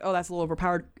say like, oh, that's a little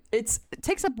overpowered. It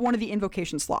takes up one of the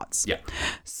invocation slots. Yeah.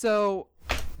 So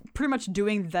pretty much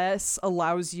doing this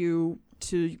allows you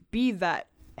to be that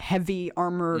heavy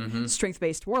armor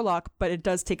strength-based warlock, but it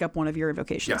does take up one of your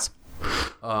invocations.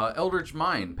 Eldritch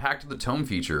Mind, Pact of the Tome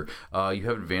feature. You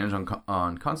have advantage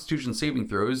on Constitution saving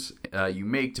throws you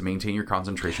make to maintain your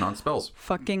concentration on spells.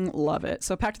 Fucking love it.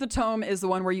 So Pact of the Tome is the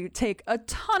one where you take a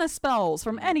ton of spells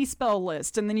from any spell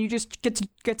list, and then you just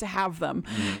get to have them.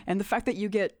 And the fact that you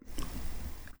get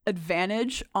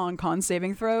advantage on con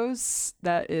saving throws,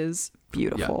 that is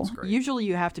beautiful. Yeah, it's great. Usually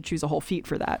you have to choose a whole feat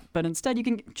for that, but instead you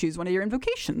can choose one of your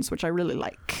invocations, which I really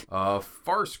like.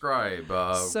 Far Scribe.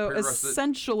 So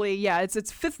essentially, yeah, it's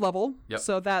 5th level. Yep.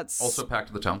 So that's also Pact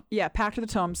of the Tome. Yeah, Pact of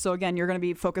the Tome. So again, you're going to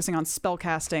be focusing on spell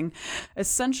casting.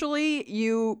 Essentially,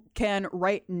 you can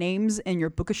write names in your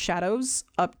Book of Shadows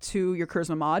up to your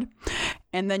Charisma mod,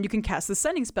 and then you can cast the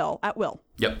sending spell at will.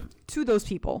 Yep. To those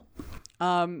people.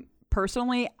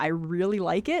 Personally, I really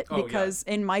like it because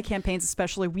in my campaigns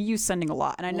especially, we use sending a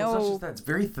lot. And I know... It's not just that. It's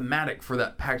very thematic for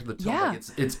that Pact of the Tome. Yeah. Like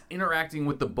it's interacting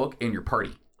with the book and your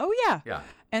party. Oh, yeah. Yeah.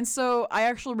 And so I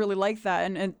actually really like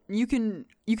that. And you can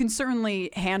certainly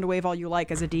hand wave all you like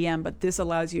as a DM, but this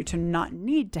allows you to not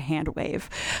need to hand wave.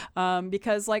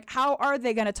 Because, like, how are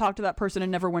they going to talk to that person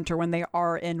in Neverwinter when they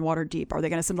are in Waterdeep? Are they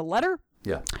going to send a letter?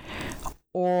 Yeah.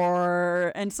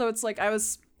 And so it's like I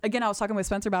was talking with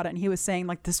Spencer about it, and he was saying,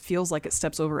 like, this feels like it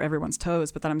steps over everyone's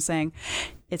toes. But then I'm saying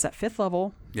it's at 5th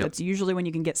level. Yep. That's usually when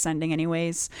you can get sending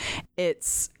anyways.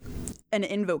 It's an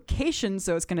invocation,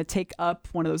 so it's going to take up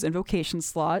one of those invocation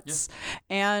slots.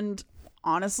 Yeah. And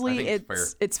honestly,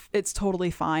 it's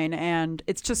totally fine. And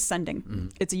it's just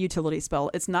sending. It's a utility spell.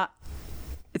 It's not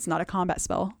a combat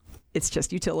spell. It's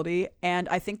just utility, and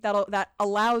I think that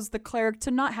allows the cleric to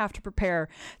not have to prepare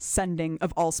sending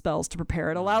of all spells to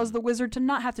prepare. It allows the wizard to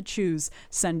not have to choose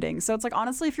sending. So it's like,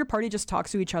 honestly, if your party just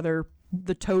talks to each other,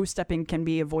 the toe stepping can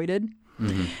be avoided.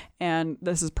 And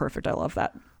this is perfect. I love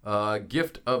that.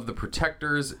 Gift of the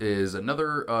Protectors is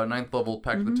another 9th level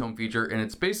Pact of the Tome feature, and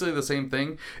it's basically the same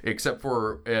thing, except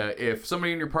for if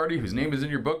somebody in your party whose name is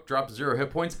in your book drops 0 hit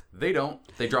points, they don't.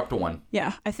 They drop to 1.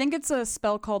 Yeah, I think it's a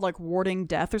spell called like Warding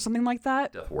Death or something like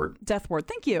that. Death Ward. Death Ward,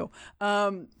 thank you.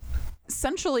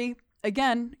 Essentially,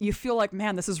 again, you feel like,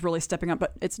 man, this is really stepping up,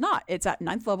 but it's not. It's at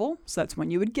 9th level, so that's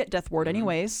when you would get Death Ward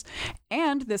anyways.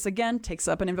 And this, again, takes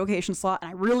up an invocation slot,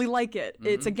 and I really like it.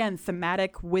 It's, again,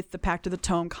 thematic with the Pact of the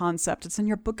Tome concept. It's in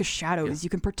your Book of Shadows. You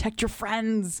can protect your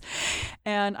friends.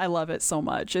 And I love it so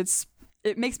much.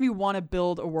 It makes me want to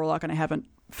build a Warlock, and I haven't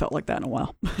felt like that in a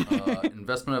while.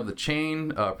 Investment of the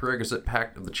Chain, prerequisite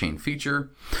Pact of the Chain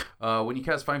feature. When you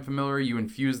cast Find Familiar, you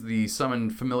infuse the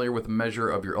summoned familiar with a measure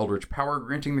of your Eldritch power,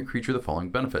 granting the creature the following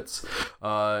benefits.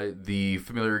 The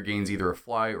familiar gains either a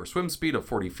fly or swim speed of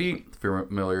 40 feet. The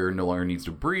familiar no longer needs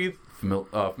to breathe.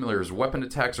 Familiar's weapon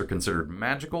attacks are considered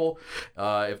magical.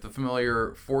 If the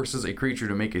familiar forces a creature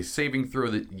to make a saving throw,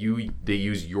 they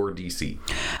use your DC.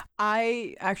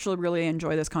 I actually really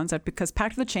enjoy this concept because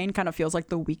Pact of the Chain kind of feels like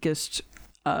the weakest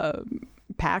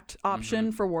pact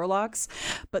option for warlocks,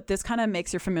 but this kind of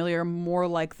makes your familiar more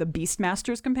like the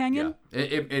Beastmaster's companion. Yeah,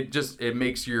 it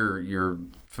makes your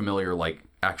familiar like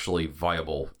actually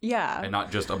viable. Yeah. And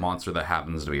not just a monster that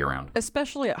happens to be around.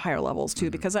 Especially at higher levels too,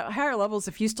 because at higher levels,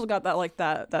 if you still got that like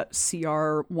that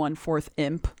CR 1/4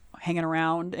 imp hanging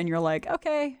around and you're like,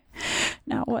 okay,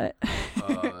 now what?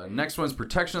 Next one's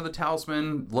Protection of the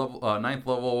Talisman, 9th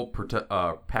level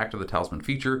Pact of the Talisman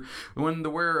feature. When the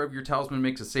wearer of your talisman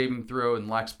makes a saving throw and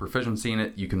lacks proficiency in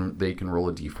it, they can roll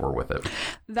a d4 with it.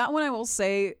 That one I will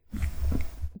say,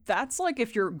 that's like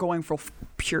if you're going for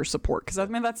pure support, because I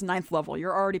mean that's 9th level.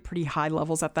 You're already pretty high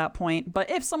levels at that point. But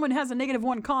if someone has a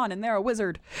 -1 con and they're a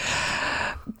wizard,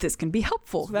 this can be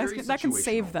helpful. That can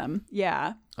save them.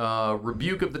 Yeah.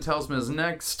 Rebuke of the Talisman is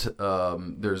next.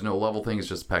 There's no level thing. It's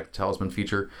just Pact of the Talisman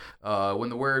feature. When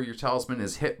the wearer of your talisman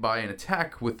is hit by an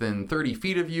attack within 30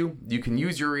 feet of you, you can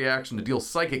use your reaction to deal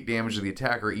psychic damage to the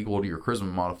attacker equal to your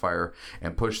charisma modifier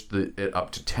and push it up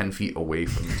to 10 feet away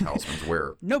from the talisman's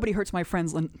wearer. Nobody hurts my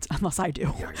friends unless I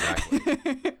do. Yeah,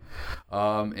 exactly.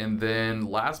 And then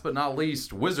last but not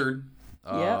least, Wizard,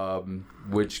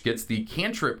 which gets the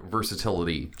cantrip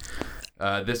versatility.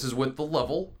 This is with the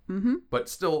level, but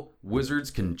still,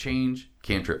 wizards can change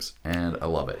cantrips, and I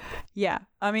love it. Yeah,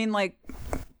 I mean, like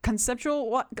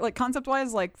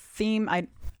concept-wise, like theme, I'm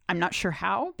not sure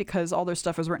how, because all their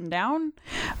stuff is written down.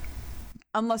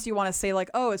 Unless you want to say like,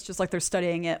 oh, it's just like they're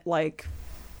studying it like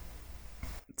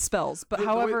spells. But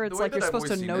however, it's like you're supposed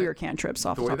to know your cantrips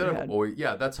off the top of your head.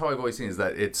 Yeah, that's how I've always seen it, is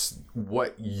that it's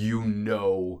what you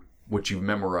know, what you've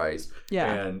memorized.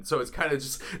 Yeah. And so it's kind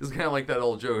of like that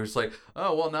old joke. It's like,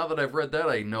 oh, well, now that I've read that,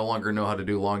 I no longer know how to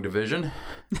do long division.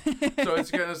 So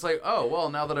it's like, oh, well,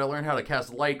 now that I learned how to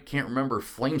cast light, can't remember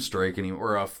flame strike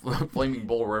anymore, or flaming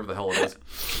bolt, or whatever the hell it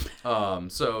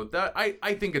is. So that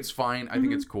I think it's fine. I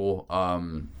think it's cool.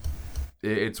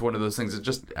 It's one of those things that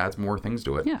just adds more things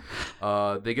to it.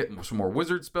 Yeah. They get some more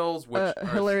wizard spells, which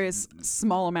hilarious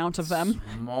small amount of them.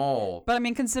 Small. But I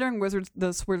mean, considering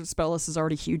the wizard spell list is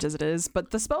already huge as it is,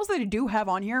 but the spells that you do have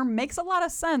on here makes a lot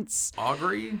of sense.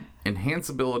 Augury, Enhance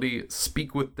Ability,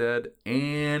 Speak with Dead,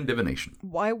 and Divination.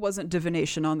 Why wasn't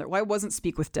Divination on there? Why wasn't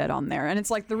Speak with Dead on there? And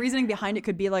it's like the reasoning behind it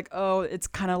could be like, oh, it's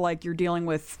kind of like you're dealing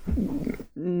with,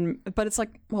 but it's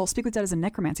like, well, Speak with Dead is a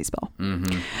necromancy spell.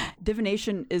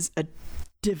 Divination is a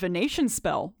divination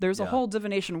spell. There's a whole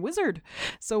divination wizard.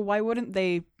 So why wouldn't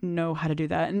they know how to do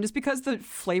that? And just because the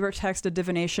flavor text of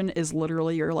divination is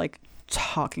literally you're like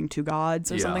talking to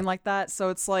gods or something like that. So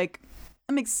it's like,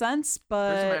 it makes sense,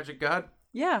 but there's a magic god.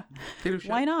 Yeah.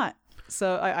 Why not?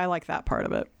 So I like that part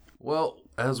of it. Well,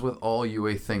 as with all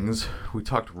UA things, we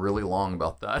talked really long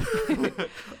about that.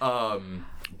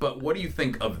 But what do you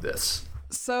think of this?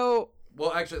 So,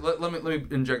 well, actually, let me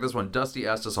inject this one. Dusty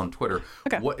asked us on Twitter,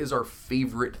 what is our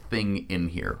favorite thing in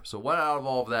here? So what out of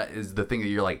all of that is the thing that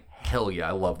you're like, hell yeah,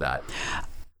 I love that?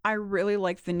 I really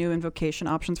like the new invocation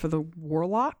options for the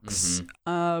warlocks.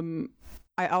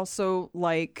 I also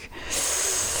like,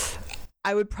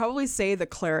 I would probably say the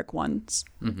cleric ones.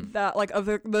 That like of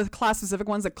the class specific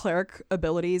ones, the cleric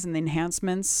abilities and the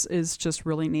enhancements is just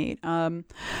really neat. I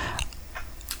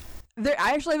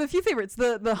actually have a few favorites.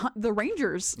 The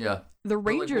Rangers. Yeah. The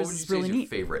Rangers is really neat.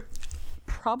 Favorite?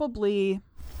 Probably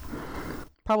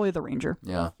the Ranger.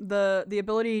 Yeah. The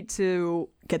ability to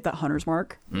get that hunter's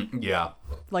mark. Yeah.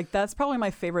 Like that's probably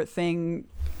my favorite thing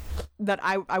that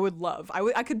I would love.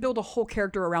 I could build a whole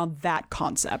character around that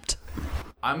concept.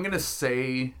 I'm going to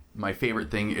say my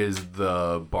favorite thing is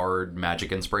the Bard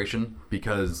magic inspiration,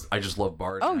 because I just love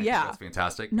Bard. Oh, and I yeah. think that's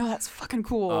fantastic. No, that's fucking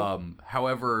cool.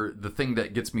 However, the thing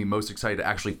that gets me most excited to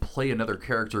actually play another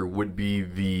character would be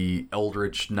the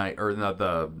Eldritch Knight, or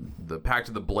the Pact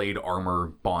of the Blade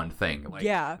armor bond thing. Like,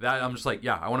 Yeah. That I'm just like,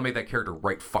 yeah, I want to make that character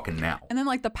right fucking now. And then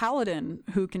like the paladin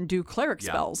who can do cleric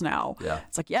spells now. Yeah.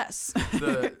 It's like, yes.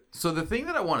 So the thing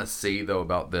that I want to say though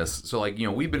about this, so like, you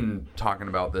know, we've been talking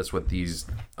about this with these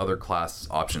other class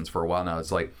options for a while now.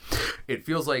 It's like, it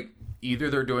feels like either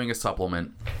they're doing a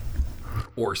supplement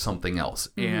or something else.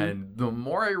 And the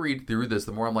more I read through this,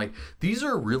 the more I'm like, these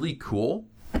are really cool,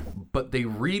 but they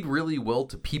read really well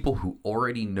to people who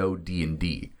already know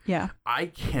D&D. Yeah. I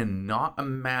cannot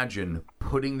imagine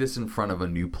putting this in front of a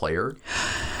new player.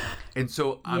 And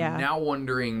so I'm now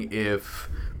wondering if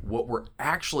what we're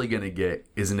actually going to get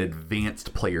is an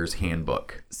advanced player's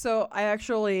handbook. So I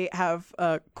actually have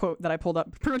a quote that I pulled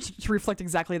up pretty much to reflect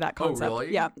exactly that concept. Oh,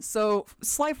 really? Yeah. So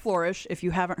Sly Flourish, if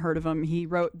you haven't heard of him, he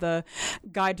wrote the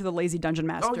Guide to the Lazy Dungeon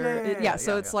Master.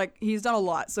 So it's like he's done a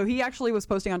lot. So he actually was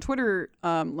posting on Twitter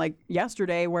like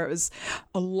yesterday where it was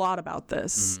a lot about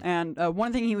this. And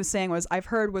one thing he was saying was, I've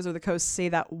heard Wizard of the Coast say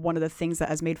that one of the things that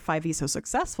has made 5e so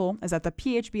successful is that the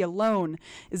PHB alone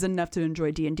is enough to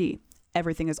enjoy D&D.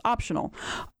 Everything is optional.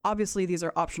 Obviously, these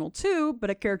are optional too, but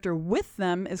a character with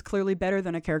them is clearly better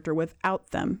than a character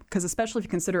without them, because especially if you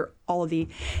consider all of the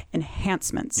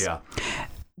enhancements. Yeah.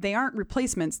 They aren't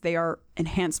replacements, they are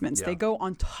enhancements. Yeah. They go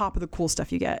on top of the cool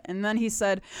stuff you get. And then he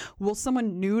said, will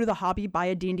someone new to the hobby buy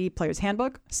a D&D player's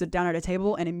handbook, sit down at a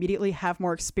table, and immediately have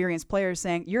more experienced players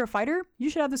saying, you're a fighter? You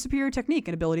should have the superior technique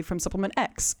and ability from Supplement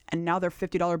X. And now their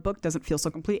 $50 book doesn't feel so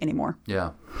complete anymore.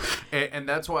 Yeah. And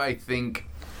that's why I think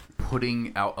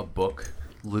putting out a book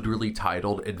literally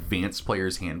titled Advanced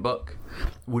Player's Handbook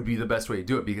would be the best way to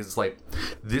do it, because it's like,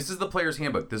 this is the player's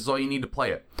handbook, this is all you need to play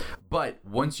it, but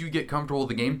once you get comfortable with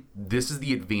the game, this is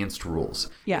the advanced rules.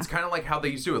 It's kind of like how they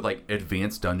used to do it, like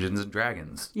Advanced Dungeons and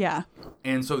Dragons.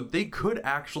 And so they could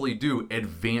actually do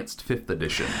Advanced 5th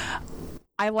edition.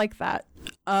 I like that,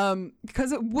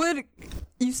 because it would,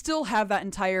 you still have that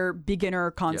entire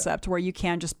beginner concept where you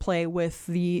can just play with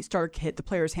the starter kit, the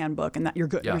player's handbook, and that you're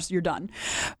good. You're done.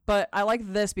 But I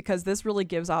like this because this really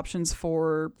gives options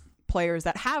for players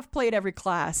that have played every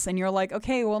class, and you're like,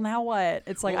 okay, well, now what?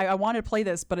 It's like, I want to play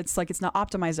this, but it's like, it's not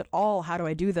optimized at all. How do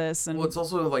I do this? And it's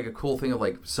also like a cool thing of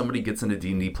like, somebody gets into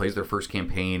D&D, plays their first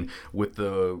campaign with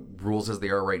the rules as they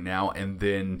are right now, and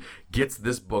then gets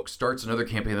this book, starts another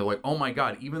campaign. They're like, oh my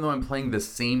God, even though I'm playing the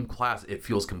same class, it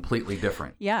feels completely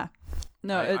different. Yeah.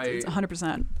 No, it's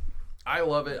 100%. I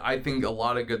love it. I think a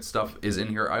lot of good stuff is in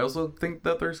here. I also think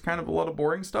that there's kind of a lot of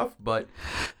boring stuff, but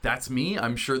that's me.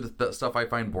 I'm sure that the stuff I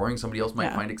find boring, somebody else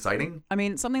might find exciting. I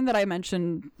mean, something that I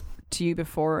mentioned to you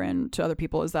before and to other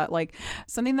people is that, like,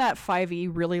 something that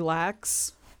 5e really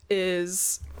lacks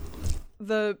is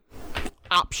the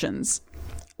options.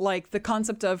 Like the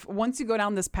concept of, once you go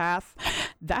down this path,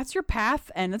 that's your path,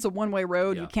 and it's a one-way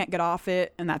road. You can't get off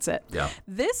it, and that's it.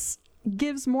 This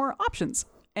gives more options.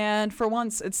 And for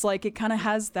once, it's like, it kind of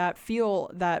has that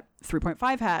feel that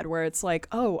 3.5 had, where it's like,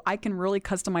 oh, I can really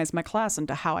customize my class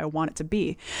into how I want it to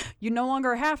be. You no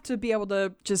longer have to be able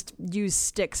to just use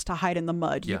sticks to hide in the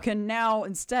mud. You can now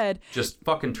instead just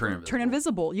fucking turn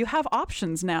invisible. You have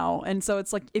options now. And so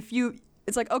it's like,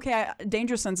 it's like, okay,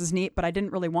 Danger Sense is neat, but I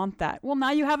didn't really want that. Well,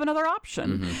 now you have another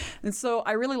option. And so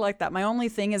I really like that. My only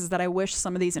thing is that I wish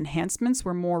some of these enhancements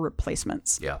were more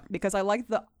replacements. Because I like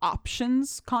the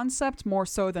options concept more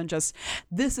so than just,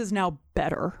 this is now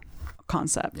better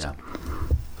concept.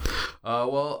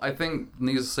 Well, I think,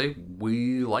 needless to say,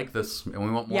 we like this and we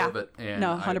want more of it. And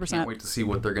 100%. I can't wait to see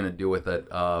what they're going to do with it.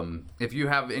 If you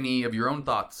have any of your own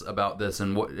thoughts about this,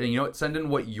 and what, you know what, send in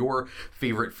what your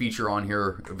favorite feature on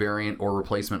here, variant or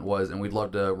replacement, was, and we'd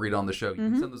love to read on the show. You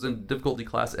can send those in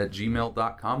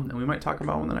difficultyclass@gmail.com, and we might talk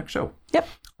about them in the next show.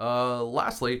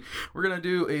 Lastly, we're going to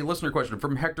do a listener question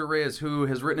from Hector Reyes, who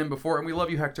has written in before, and we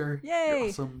love you, Hector. Yay! You're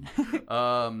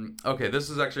awesome. Okay, this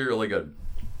is actually really good.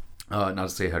 Not to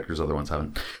say Hector's other ones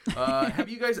haven't. Have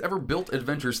you guys ever built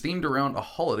adventures themed around a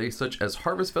holiday such as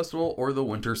Harvest Festival or the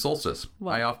Winter Solstice?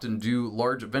 What? I often do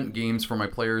large event games for my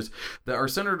players that are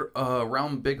centered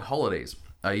around big holidays.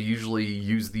 I usually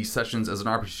use these sessions as an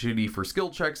opportunity for skill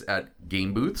checks at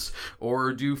game booths,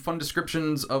 or do fun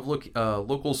descriptions of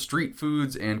local street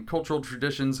foods and cultural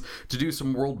traditions to do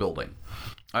some world building.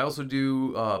 I also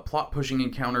do plot pushing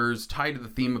encounters tied to the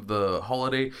theme of the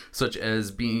holiday, such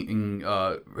as being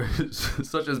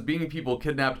people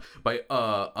kidnapped by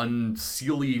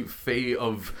unseelie fae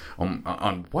of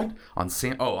on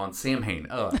Samhain.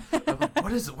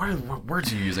 What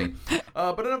words are you using?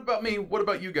 But enough about me. What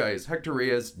about you guys? Hector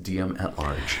Reyes, DM at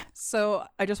large. So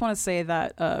I just want to say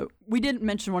that we didn't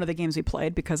mention one of the games we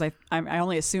played because I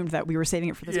only assumed that we were saving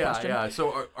it for this question. Yeah.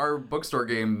 So our bookstore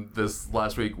game this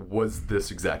last week was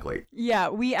this exactly. Yeah,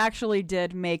 we actually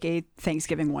did make a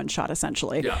Thanksgiving one-shot,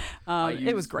 essentially. Yeah.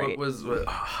 It was great. What was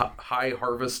High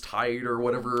Harvest Tide or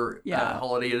whatever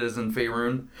holiday it is in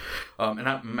Faerun. And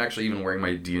I'm actually even wearing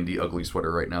my D&D ugly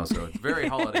sweater right now, so it's very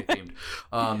holiday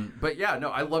themed. But yeah, no,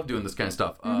 I love doing this kind of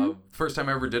stuff. First time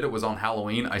I ever did it was on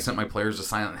Halloween. I sent my players to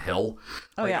Silent Hill.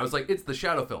 I was like, it's the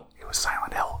Shadowfell. It was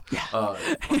Silent Hill. Yeah.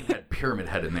 Had Pyramid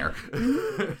Head in there.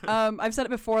 I've said it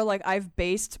before, like I've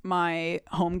based my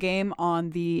home game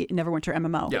on the Neverwinter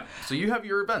MMO. Yeah, so you have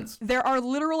your events. There are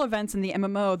literal events in the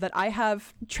MMO that I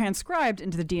have transcribed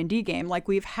into the D&D game. Like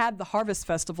we've had the Harvest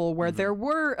Festival where there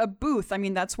were a booth. I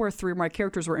mean, that's where 3 of my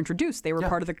characters were introduced. They were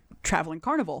part of the traveling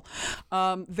carnival.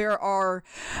 There are,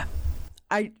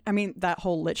 I mean, that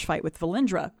whole Lich fight with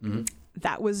Valindra.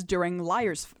 That was during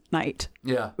Liar's Night,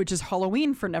 which is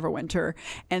Halloween for Neverwinter.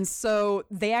 And so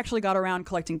they actually got around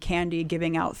collecting candy,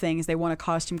 giving out things. They won a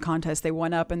costume contest. They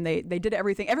went up and they did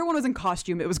everything. Everyone was in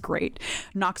costume. It was great.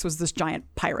 Nox was this giant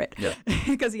pirate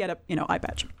because he had a eye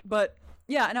patch. But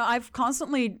yeah, no, I've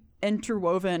constantly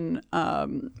interwoven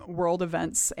world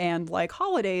events and like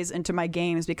holidays into my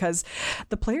games because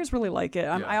the players really like it.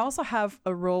 I also have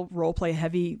a real roleplay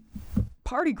heavy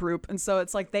party group, and so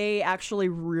it's like they actually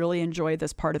really enjoy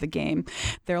this part of the game.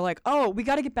 They're like, oh, we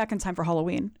got to get back in time for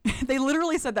Halloween. They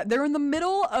literally said that. They're in the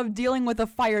middle of dealing with a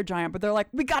fire giant, but they're like,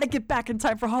 we got to get back in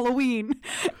time for Halloween.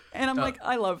 And I'm like,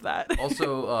 I love that.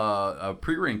 Also, a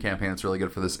pre-ring campaign that's really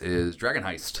good for this is Dragon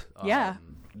Heist.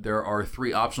 There are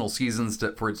 3 optional seasons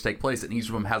for it to take place, and each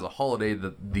of them has a holiday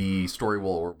that the story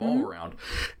will revolve around.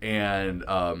 And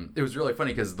it was really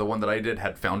funny because the one that I did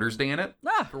had Founders Day in it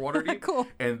for Waterdeep. Cool.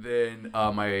 And then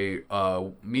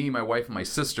me, my wife, and my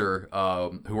sister,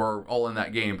 who are all in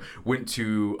that game, went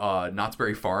to Knott's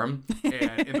Berry Farm,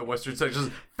 and in the western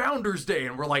section, Founders Day,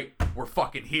 and we're like, we're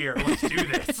fucking here. Let's do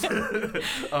this.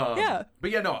 But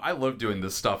yeah, no, I love doing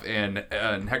this stuff, and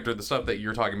Hector, the stuff that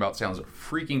you're talking about sounds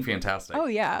freaking fantastic. Oh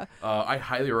yeah. I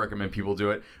highly recommend people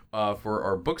do it. For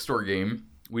our bookstore game,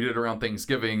 we did it around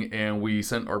Thanksgiving, and we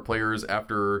sent our players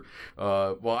after.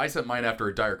 I sent mine after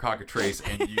a dire cockatrice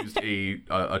and used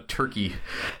a turkey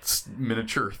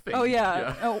miniature thing. Oh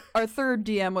yeah. Oh, our third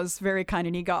DM was very kind,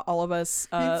 and he got all of us.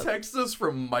 He texted us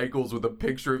from Michael's with a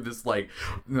picture of this like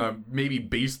maybe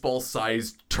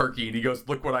baseball-sized turkey, and he goes,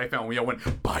 "Look what I found." We all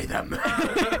went, "Buy them."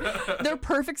 They're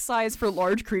perfect size for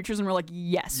large creatures, and we're like,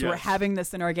 yes, we're having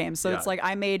this in our game. So it's like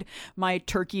I made my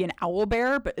turkey an owl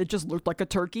bear, but it just looked like a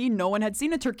turkey. No one had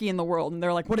seen a turkey in the world, and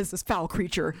they're like, what is this foul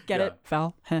creature? Get it?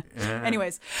 Foul.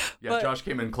 Anyways. But, Josh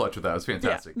came in clutch with that. It was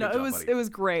fantastic. Yeah, it was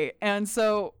great. And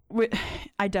so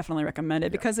I definitely recommend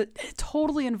it because it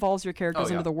totally involves your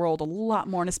characters into the world a lot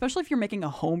more, and especially if you're making a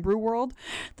homebrew world,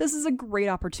 this is a great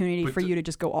opportunity for you to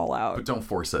just go all out. But don't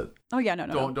force it. Oh yeah,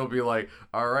 no. Don't be like,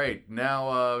 all right,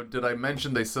 now did I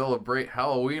mention they celebrate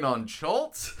Halloween on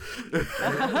Chult?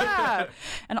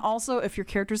 And also, if your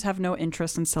characters have no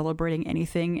interest in celebrating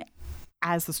anything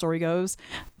as the story goes,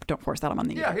 don't force that on them.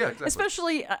 Yeah, exactly.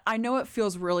 Especially, I know it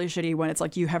feels really shitty when it's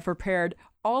like you have prepared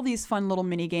all these fun little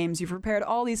mini games, you've prepared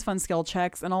all these fun skill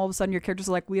checks, and all of a sudden your characters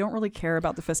are like, we don't really care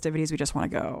about the festivities, we just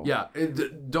want to go. Yeah,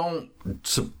 don't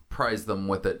surprise them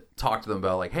with it. Talk to them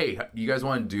about like, hey, you guys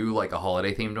want to do like a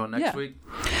holiday themed one next week?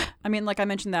 I mean, like I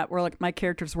mentioned that where like my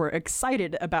characters were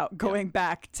excited about going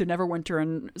back to Neverwinter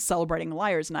and celebrating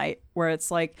Liar's Night, where it's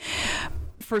like,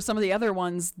 for some of the other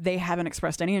ones, they haven't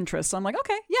expressed any interest. So I'm like,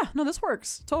 okay, yeah, no, this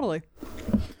works. Totally.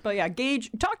 But yeah,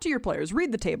 talk to your players,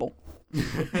 read the table.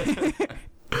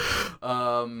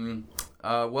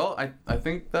 Well, I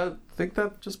think that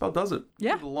just about does it.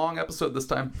 Yeah. Did a long episode this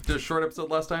time. Did a short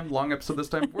episode last time. Long episode this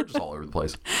time. We're just all over the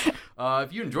place.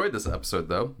 If you enjoyed this episode,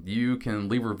 though, you can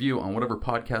leave a review on whatever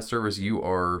podcast service you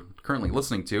are currently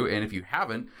listening to. And if you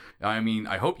haven't, I mean,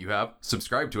 I hope you have.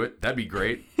 Subscribe to it. That'd be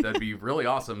great. That'd be really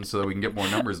awesome so that we can get more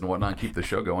numbers and whatnot and keep the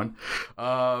show going.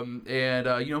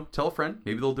 Tell a friend.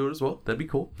 Maybe they'll do it as well. That'd be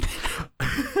cool.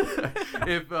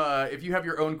 If you have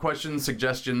your own questions,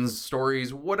 suggestions,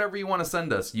 stories, whatever you want to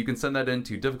send us, you can send that in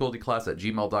to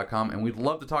difficultyclass@gmail.com, and we'd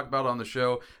love to talk about it on the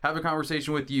show, have a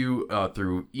conversation with you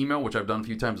through email, which I've done a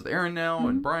few times with Aaron now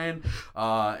and Brian.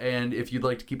 And if you'd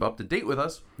like to keep up to date with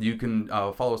us, you can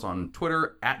follow us on on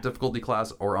Twitter at Difficulty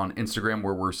Class or on Instagram,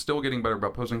 where we're still getting better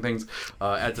about posting things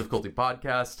at Difficulty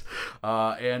Podcast.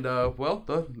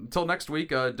 Until next week,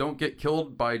 don't get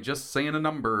killed by just saying a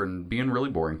number and being really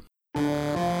boring.